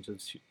 watched Agents of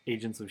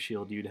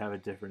S.H.I.E.L.D., you'd have a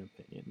different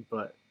opinion.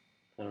 But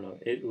I don't know.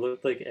 It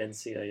looked like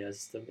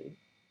NCIS to me.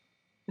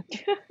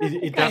 it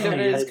Kind of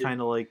definitely is. is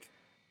kind of like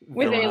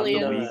With villain of the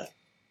aliens. week.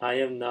 I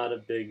am not a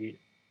big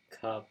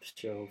cop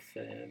show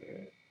fan,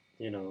 or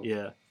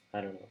Yeah,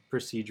 I don't know.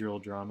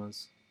 procedural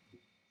dramas.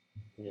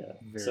 Yeah.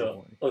 Very so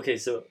boring. okay,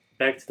 so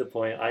back to the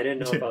point. I didn't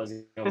know if I was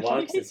gonna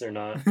watch this or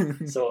not.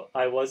 So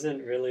I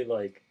wasn't really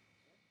like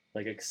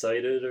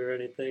excited or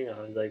anything. I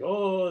was like,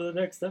 oh, the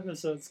next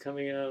episode's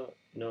coming out.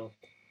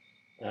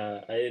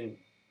 I didn't.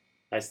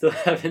 I still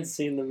haven't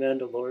seen The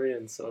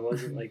Mandalorian, so I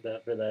wasn't like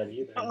that for that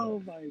either. Oh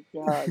my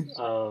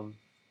god.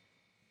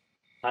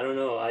 I don't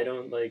know. I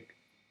don't like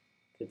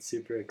get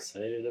super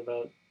excited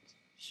about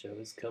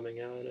shows coming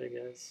out, I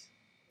guess.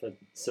 But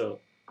so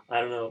I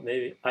don't know.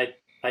 Maybe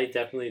I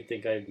definitely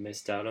think I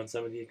missed out on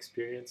some of the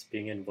experience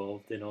being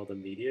involved in all the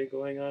media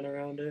going on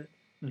around it.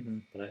 Hmm.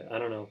 But I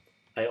don't know.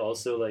 I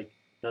also like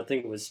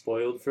nothing was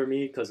spoiled for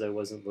me because I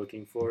wasn't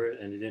looking for it,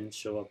 and it didn't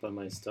show up on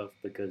my stuff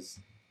because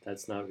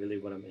that's not really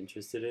what I'm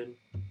interested in.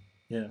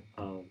 Yeah.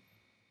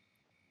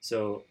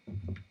 So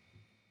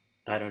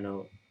I don't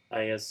know.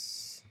 I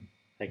guess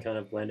I kind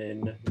of went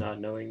in not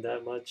knowing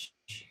that much,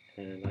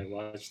 and I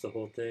watched the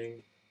whole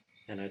thing,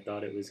 and I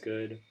thought it was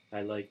good.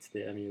 I liked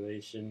the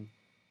emulation.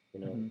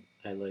 Mhm.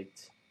 I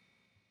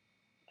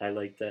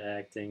liked the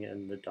acting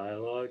and the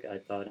dialogue. I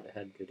thought it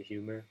had good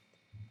humor.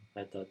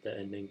 I thought the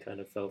ending kind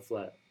of fell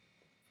flat.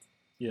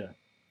 Yeah.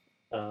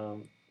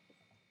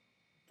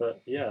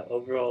 But yeah,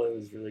 overall it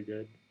was really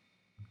good.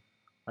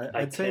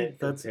 I'd say can't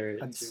that's compare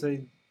it I'd to-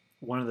 say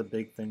one of the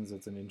big things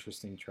that's an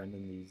interesting trend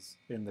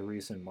in the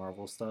recent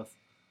Marvel stuff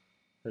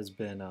has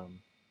been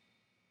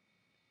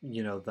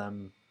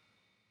them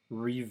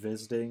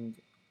revisiting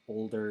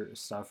older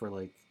stuff or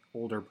like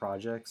older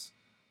projects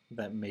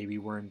that maybe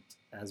weren't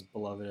as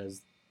beloved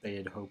as they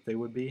had hoped they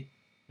would be,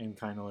 and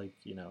kind of like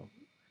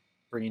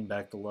bringing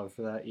back the love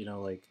for that.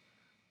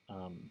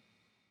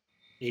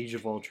 Age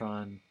of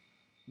Ultron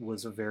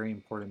was a very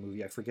important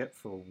movie. I forget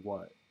for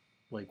what.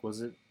 Like,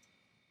 was it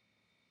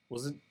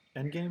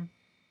Endgame?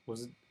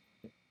 Was it?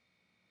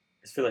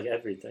 I feel like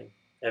everything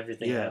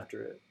Yeah.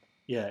 after it.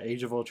 Yeah,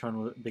 Age of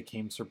Ultron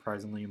became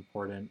surprisingly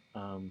important.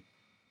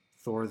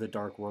 Thor: The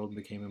Dark World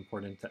became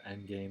important to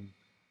Endgame.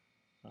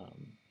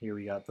 Here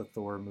we got the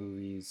Thor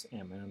movies,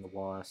 Ant-Man and the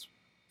Wasp,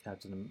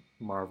 Captain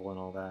Marvel, and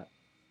all that,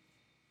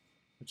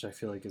 which I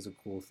feel like is a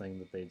cool thing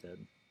that they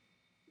did.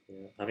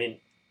 Yeah, I mean,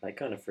 I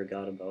kind of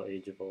forgot about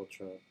Age of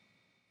Ultron.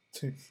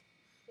 To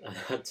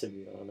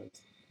be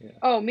honest.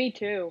 Oh, me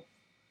too.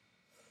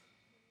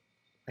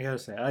 I gotta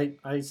say,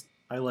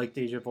 I liked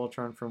Age of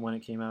Ultron from when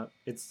it came out.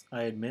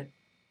 I admit,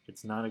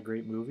 it's not a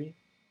great movie,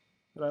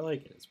 but I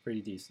like it. It's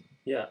pretty decent.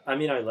 Yeah, I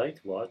mean, I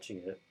liked watching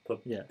it, but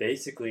Yeah.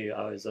 basically,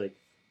 I was like,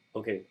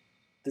 okay,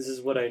 this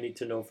is what I need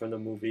to know from the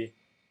movie.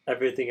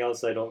 Everything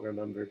else I don't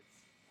remember.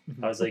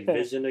 I was like,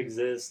 Vision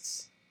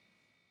exists.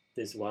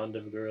 This Wanda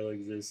girl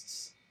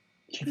exists.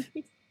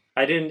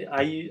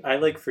 I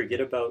like forget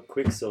about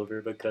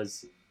Quicksilver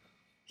because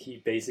he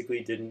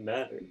basically didn't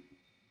matter.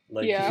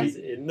 Like Yeah. he's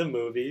in the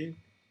movie.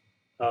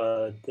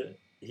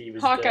 He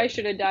was Hawkeye dead.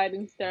 should have died I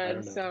instead.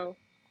 don't know. So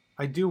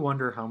I do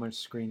wonder how much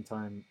screen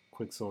time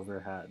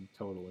Quicksilver had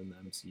total in the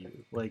MCU.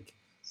 Like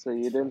So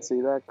you didn't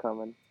see that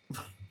coming.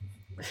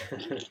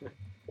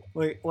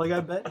 I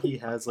bet he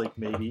has like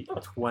maybe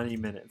 20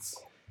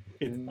 minutes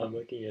in I'm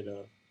looking it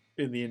up.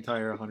 in the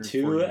entire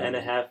 140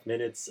 2.5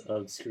 minutes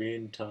of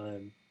screen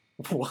time.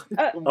 What?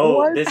 Oh,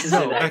 What? this is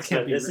No, an that X-Men.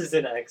 can't be This real. is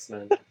an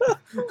X-Men.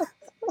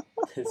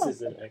 This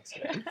is an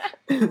X-Men.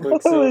 I was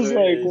Quicksilver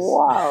like, is-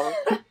 wow.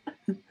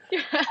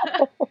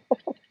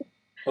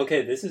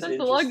 Okay, this is That's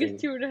the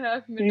interesting.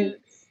 longest 2.5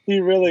 minutes. He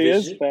really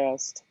is Vision-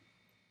 fast.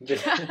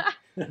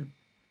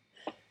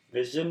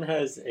 Vision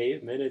has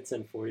 8 minutes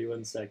and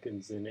 41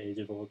 seconds in Age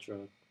of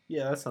Ultron.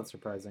 Yeah, that's not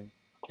surprising.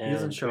 He And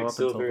doesn't show up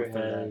until Quicksilver the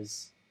third act.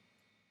 has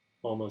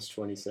almost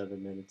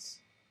 27 minutes.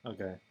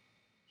 Okay.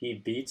 He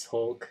beats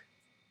Hulk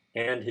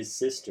and his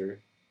sister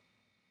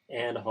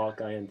and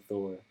Hawkeye and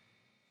Thor.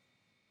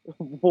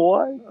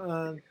 What?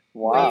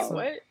 Wow.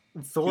 Wait,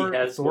 what? Thor He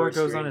has more goes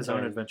on screen his own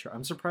time. adventure.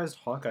 I'm surprised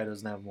Hawkeye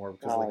doesn't have more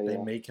because Oh, they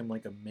yeah. make him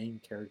like a main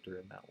character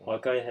in that one.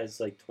 Hawkeye has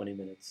like 20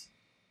 minutes.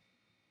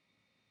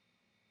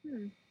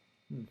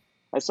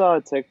 I saw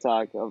a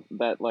TikTok of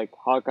that like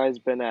Hawkeye's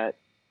been at,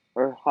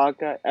 or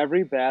Hawkeye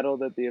every battle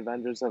that the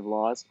Avengers have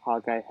lost,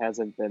 Hawkeye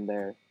hasn't been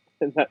there,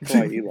 and that's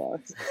why he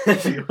lost.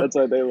 That's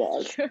why they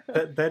lost.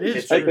 That is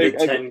It's true. like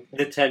think-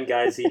 the 10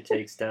 guys he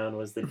takes down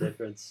was the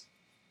difference.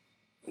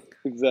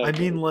 Exactly. I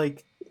mean,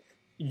 like,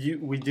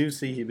 we do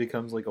see he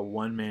becomes like a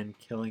one-man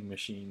killing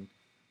machine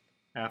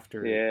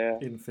after Yeah.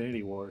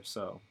 Infinity War,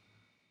 so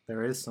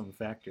there is some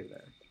factor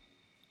there.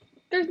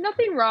 There's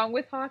nothing wrong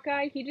with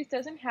Hawkeye. He just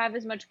doesn't have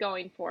as much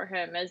going for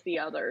him as the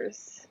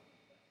others.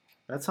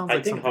 That sounds I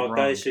like think something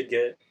Hawkeye wrong. should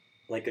get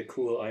like a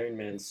cool Iron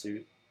Man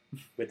suit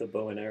with a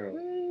bow and arrow.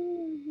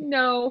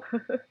 No.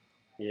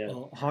 Yeah.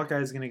 Well,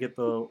 Hawkeye's gonna get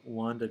the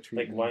Wanda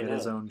treatment why and get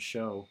his not? own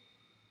show.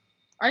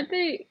 Aren't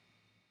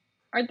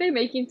they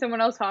making someone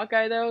else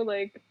Hawkeye though?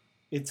 Like,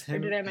 It's Or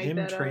him did I make him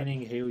that up?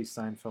 training Haley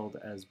Steinfeld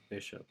as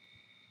Bishop.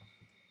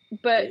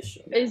 but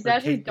Bishop. is Or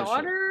that his Kate Bishop.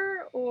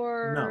 daughter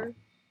or No.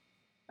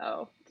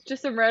 Oh, it's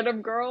just some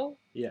random girl?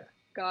 Yeah.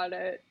 Got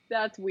it.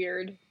 That's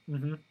weird.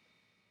 Mm-hmm.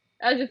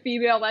 As a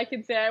female, I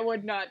can say I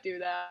would not do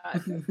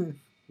that.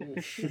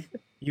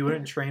 You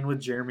wouldn't train with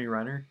Jeremy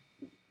Renner?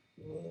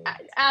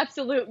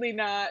 Absolutely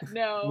not.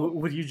 No.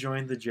 Would you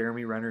join the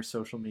Jeremy Renner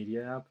social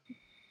media app?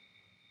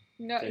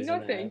 No, There's no,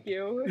 an thank app.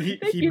 you. He-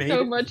 Thank he you made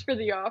so it- much for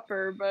the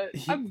offer, but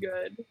He- I'm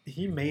good.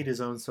 He made his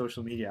own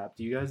social media app.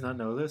 Do you guys not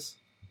know this?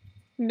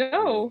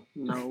 No.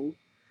 No.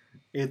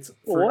 It's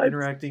for What?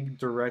 interacting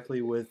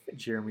directly with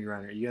Jeremy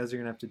Renner. You guys are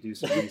gonna have to do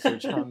some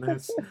research on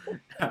this.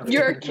 after.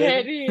 You're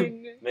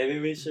kidding. Maybe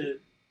we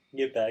should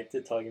get back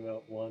to talking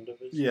about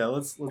WandaVision. Yeah,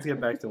 let's get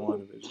back to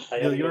WandaVision. I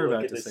Neil, gotta you go were look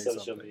about at to the say social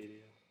something. media.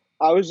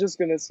 I was just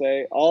gonna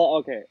say,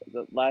 okay,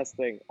 the last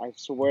thing. I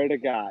swear to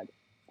God,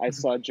 I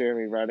saw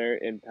Jeremy Renner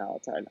in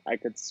Palatine. I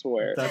could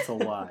swear. That's a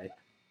lie.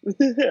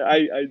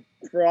 I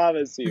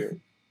promise you.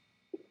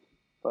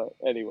 But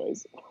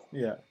anyways,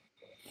 Yeah.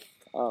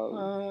 I,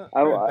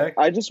 Alright,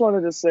 back- I just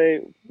wanted to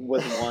say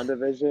with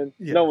WandaVision.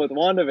 Yeah. No, with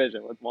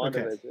WandaVision. With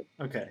WandaVision.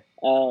 Okay.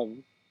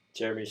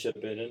 Jeremy should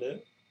have been in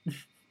it.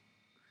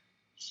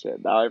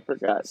 Shit. Now I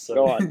forgot. So,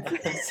 Go on.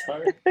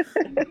 Sorry.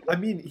 I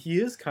mean,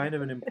 he is kind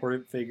of an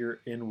important figure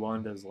in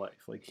Wanda's life.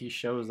 Like, he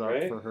shows up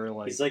Right? for her,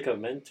 like, He's like a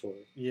mentor.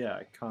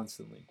 yeah,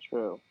 constantly.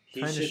 True. He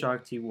Kind of should,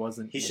 shocked he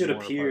wasn't. he even should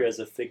more a appear part. as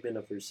a figment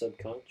of her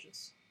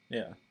subconscious.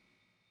 Yeah.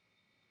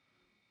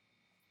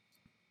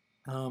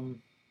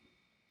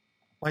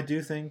 I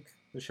do think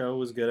the show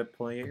was good at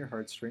pulling at your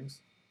heartstrings.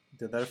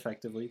 Did that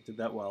effectively. Did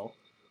that well.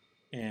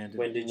 And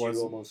When did you was,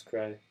 almost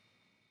cry?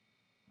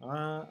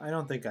 I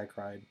don't think I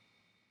cried,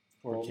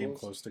 or came Almost?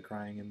 close to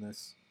crying in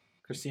this.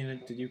 Christina,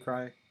 did you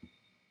cry?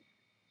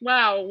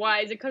 Wow, why?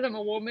 Is it because I'm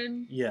a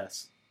woman?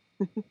 Yes.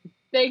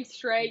 Thanks,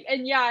 Trey.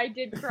 And yeah, I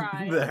did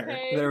cry.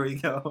 Okay? There we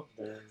go.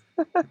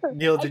 Uh,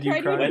 Neil, did you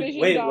cried cry? when when,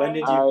 Vision wait, died. when did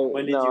you? I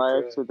When did no, you? I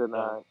cry? actually did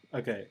not.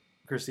 Okay,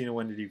 Christina,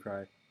 when did you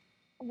cry?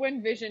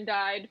 When Vision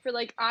died. For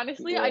like,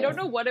 honestly, I Yeah. don't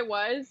know what it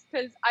was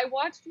because I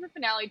watched the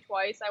finale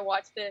twice. I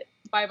watched it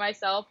by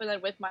myself and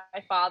then with my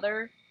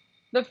father.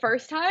 The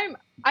first time,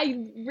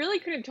 I really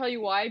couldn't tell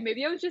you why.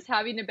 Maybe I was just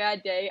having a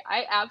bad day.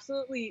 I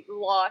absolutely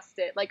lost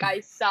it. Like, I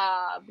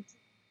sobbed.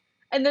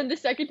 And then the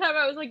second time,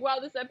 I was like, wow,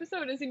 this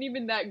episode isn't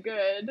even that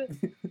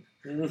good.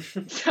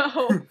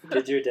 So,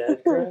 Did your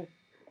dad cry?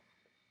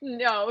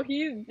 no,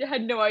 he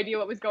had no idea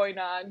what was going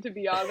on, to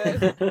be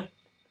honest.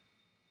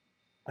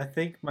 I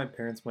think my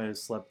parents might have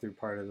slept through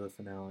part of the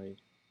finale,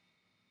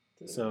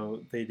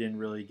 so they didn't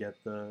really get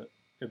the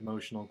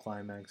emotional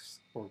climax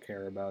or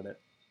care about it.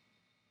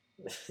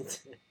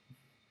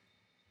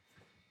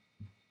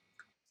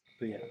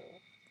 But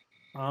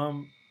yeah.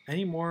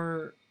 Any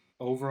more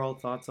overall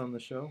thoughts on the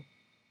show?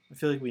 I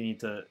feel like we need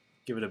to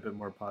give it a bit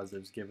more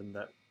positives, given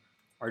that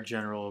our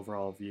general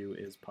overall view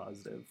is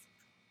positive.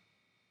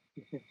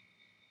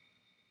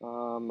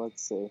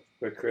 Let's see.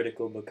 We're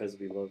critical because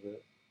we love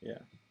it. Yeah.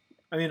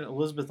 I mean,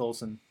 Elizabeth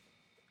Olsen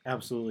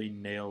absolutely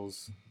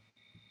nails,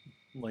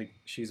 like,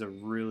 she's a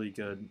really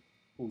good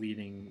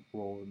leading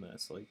role in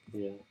this. Like,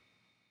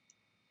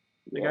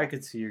 Yeah. I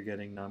could see her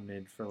getting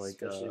nominated for, like,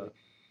 Especially-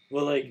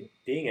 Well, like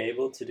being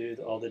able to do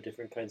all the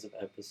different kinds of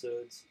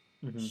episodes,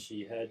 mhm.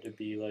 she had to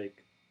be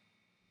like,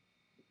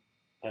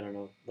 I don't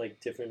know, like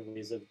different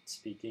ways of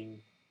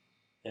speaking,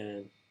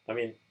 and I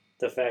mean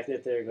the fact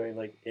that they're going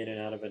like in and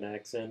out of an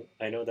accent.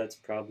 I know that's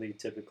probably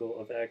typical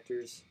of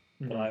actors,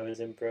 but Mhm. I was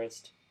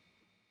impressed.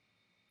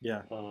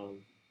 Yeah.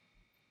 Um,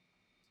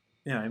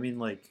 Yeah, I mean,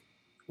 like,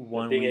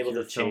 one being week able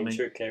you're to change filming.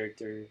 your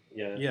character.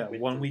 Yeah. Yeah,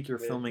 with one the- week you're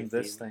with filming the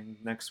this theme. thing.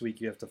 Next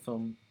week you have to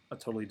film a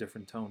totally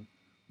different tone.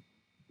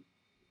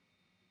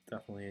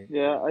 Definitely.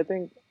 Yeah, I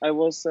think I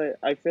will say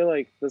I feel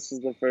like this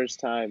is the first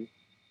time,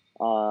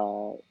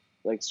 uh,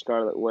 like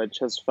Scarlet Witch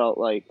has felt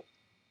like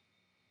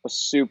a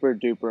super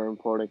duper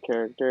important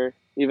character,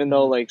 even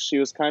though Mhm. like she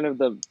was kind of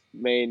the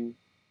main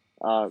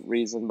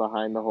reason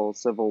behind the whole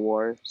Civil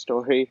War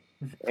story,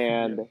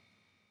 and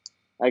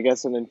I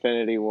guess in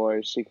Infinity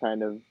War she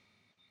kind of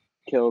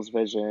kills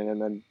Vision,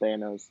 and then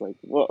Thanos like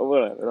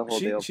whatever the whole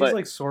deal. She's But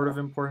like sort of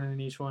important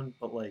in each one,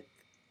 but like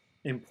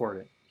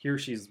important. Here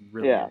she's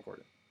really yeah,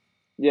 important.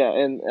 yeah,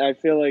 and I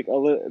feel like a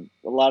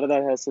lot of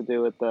that has to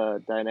do with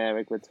the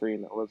dynamic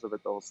between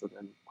Elizabeth Olsen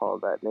and Paul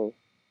Bettany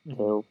Mhm.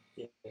 too.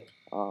 Yeah.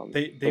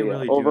 They But yeah,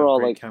 really do overall,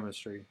 have great like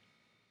chemistry.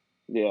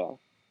 yeah,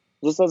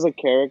 just as a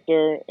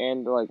character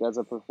and like as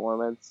a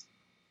performance,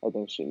 I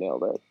think she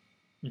nailed it.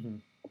 Hmm.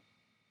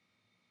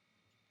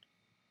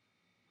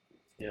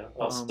 Yeah.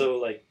 Also,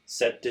 like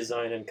set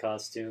design and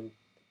costume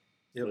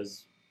Yep.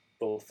 was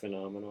both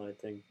phenomenal. I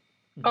think.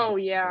 Oh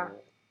yeah.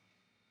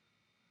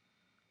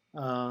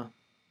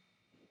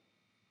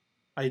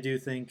 I do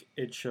think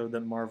it showed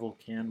that Marvel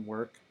can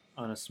work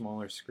on a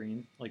smaller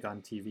screen, like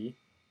on TV,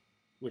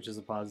 which is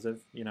a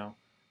positive. You know,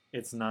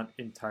 it's not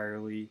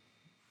entirely.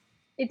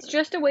 It's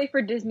just a way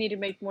for Disney to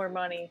make more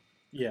money.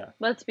 Yeah.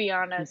 Let's be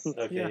honest.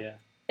 Okay. Yeah. Yeah.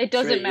 It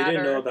doesn't Trey, matter. You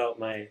didn't know about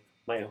my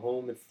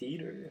home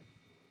theater.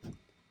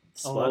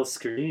 Small that's-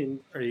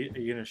 screen. Are you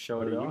gonna show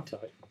What it are you off?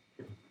 talking?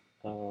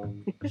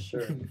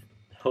 Sure.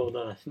 Hold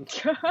on.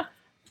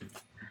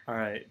 All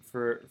right.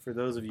 For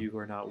those of you who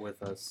are not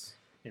with us,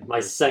 in My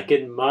person,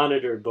 second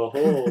monitor.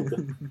 Behold.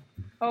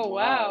 Oh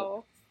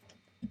wow.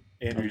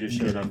 Andrew just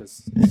showed up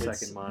his It's-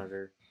 second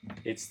monitor.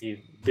 It's the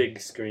big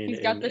screen. He's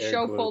got in the air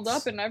show pulled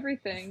quotes. up and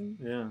everything.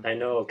 Yeah. I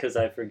know, because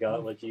I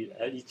forgot what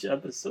each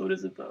episode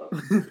is about.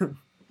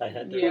 I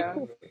had to Yeah.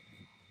 remember.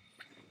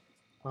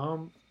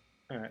 All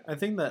right. I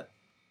think that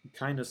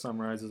kind of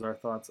summarizes our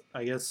thoughts.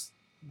 I guess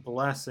the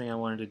last thing I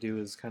wanted to do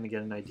is kind of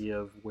get an idea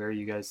of where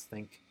you guys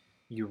think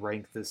you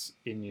rank this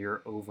in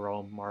your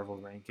overall Marvel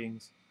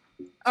rankings.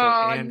 So,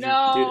 Oh Andrew,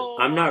 no.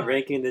 Dude, I'm not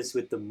ranking this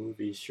with the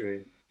movies,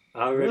 Shrey.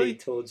 I already Really?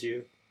 told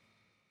you.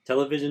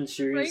 Television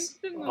series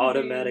the movies.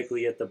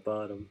 automatically at the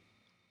bottom.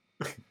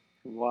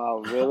 Wow,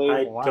 really?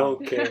 I Wow.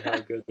 don't care how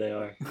good they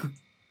are.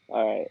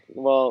 All right.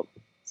 Well,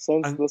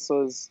 since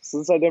I'm-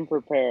 since I didn't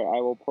prepare, I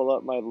will pull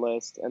up my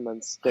list and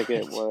then stick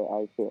it where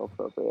I feel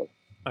appropriate.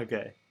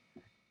 Okay.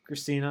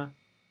 Christina,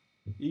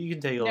 you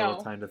can take a No.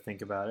 little time to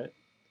think about it.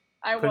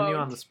 I Putting won't. you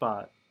on the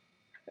spot.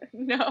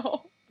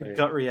 No. Right.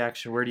 Gut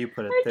reaction, where do you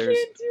put it? I can't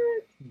do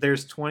it.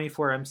 There's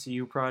 24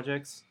 MCU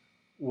projects.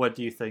 What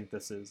do you think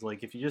this is?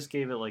 Like, if you just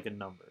gave it like a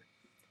number.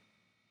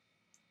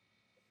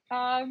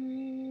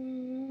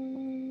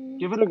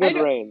 Give it a I good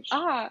don't- range.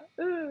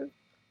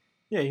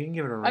 Yeah, you can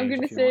give it a range. I'm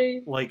gonna if you say-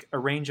 want. Like a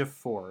range of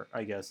 4,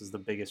 I guess, is the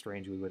biggest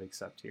range we would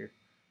accept here.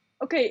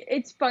 Okay,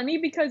 it's funny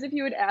because if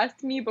you had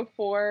asked me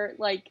before,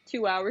 like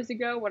 2 hours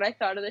ago, what I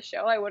thought of the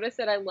show, I would have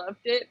said I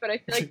loved it, but I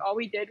feel like all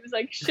we did was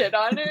like shit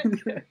on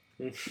it.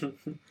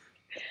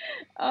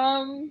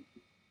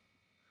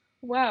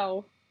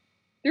 Wow.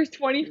 There's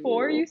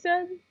 24, you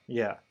said?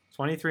 Yeah,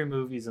 23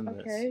 movies in this.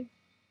 Okay.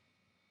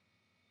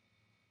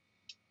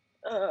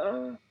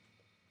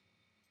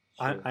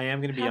 I am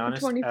going to be Half of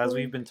honest. 24. As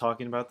we've been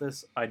talking about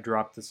this, I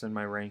dropped this in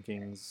my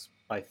rankings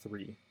by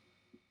 3.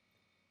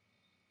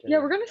 Yeah,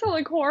 we're gonna sound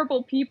like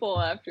horrible people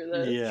after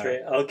this. Yeah.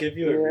 Shrey, I'll give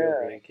you a real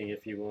Yeah. ranking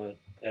if you want,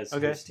 as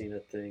Okay. Christina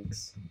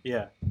thinks.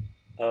 Yeah.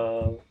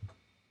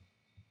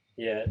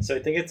 Yeah, so I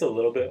think it's a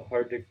little bit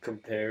hard to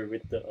compare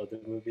with the other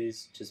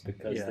movies just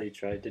because Yeah. they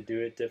tried to do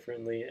it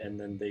differently and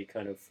then they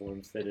kind of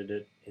form fitted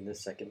it in the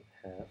second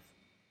half.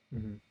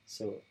 Mhm.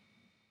 So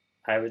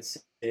I would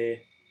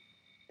say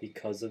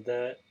because of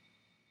that,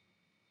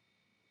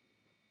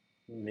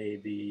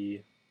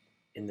 maybe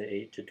in the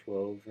 8 to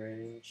 12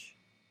 range.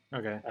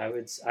 Okay.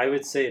 I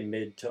would say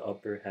mid to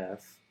upper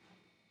half.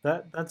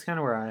 That's kind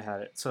of where I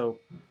had it. So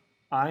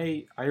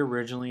I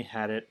originally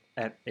had it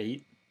at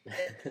 8,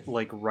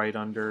 like right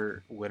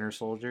under Winter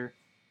Soldier,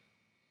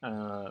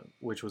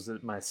 which was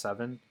at my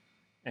 7,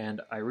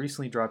 and I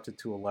recently dropped it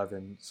to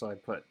 11. So I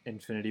put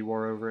Infinity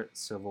War over it,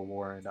 Civil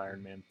War, and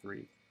Iron Man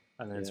 3,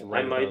 and then it's Yeah,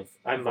 right above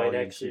I might Volume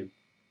actually 2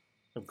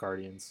 of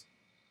Guardians.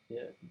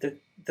 Yeah,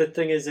 the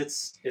thing is,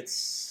 it's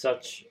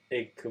such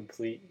a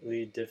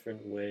completely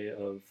different way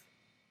of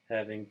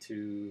having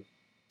to,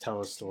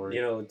 Tell a story.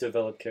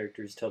 develop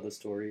characters, tell the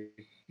story,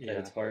 that Yeah.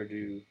 it's hard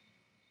to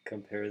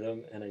compare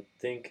them. And I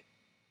think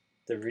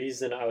the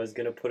reason I was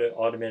gonna put it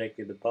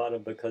automatically at the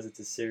bottom because it's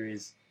a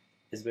series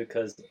is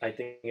because I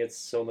think it's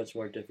so much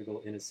more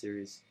difficult in a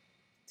series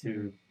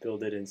to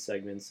build it in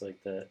segments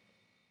like that,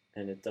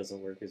 and it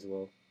doesn't work as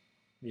well.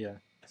 Yeah.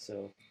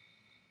 So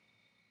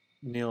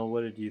Neil,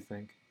 what did you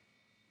think?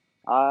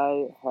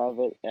 I have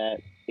it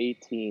at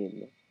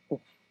 18.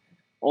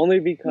 Only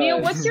because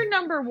Neil, what's your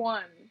number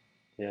 1?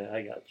 yeah,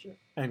 I got you.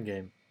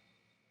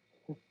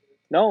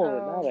 no,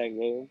 Oh. not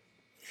Endgame.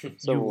 You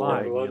Civil War.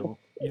 lied, War. Neil.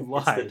 You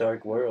It's the lied.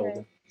 Dark World.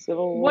 Okay.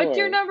 Civil War. What's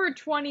your number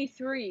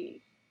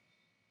 23?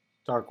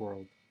 Dark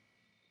World.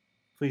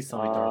 Please tell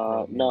me Dark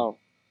World. Neil. No.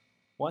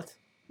 What?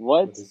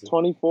 What? What is it?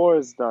 24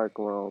 is Dark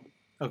World.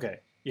 Okay.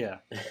 Yeah.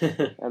 And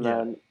Yeah.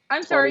 then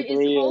I'm sorry, is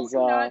 23 Hulk is,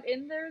 not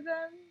in there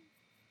then?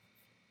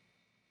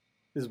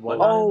 Is what?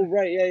 oh,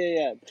 right,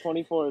 yeah.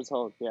 24 is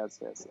Hulk. Yes.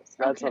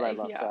 That's what I Okay,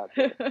 left yeah. out.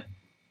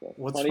 Yeah.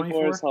 What's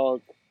 24 is 24?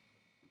 Hulk.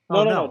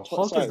 Oh, No.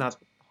 Hulk sorry. is not.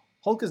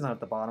 Hulk is not at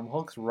the bottom.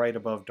 Hulk's right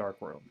above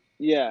Dark World.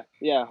 Yeah.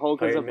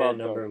 Hulk is Iron Man above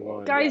number Dark World.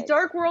 one. Guys, yes.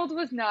 Dark World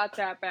was not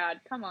that bad.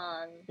 Come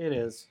on. It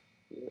is.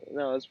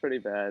 No, it's pretty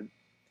bad.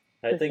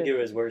 I think it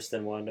was worse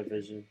than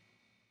WandaVision.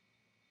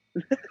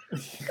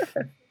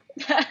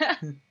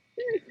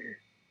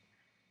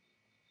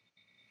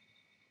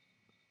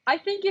 I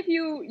think if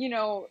you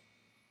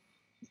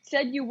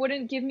said you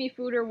wouldn't give me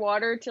food or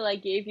water till I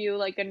gave you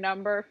like a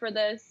number for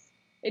this,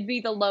 it'd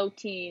be the low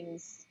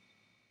teens.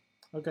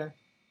 Okay.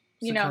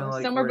 You kinda know,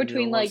 like somewhere where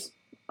between Neil like was.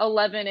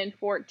 11 and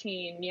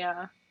 14,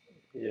 yeah.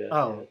 Yeah.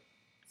 Oh.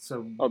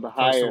 So Oh, the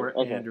close to higher. where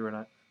Okay. Andrew and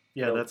I.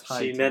 Yeah, No, that's high.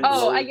 she teens. meant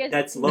Oh, low- I guess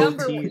that's low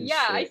number teens.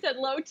 yeah, I shit. said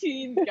low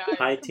teens, guys.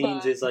 High come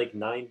teens on. is like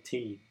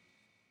 19.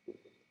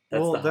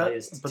 That's Well, the that-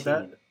 highest but teen.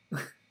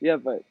 that- Yeah,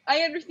 but I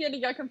understand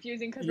it got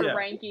confusing because Yeah. we're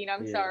ranking.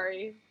 I'm Yeah.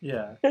 sorry.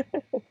 Yeah.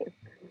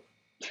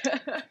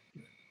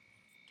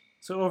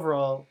 So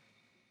overall,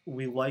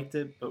 we liked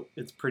it, but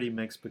it's pretty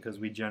mixed because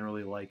we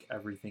generally like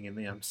everything in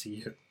the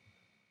MCU.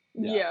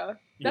 Yeah.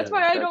 That's Yeah.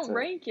 why I That's don't it.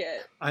 rank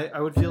it. I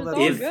would feel It's that's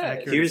all an good.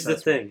 accurate Here's the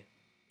assessment.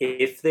 thing.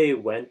 If they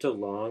went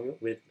along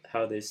with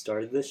how they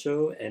started the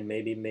show and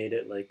maybe made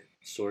it like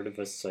sort of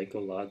a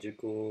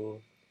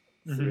psychological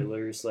Mhm.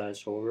 thriller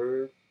 /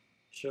 horror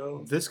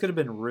show, This could have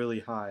been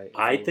really high. if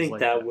I it was think like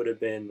that would have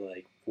been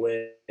like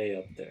way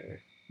up there.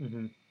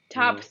 Mm-hmm.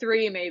 Top Yeah.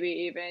 3 maybe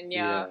even,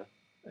 yeah.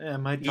 Yeah,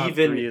 my top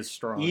Even- 3 is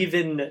strong.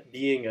 Even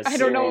being a I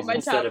don't know what series my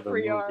instead top of a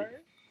 3 movie.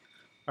 are.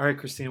 All right,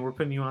 Christina, we're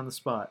putting you on the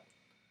spot.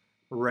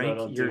 Rank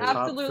don't your do it. top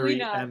Absolutely 3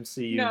 not.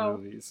 MCU No.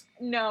 movies.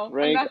 No, I'm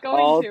rank not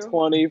going all to.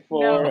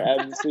 24 No.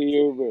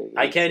 MCU movies.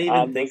 I can't on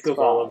even the think of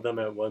all spot. of them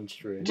at one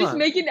string. Just Come on.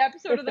 make an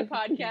episode of the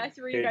podcast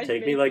where you Here, guys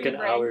take make me like an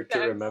rank hour to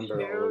the remember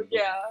MCU. all of them.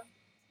 Yeah.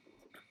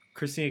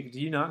 Christina, do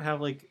you not have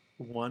like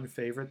one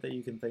favorite that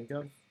you can think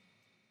of?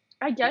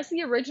 I guess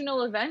the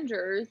original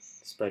Avengers.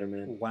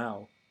 Spider-Man.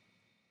 Wow.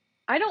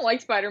 I don't like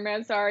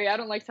Spider-Man, sorry. I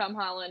don't like Tom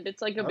Holland.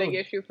 It's like a big Oh,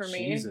 issue for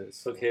me.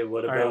 Jesus. Okay,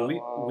 what All about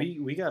right,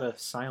 we gotta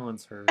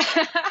silence her.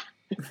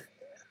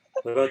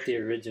 what about the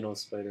original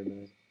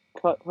Spider-Man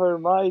Cut her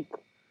mic.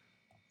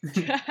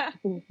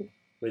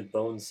 with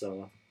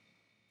Bonesaw?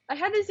 I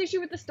had this issue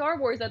with the Star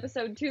Wars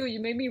episode too. You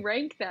made me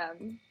rank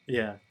them.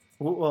 Yeah.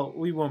 Well,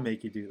 we won't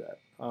make you do that.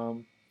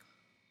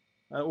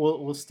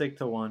 We'll stick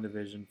to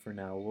WandaVision for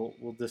now.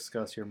 We'll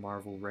discuss your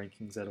Marvel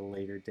rankings at a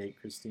later date,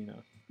 Christina.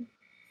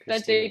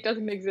 That date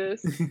doesn't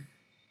exist.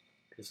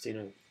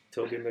 Christina,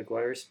 Tobey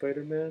Maguire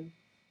Spider-Man?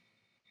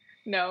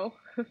 No.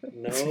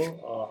 No?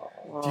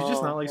 Aw. Do you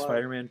just not like what?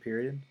 Spider-Man,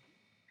 period?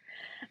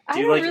 I Do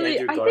you don't like really.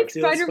 Andrew I think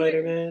Garfield Spider-Man.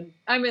 Spider-Man?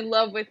 I'm in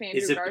love with Andrew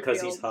Is it Garfield.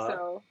 because he's hot?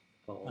 So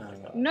Oh my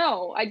god.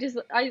 no,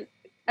 I'm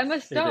Emma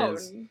Stone.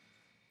 is.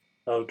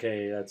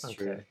 Okay, that's Okay.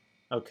 true.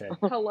 Okay.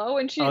 Hello,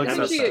 and she, I'll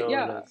isn't accept she? that.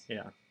 Yeah. is-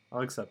 Yeah,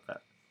 I'll accept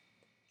that.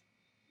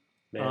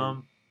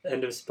 Man,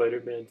 end of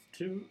Spider-Man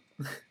 2.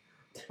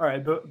 All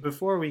right, but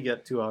before we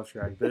get too off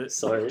track,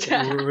 Sorry.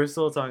 we're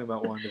still talking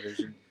about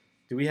WandaVision.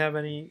 Do we have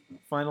any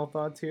final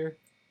thoughts here?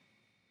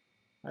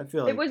 I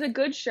feel like It was a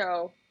good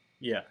show.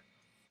 yeah.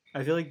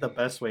 I feel like the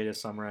best way to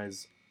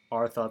summarize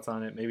our thoughts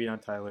on it, maybe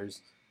not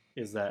Tyler's,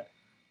 is that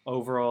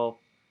overall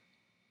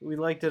we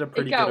liked it a It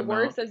pretty got good amount.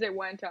 worse as it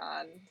went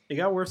on. It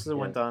got worse as it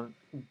Yeah. went on,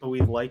 but we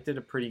liked it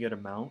a pretty good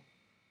amount,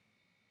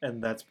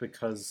 and that's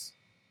because,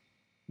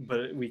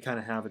 but we kind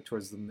of have it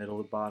towards the middle,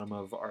 the bottom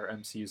of our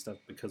MCU stuff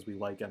because we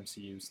like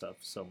MCU stuff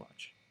so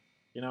much,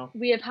 you know?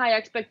 We have high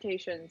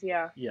expectations.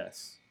 Yeah.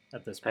 Yes,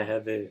 at this I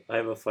point.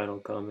 have a final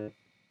comment.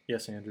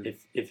 Yes, Andrew.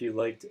 If you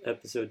liked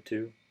episode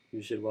 2,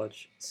 you should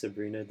watch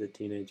Sabrina the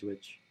Teenage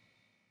Witch.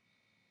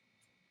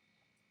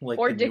 Like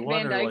Or the Dick new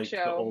one Van or Dyke like the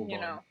show. old You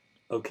one? know.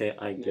 Okay,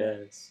 I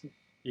guess.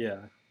 Yeah,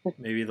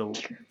 maybe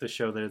the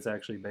show that it's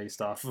actually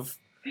based off of.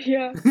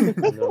 Yeah.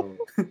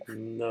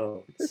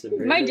 No.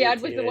 Sabrina My the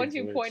dad was the one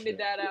Teenage who Witch. pointed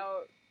that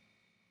out.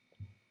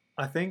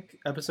 I think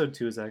episode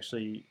 2 is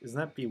actually, isn't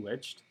that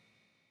Bewitched?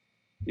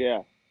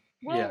 Yeah.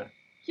 Well, Yeah.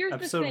 here's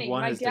Episode the thing.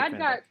 1 My is Dick dad Van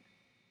got Dyke.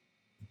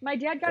 my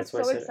dad got That's why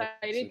I so said excited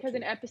episode because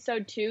in 2.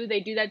 episode 2 they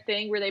do that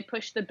thing where they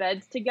push the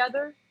beds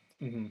together.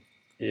 Mm-hmm.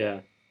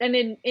 Yeah. And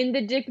in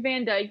the Dick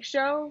Van Dyke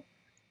show,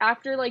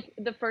 after like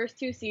the first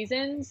 2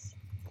 seasons,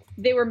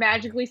 they were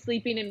magically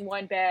sleeping in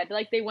one bed.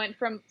 Like they went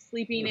from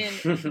sleeping in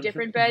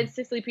different beds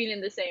to sleeping in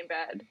the same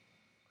bed.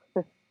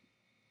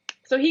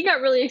 So he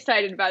got really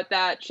excited about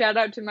that. Shout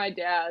out to my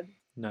dad.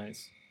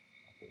 Nice.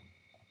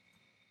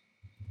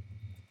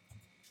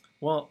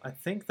 Well, I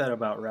think that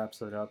about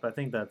wraps it up. I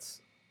think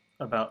that's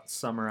about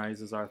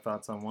summarizes our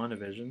thoughts on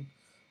WandaVision.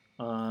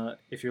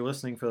 If you're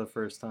listening for the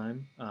first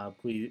time,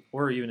 please,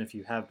 or even if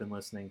you have been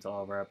listening to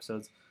all of our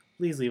episodes,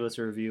 please leave us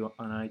a review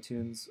on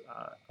iTunes.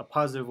 A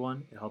positive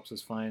one. It helps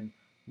us find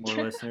more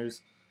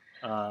listeners.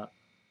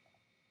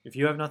 If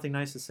you have nothing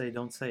nice to say,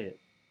 don't say it.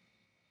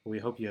 We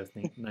hope you have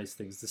nice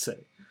things to say.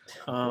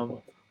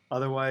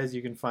 Otherwise,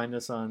 you can find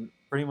us on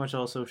pretty much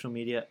all social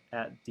media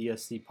at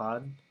DSC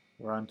Pod.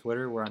 We're on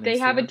Twitter. We're on They Instagram.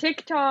 have a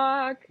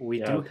TikTok. We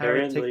Yeah, do have a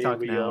apparently TikTok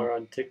we now. are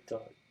on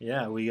TikTok.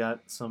 Yeah, we got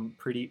some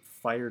pretty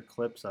fire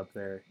clips up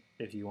there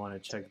if you want to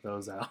check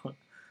those out.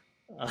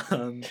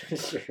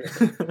 Sure.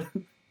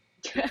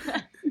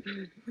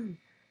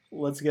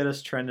 Let's get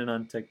us trending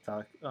on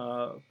TikTok.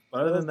 Other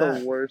That was than the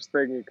that, worst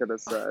thing you could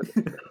have said.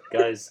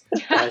 Guys,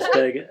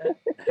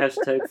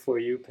 hashtag for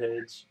you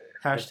page.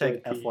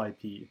 hashtag FYP.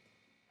 FYP.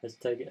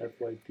 Hashtag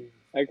FYP.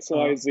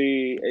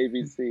 XYZ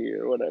ABC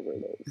or whatever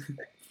it is.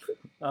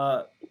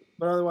 But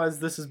otherwise,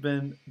 this has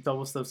been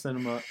Double Stuff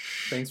Cinema.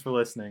 Thanks for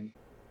listening.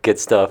 Get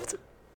stuffed.